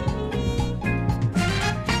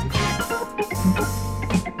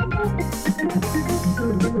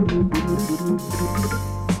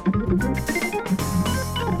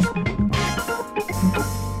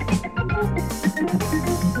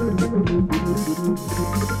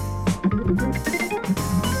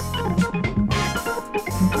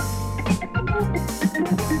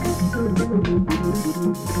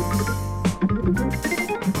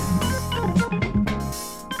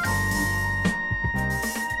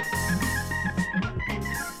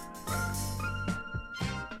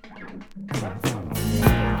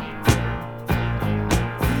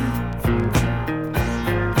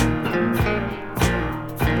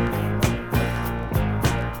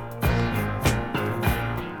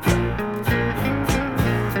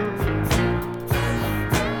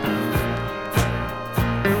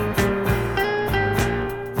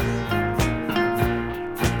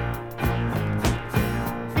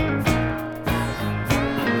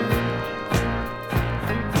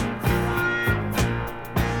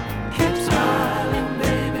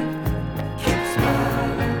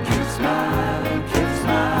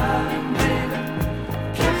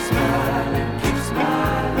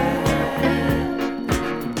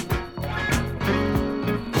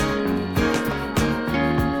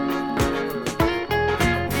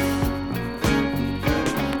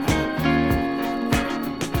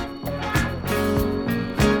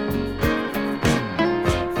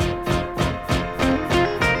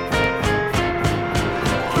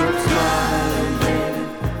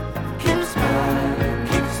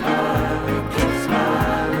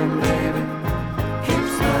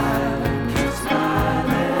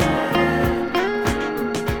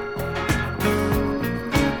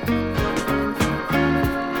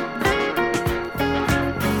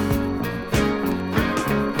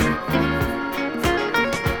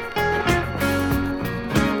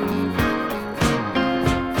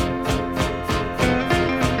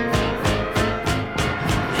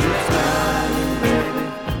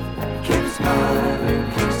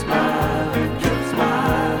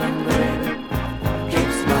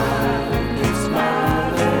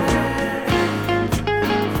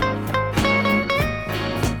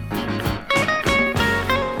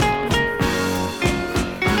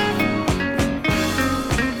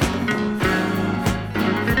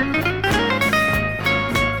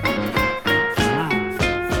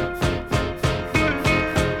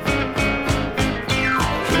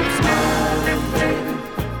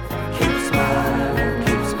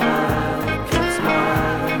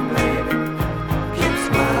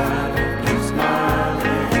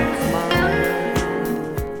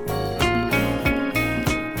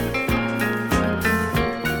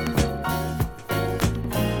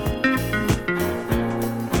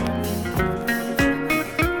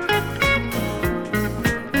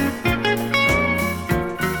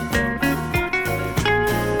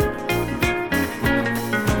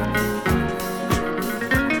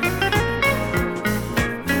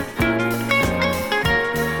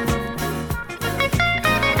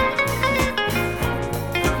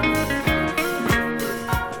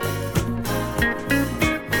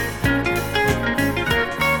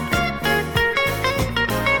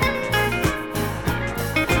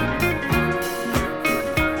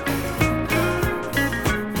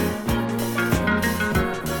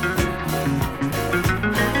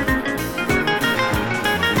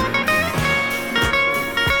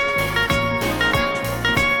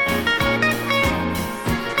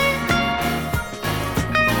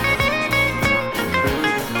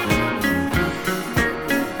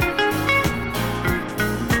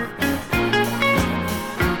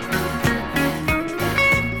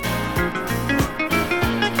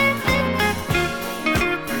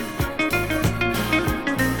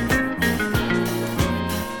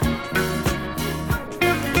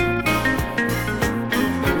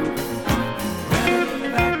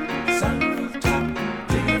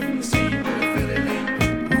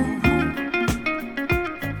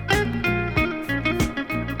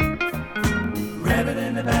 Rabbit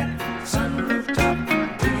in the back, sunroof top,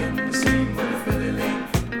 digging the scene with a Philly lean.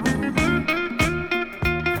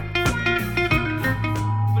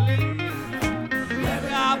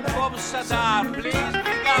 Big up Bob Sadar, please.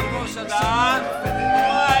 Big up Bob Sadar. Oh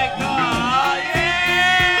my God, yeah!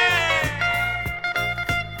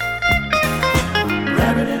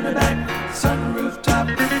 Rabbit in the back, sunroof top,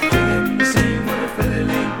 digging the scene with a Philly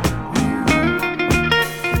lean.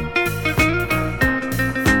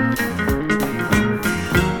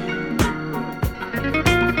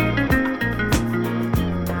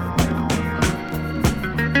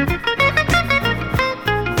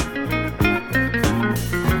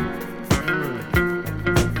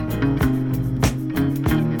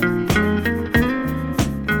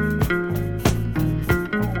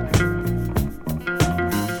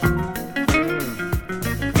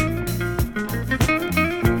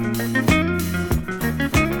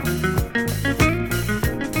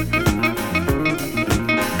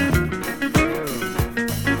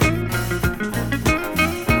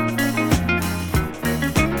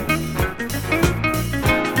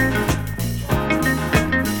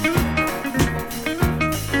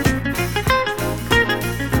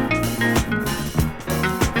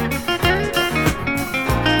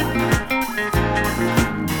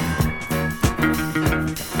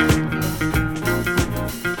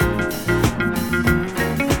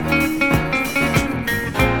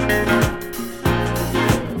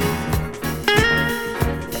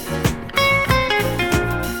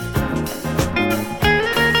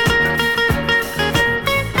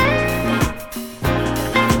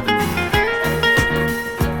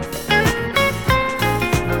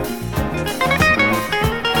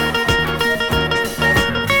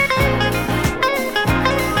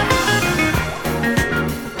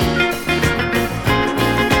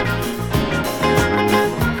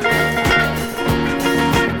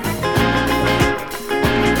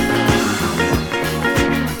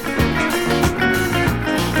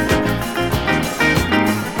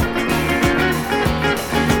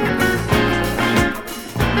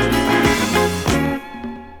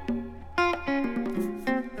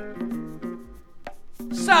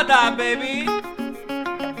 Sada, baby.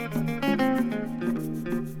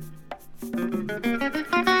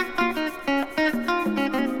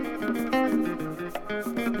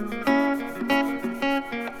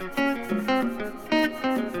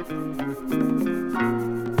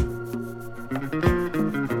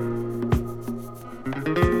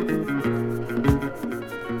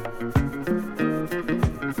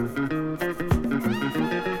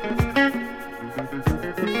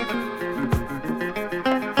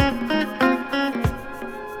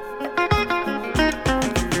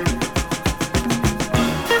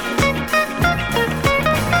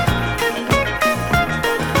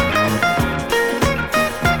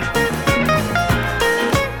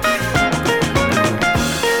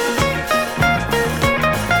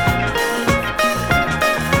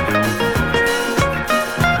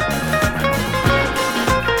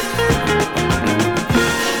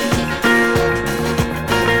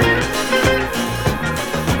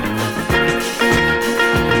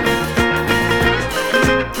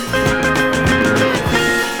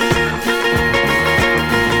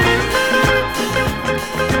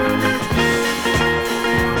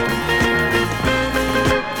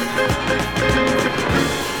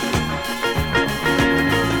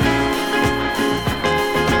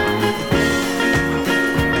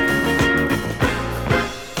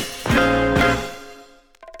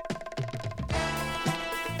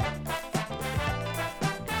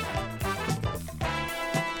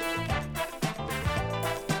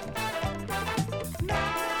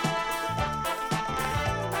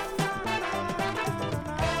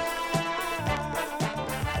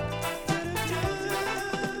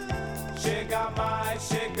 Chega mais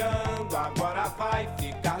chegando, agora vai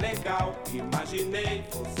ficar legal. Imaginei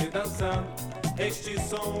você dançando este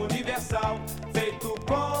som universal, feito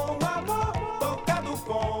com amor, tocado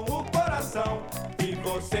com o coração. E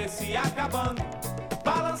você se acabando,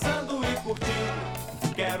 balançando e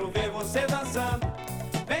curtindo. Quero ver você dançando,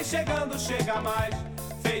 vem chegando, chega mais,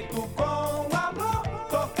 feito com amor,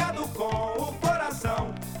 tocado com o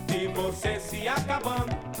coração. E você se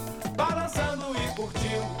acabando, balançando e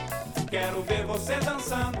curtindo. Quero ver você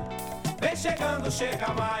dançando, vem chegando, chega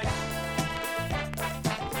mais.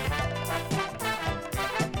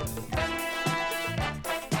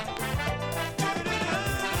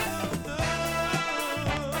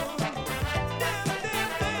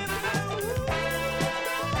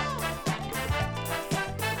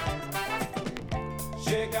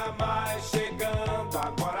 Chega mais chegando,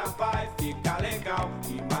 agora vai ficar legal.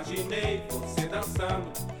 Imaginei você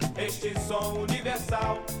dançando este som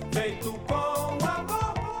universal, feito com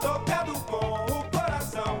amor, tocado com o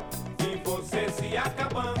coração. Vi você se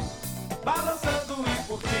acabando, balançando e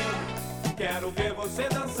curtindo. Quero ver você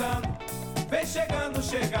dançando, vem chegando,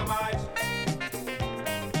 chega mais.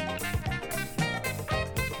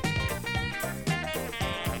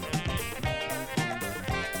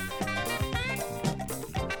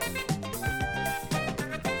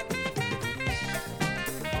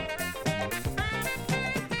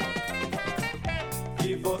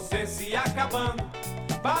 Você se acabando,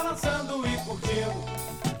 balançando e curtindo.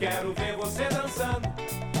 Quero ver você dançando,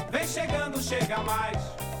 vem chegando, chega mais.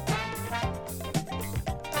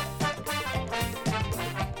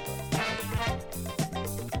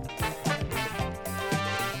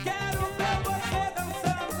 Quero ver você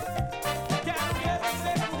dançando, quero ver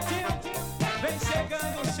você curtindo. Vem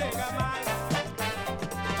chegando, chega mais.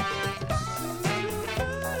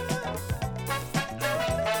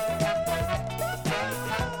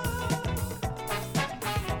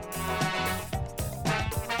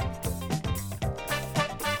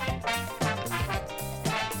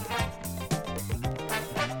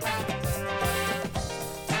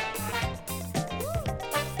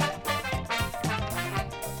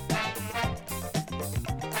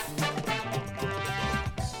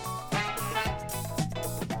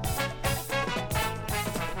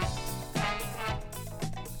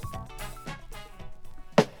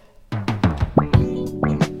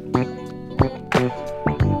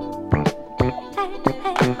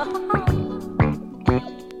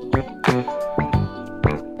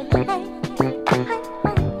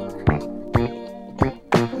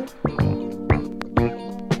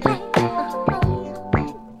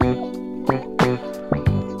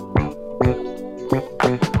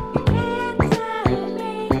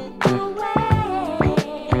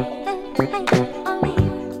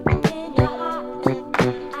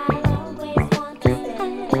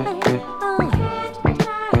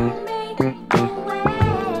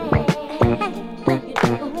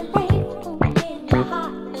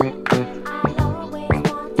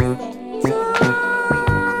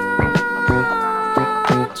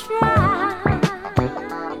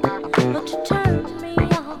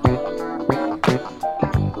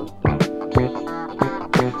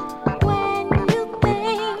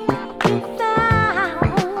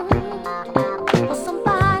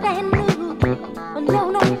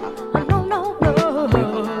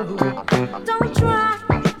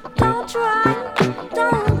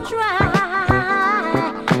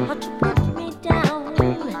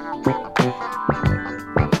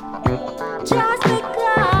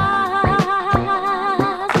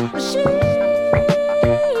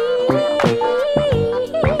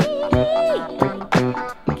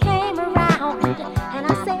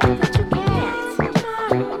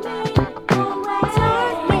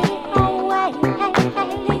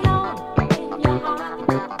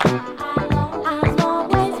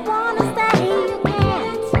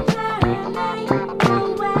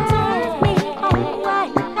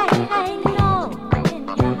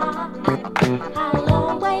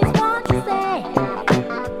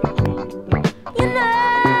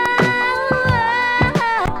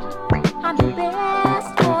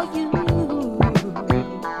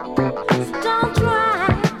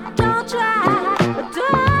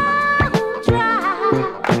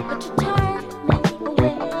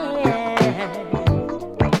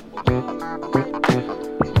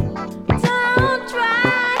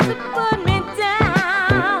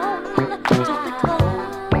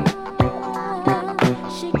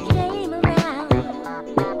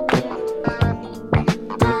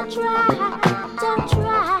 Don't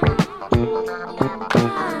try.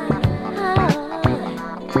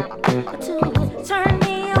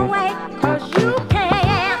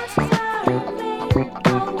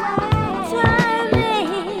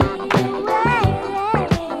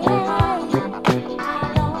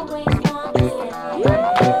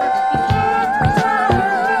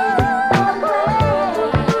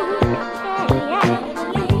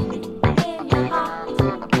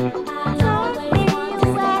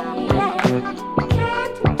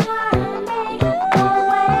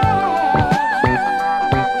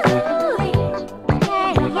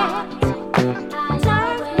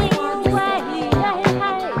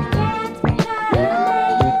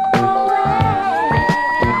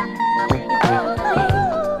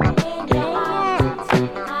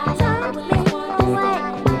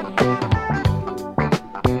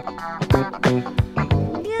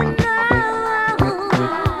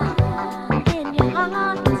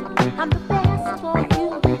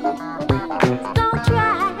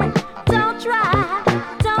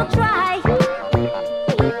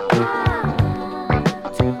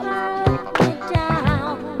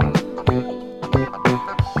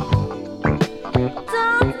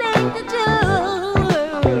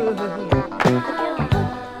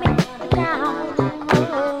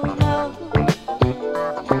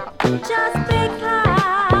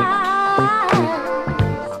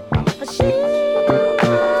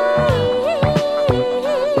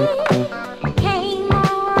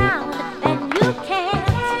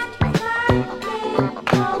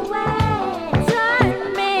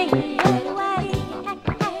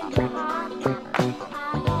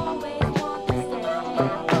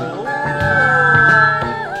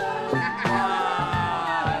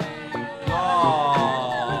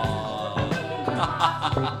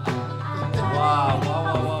 Wow.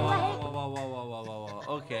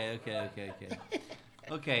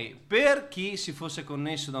 Ok, per chi si fosse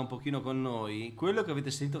connesso da un pochino con noi, quello che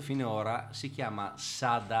avete sentito finora si chiama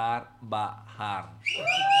Sadar Bahar.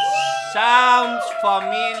 Sounds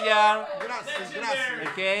familiar. Grazie.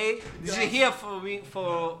 Okay, this is here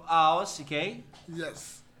for us. Okay.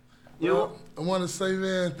 Yes. Well, I want to say,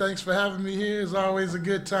 man, thanks for having me here. It's always a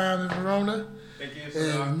good time in Verona. Thank you.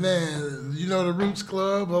 And man, you know the Roots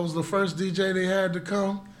Club. I was the first DJ they had to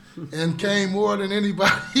come, and came more than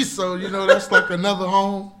anybody. So you know that's like another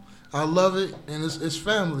home. I love it, and it's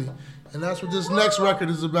family, and that's what this next record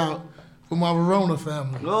is about for my Verona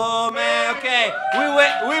family. Oh man, okay.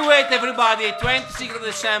 We wait everybody. 26th of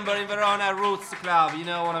December in Verona Roots Club. You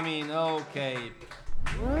know what I mean? Okay.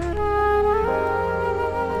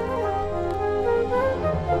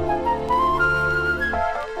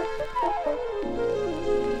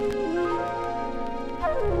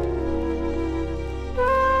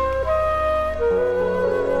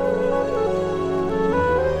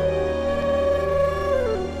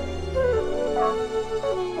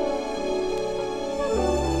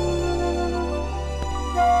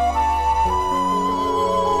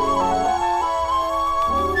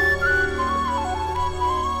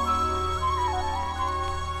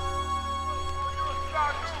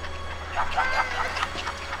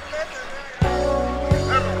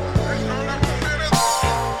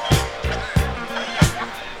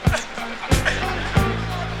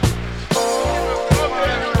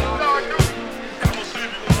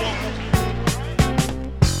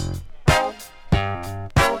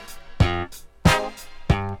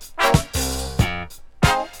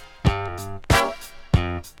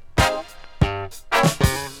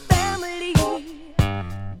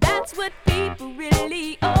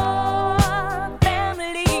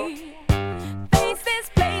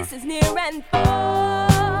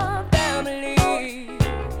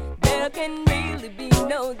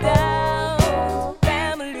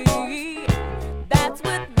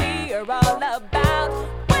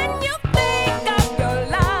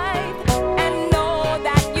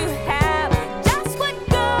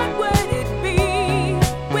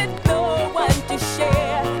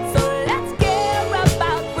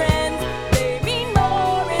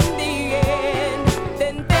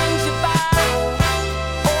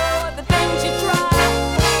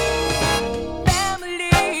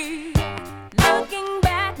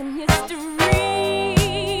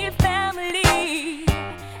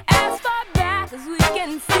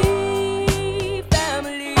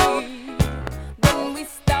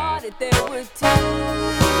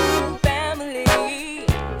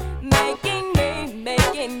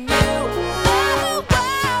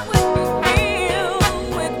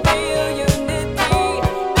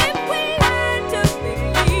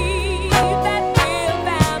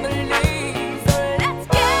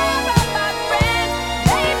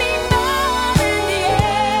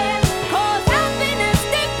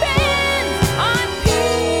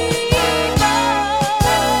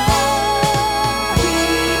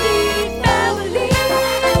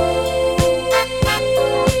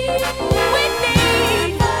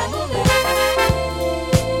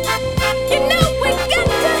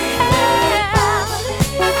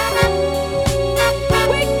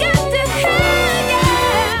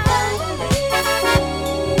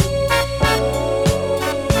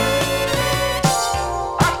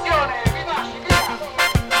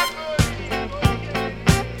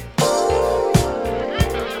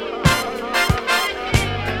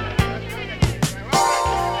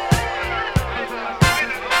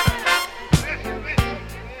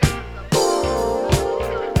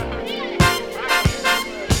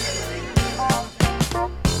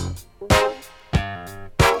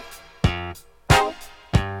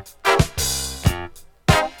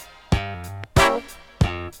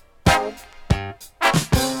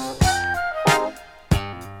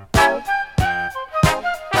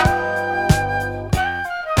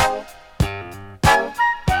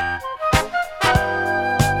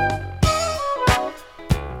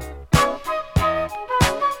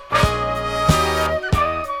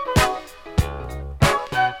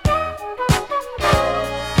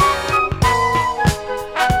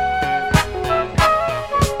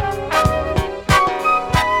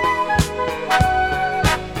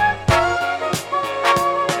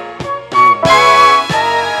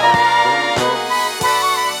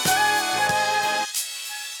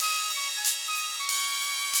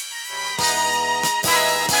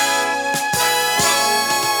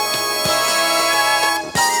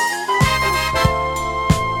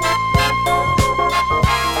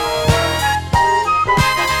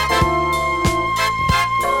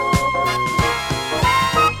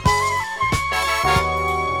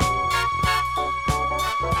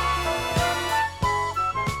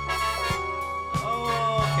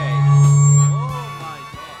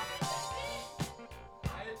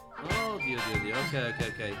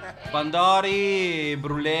 Pandori,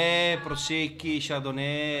 Brulé, Prosecchi,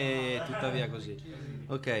 Chardonnay, tutta via così.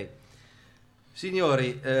 Ok.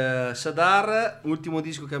 Signori, Sadar, ultimo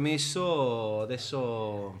disco che ha messo,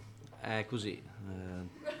 adesso è così.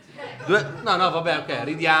 No, vabbè, ok,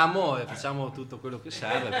 ridiamo e facciamo tutto quello che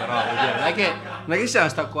serve, però non è che siamo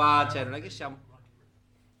sta qua, cioè non è che siamo...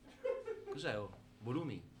 Cos'è? Oh?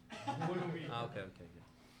 Volumi? Ah,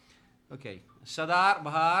 ok. Sadar,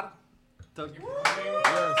 Bahar.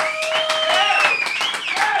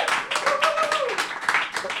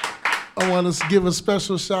 I want to give a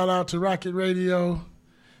special shout out to Rocket Radio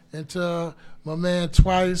and to my man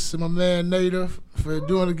Twice and my man Native for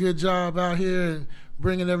doing a good job out here and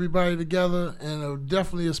bringing everybody together. And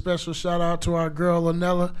definitely a special shout out to our girl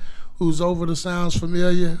Lanella, who's over the Sounds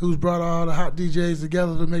Familiar, who's brought all the hot DJs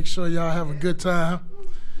together to make sure y'all have a good time.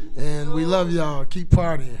 And we love y'all. Keep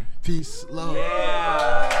partying. Peace, love.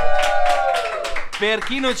 Yeah. Per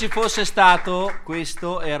chi non ci fosse stato,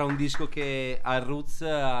 questo era un disco che al Roots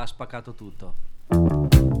ha spaccato tutto.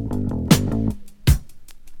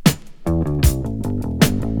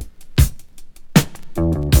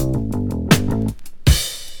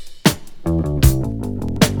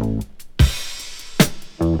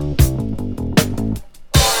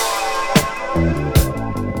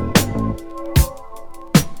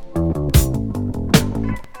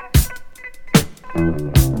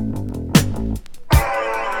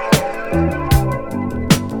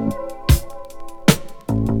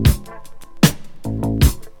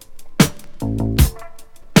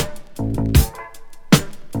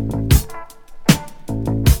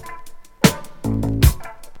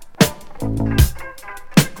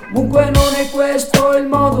 Comunque non è questo il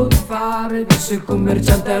modo di fare, disse il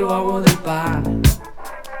commerciante all'uomo del pane.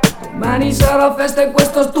 Domani sarà festa in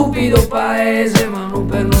questo stupido paese, ma non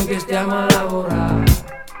per noi che stiamo a lavorare.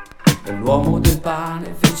 E l'uomo del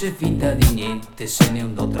pane fece finta di niente, se ne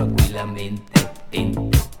andò tranquillamente.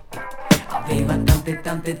 Aveva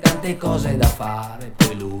tante cose da fare,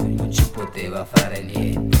 poi lui non ci poteva fare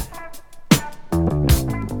niente.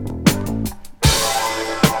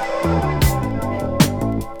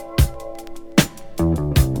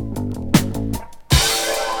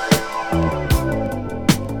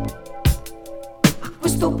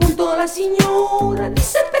 La signora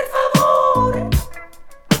disse per favore,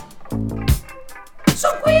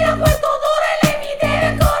 sono qui a quarto d'ora e lei mi deve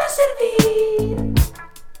ancora servire.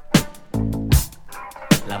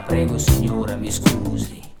 La prego signora mi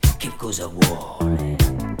scusi, che cosa vuole?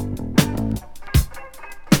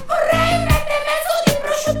 Vorrei un latte e mezzo di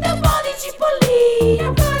prosciutto e un po' di cipollina.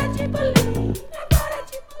 Ancora cipollina.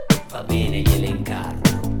 Va bene, gliele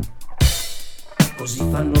incarno. Così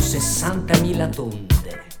fanno 60.000 tonde.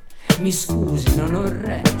 Mi scusi, non ho il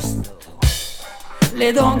resto.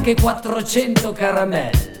 Le do anche 400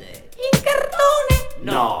 caramelle. In cartone?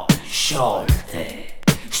 No, sciolte.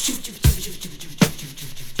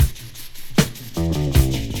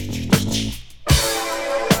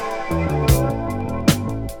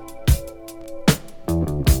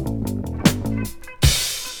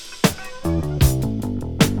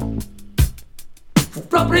 Fu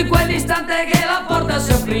proprio in quell'istante che la porta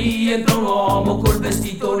si aprì, entrò un uomo col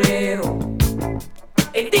vestito nero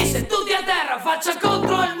e disse tutti a terra, faccia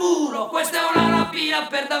contro il muro, questa è una rapina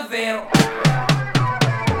per davvero.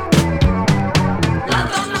 La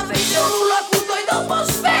donna fece un rullo acuto e dopo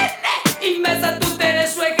svenne in mezzo a tutte le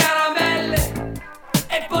sue caramelle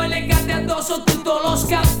e poi legate addosso tutto lo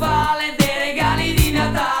scaffale dei regali di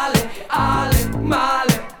Natale. Ale,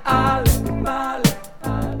 male, ale, male,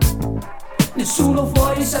 ale. Nessuno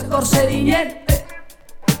fuori si accorse di niente,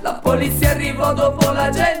 la polizia arrivò dopo la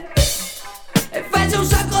gente e fece un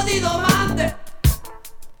sacco di domande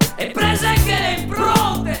e prese anche le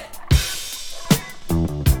impronte.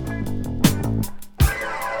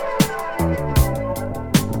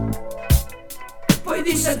 Poi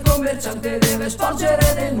disse il commerciante deve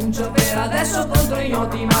sporgere denuncia per adesso contro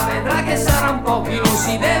ignoti, ma vedrà che sarà un pochi, non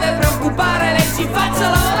si deve preoccupare, lei ci faccia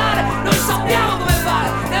lavorare, noi sappiamo come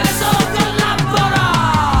fare, deve solo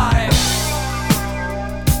collaborare.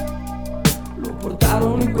 Lo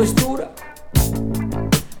portarono in questura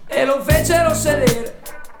e lo fecero sedere,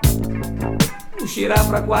 uscirà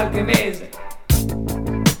fra qualche mese,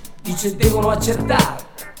 dice devono accertare,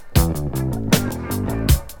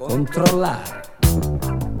 controllare,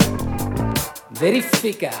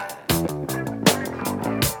 verificare,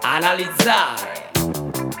 analizzare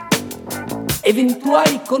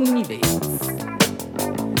eventuali connivenze,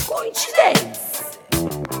 coincidenze,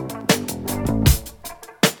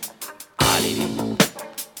 alibi,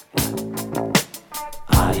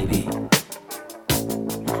 alibi,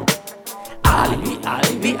 alibi,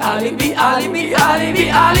 alibi, alibi, alibi,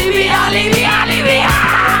 alibi, alibi, alibi,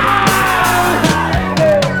 alibi.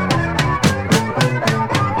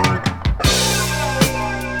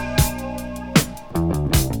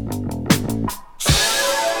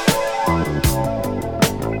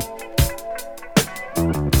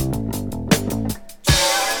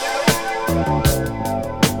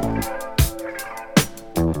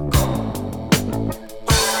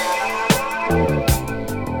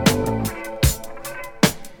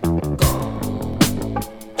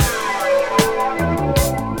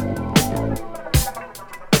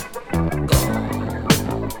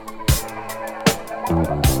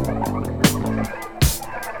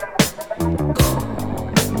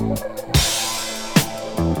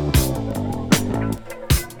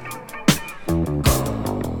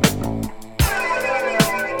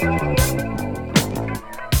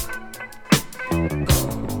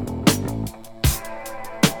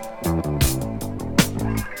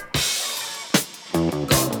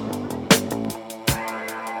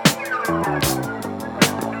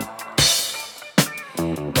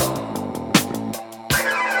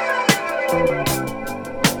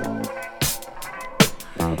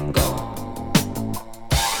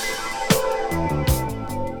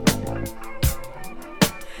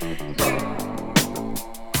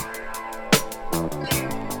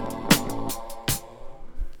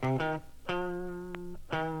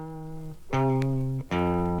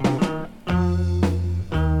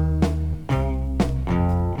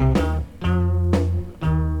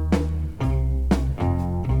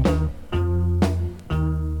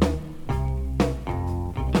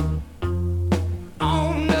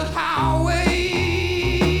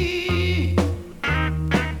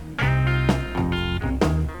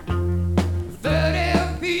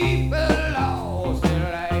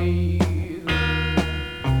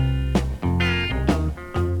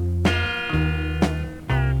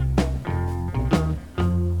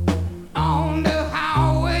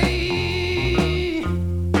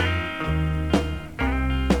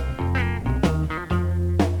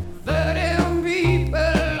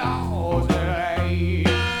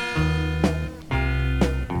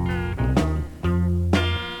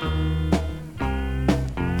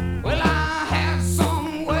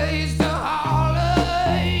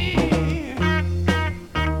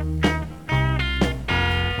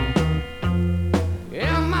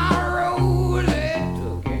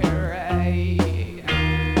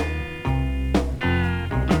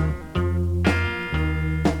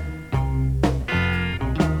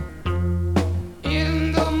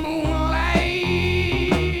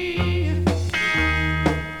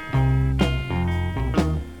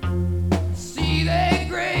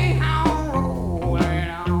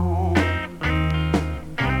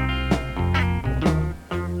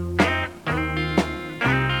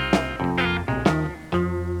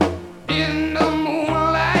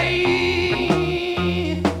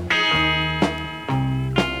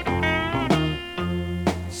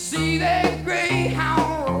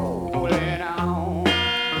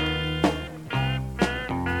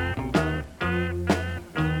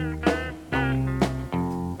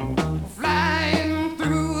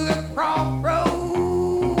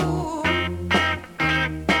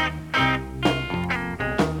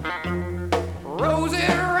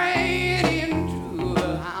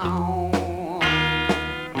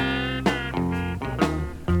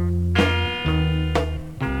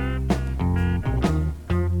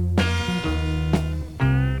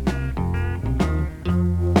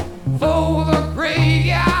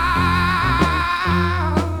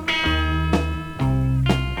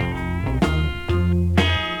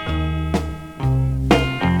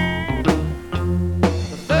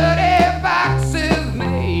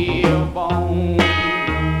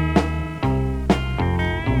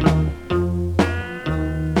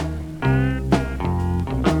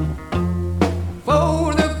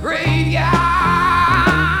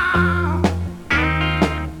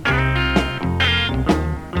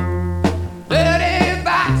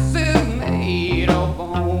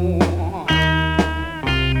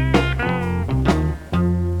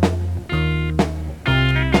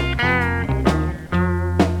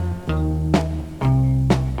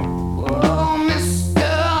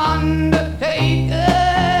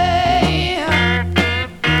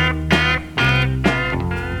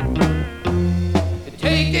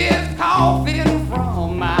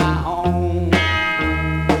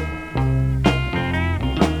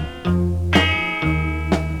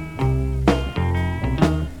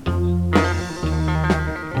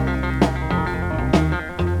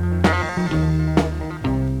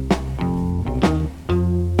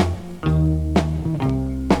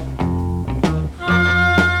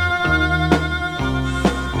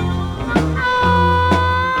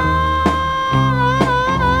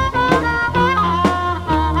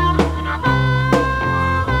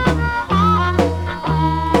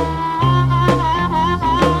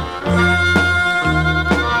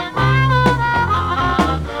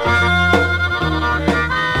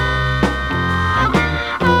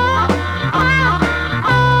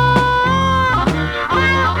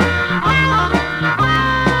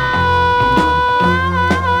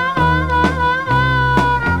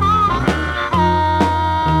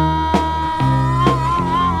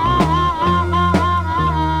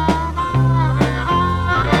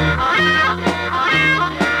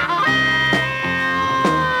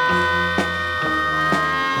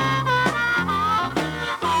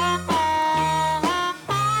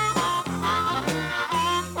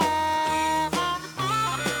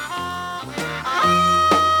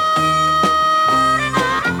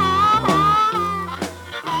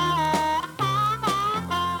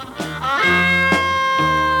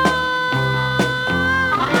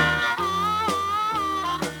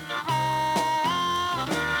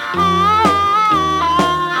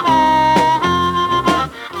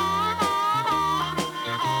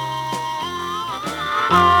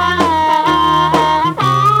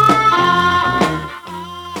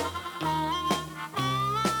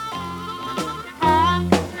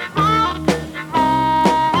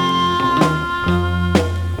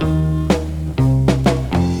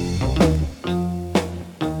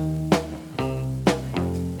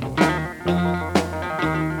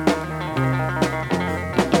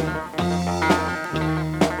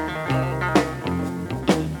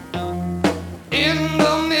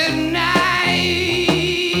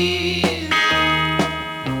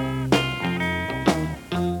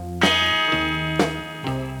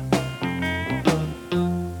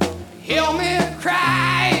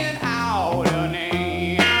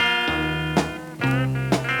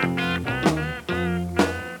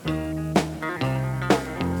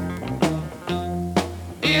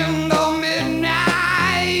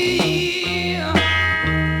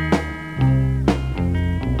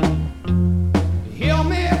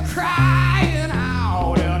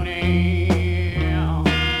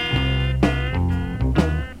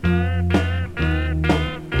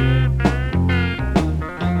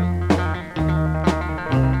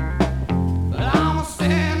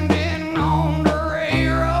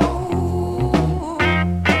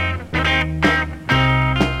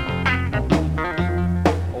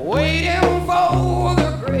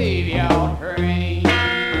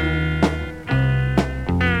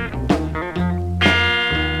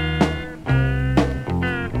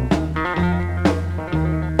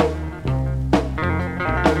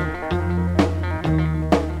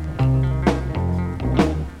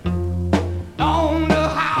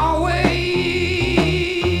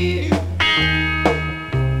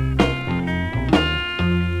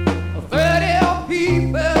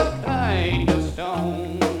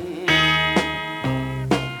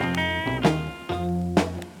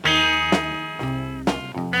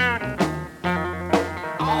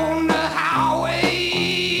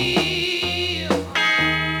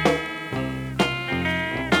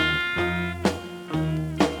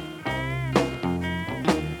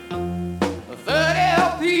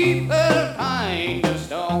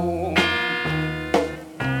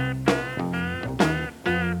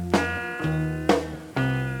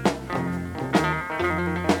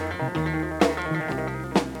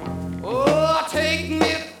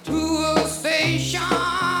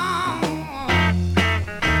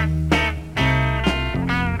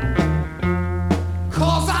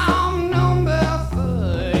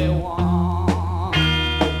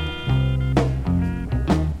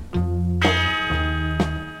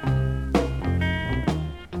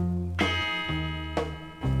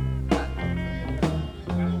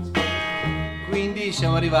 quindi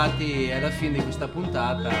siamo arrivati alla fine di questa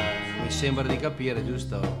puntata. Mi sembra di capire,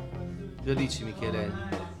 giusto? Lo dici, Michele?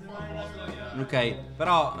 Ok,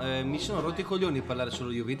 però mi sono rotti i coglioni di parlare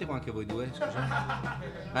solo io. Venite qua anche voi due, scusa.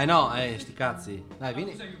 No, sti cazzi. Dai,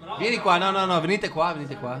 vieni qua, no, venite qua.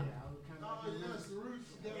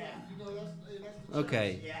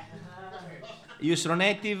 Ok. Io sono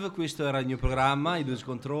Native, questo era il mio programma, i Lose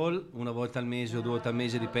Control, una volta al mese o 2 volte al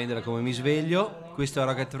mese, dipende da come mi sveglio. Questo è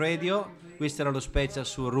Rocket Radio, questo era lo special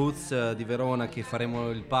su Roots di Verona, che faremo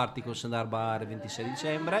il party con Sandar Bar il 26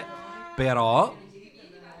 dicembre. Però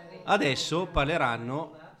adesso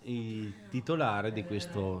parleranno i titolari di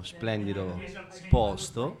questo splendido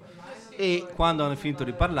posto e quando hanno finito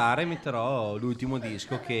di parlare metterò l'ultimo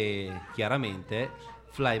disco, che chiaramente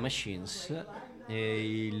Fly Machines,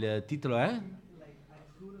 e il titolo è?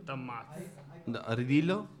 T'ammazzo. No,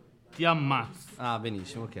 ridillo? Ti ammazzo. Ah,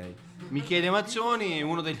 benissimo, ok. Michele Mazzoni,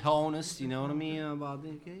 uno degli honest, you know what I mean about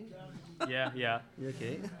it, ok? Yeah.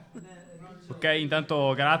 Ok. Ok,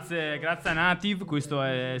 intanto grazie a Native, questo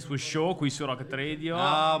è il suo show qui su Rocket Radio.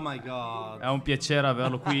 Oh my god. È un piacere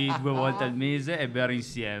averlo qui 2 volte al mese e bere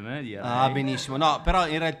insieme, direi. Ah, benissimo. No, però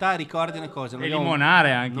in realtà ricordi una cosa. E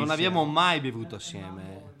limonare anche Non insieme. abbiamo mai bevuto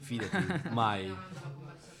assieme, fidati, mai.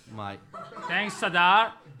 Thanks,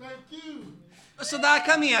 Sadar. Sadar,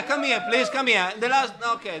 come here, please, come here.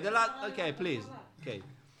 Okay, please. Okay.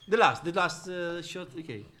 The last shot,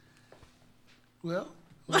 okay. Well,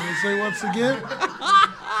 let me say once again,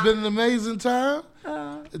 been an amazing time.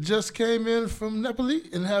 Just came in from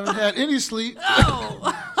Nepali and haven't had any sleep.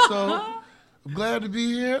 So I'm glad to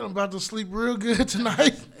be here. I'm about to sleep real good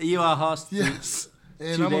tonight. You are host. Yes.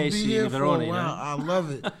 And I'm going to be here for a while. I love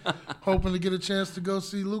it. Hoping to get a chance to go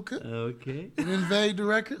see Luca. Okay. And invade the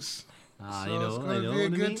records. It's going to be a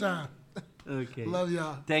good time. Okay. Love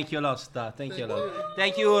y'all. Thank you a lot, Star. Thank you a lot.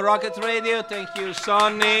 Thank you, Rocket Radio. Thank you,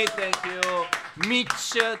 Sonny. Thank you,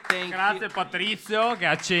 Mitch. Grazie Patrizio che è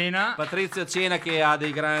a cena. Patrizio a cena che ha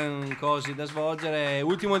dei gran cosi da svolgere.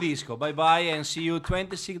 Ultimo disco. Bye bye and see you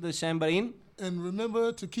 26 December in. And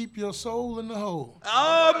remember to keep your soul in the hole.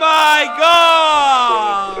 Oh my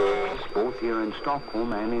God! Both here in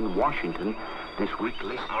Stockholm and in Washington this week,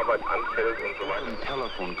 listen to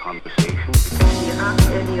telephone conversation.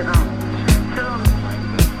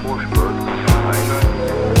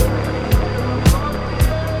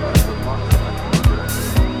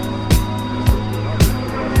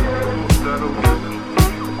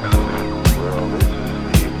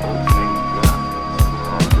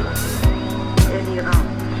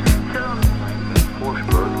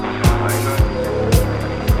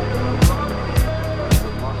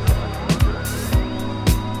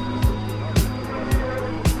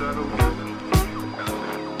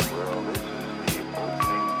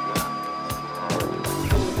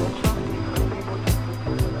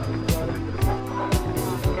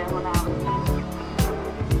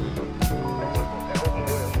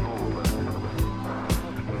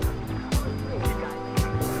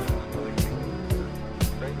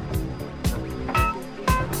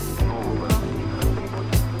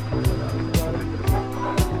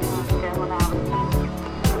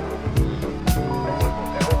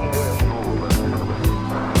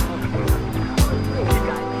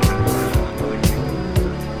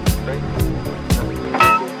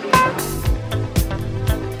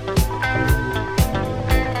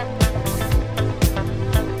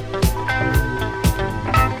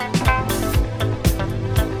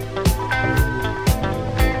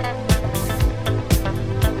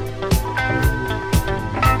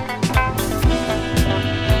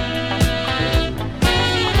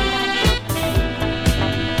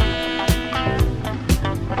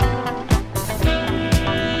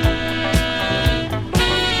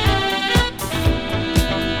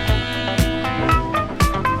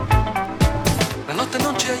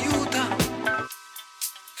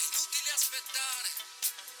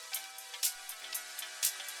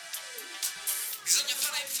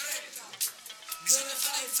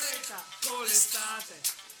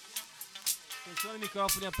 Attenzione ai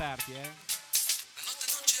microfoni aperti, Dai,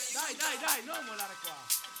 non mollare qua.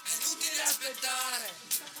 È inutile aspettare.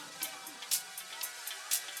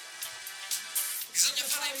 Bisogna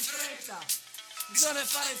fare in fretta. Bisogna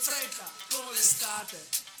fare in fretta con l'estate.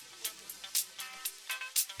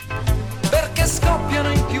 Perché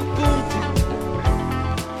scoppiano in più punti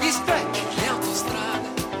gli specchi, le autostrade.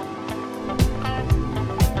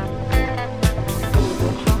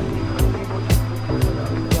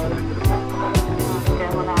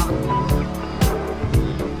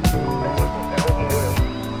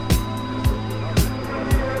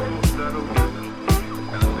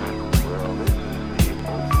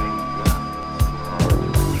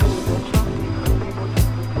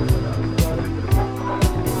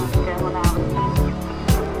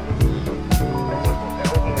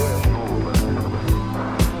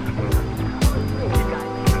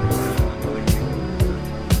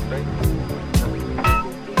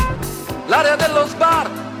 nell'area dello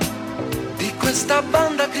sbarco di questa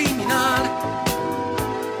banda criminale.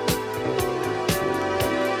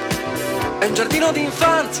 È un giardino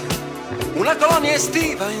d'infanzia, una colonia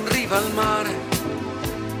estiva in riva al mare.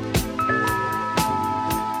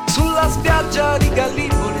 Sulla spiaggia di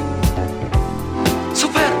Gallipoli,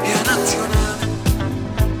 superbia nazionale.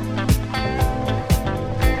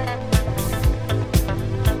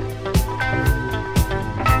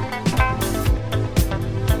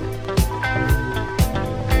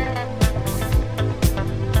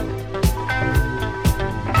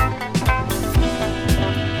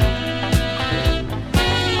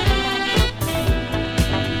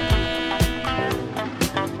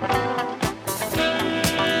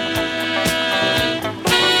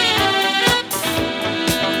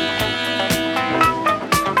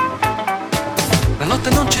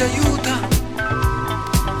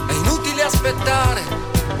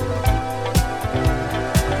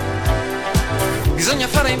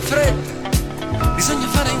 Bisogna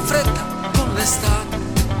fare in fretta con l'estate,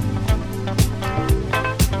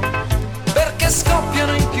 perché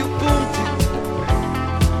scoppiano in più punti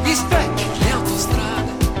gli specchi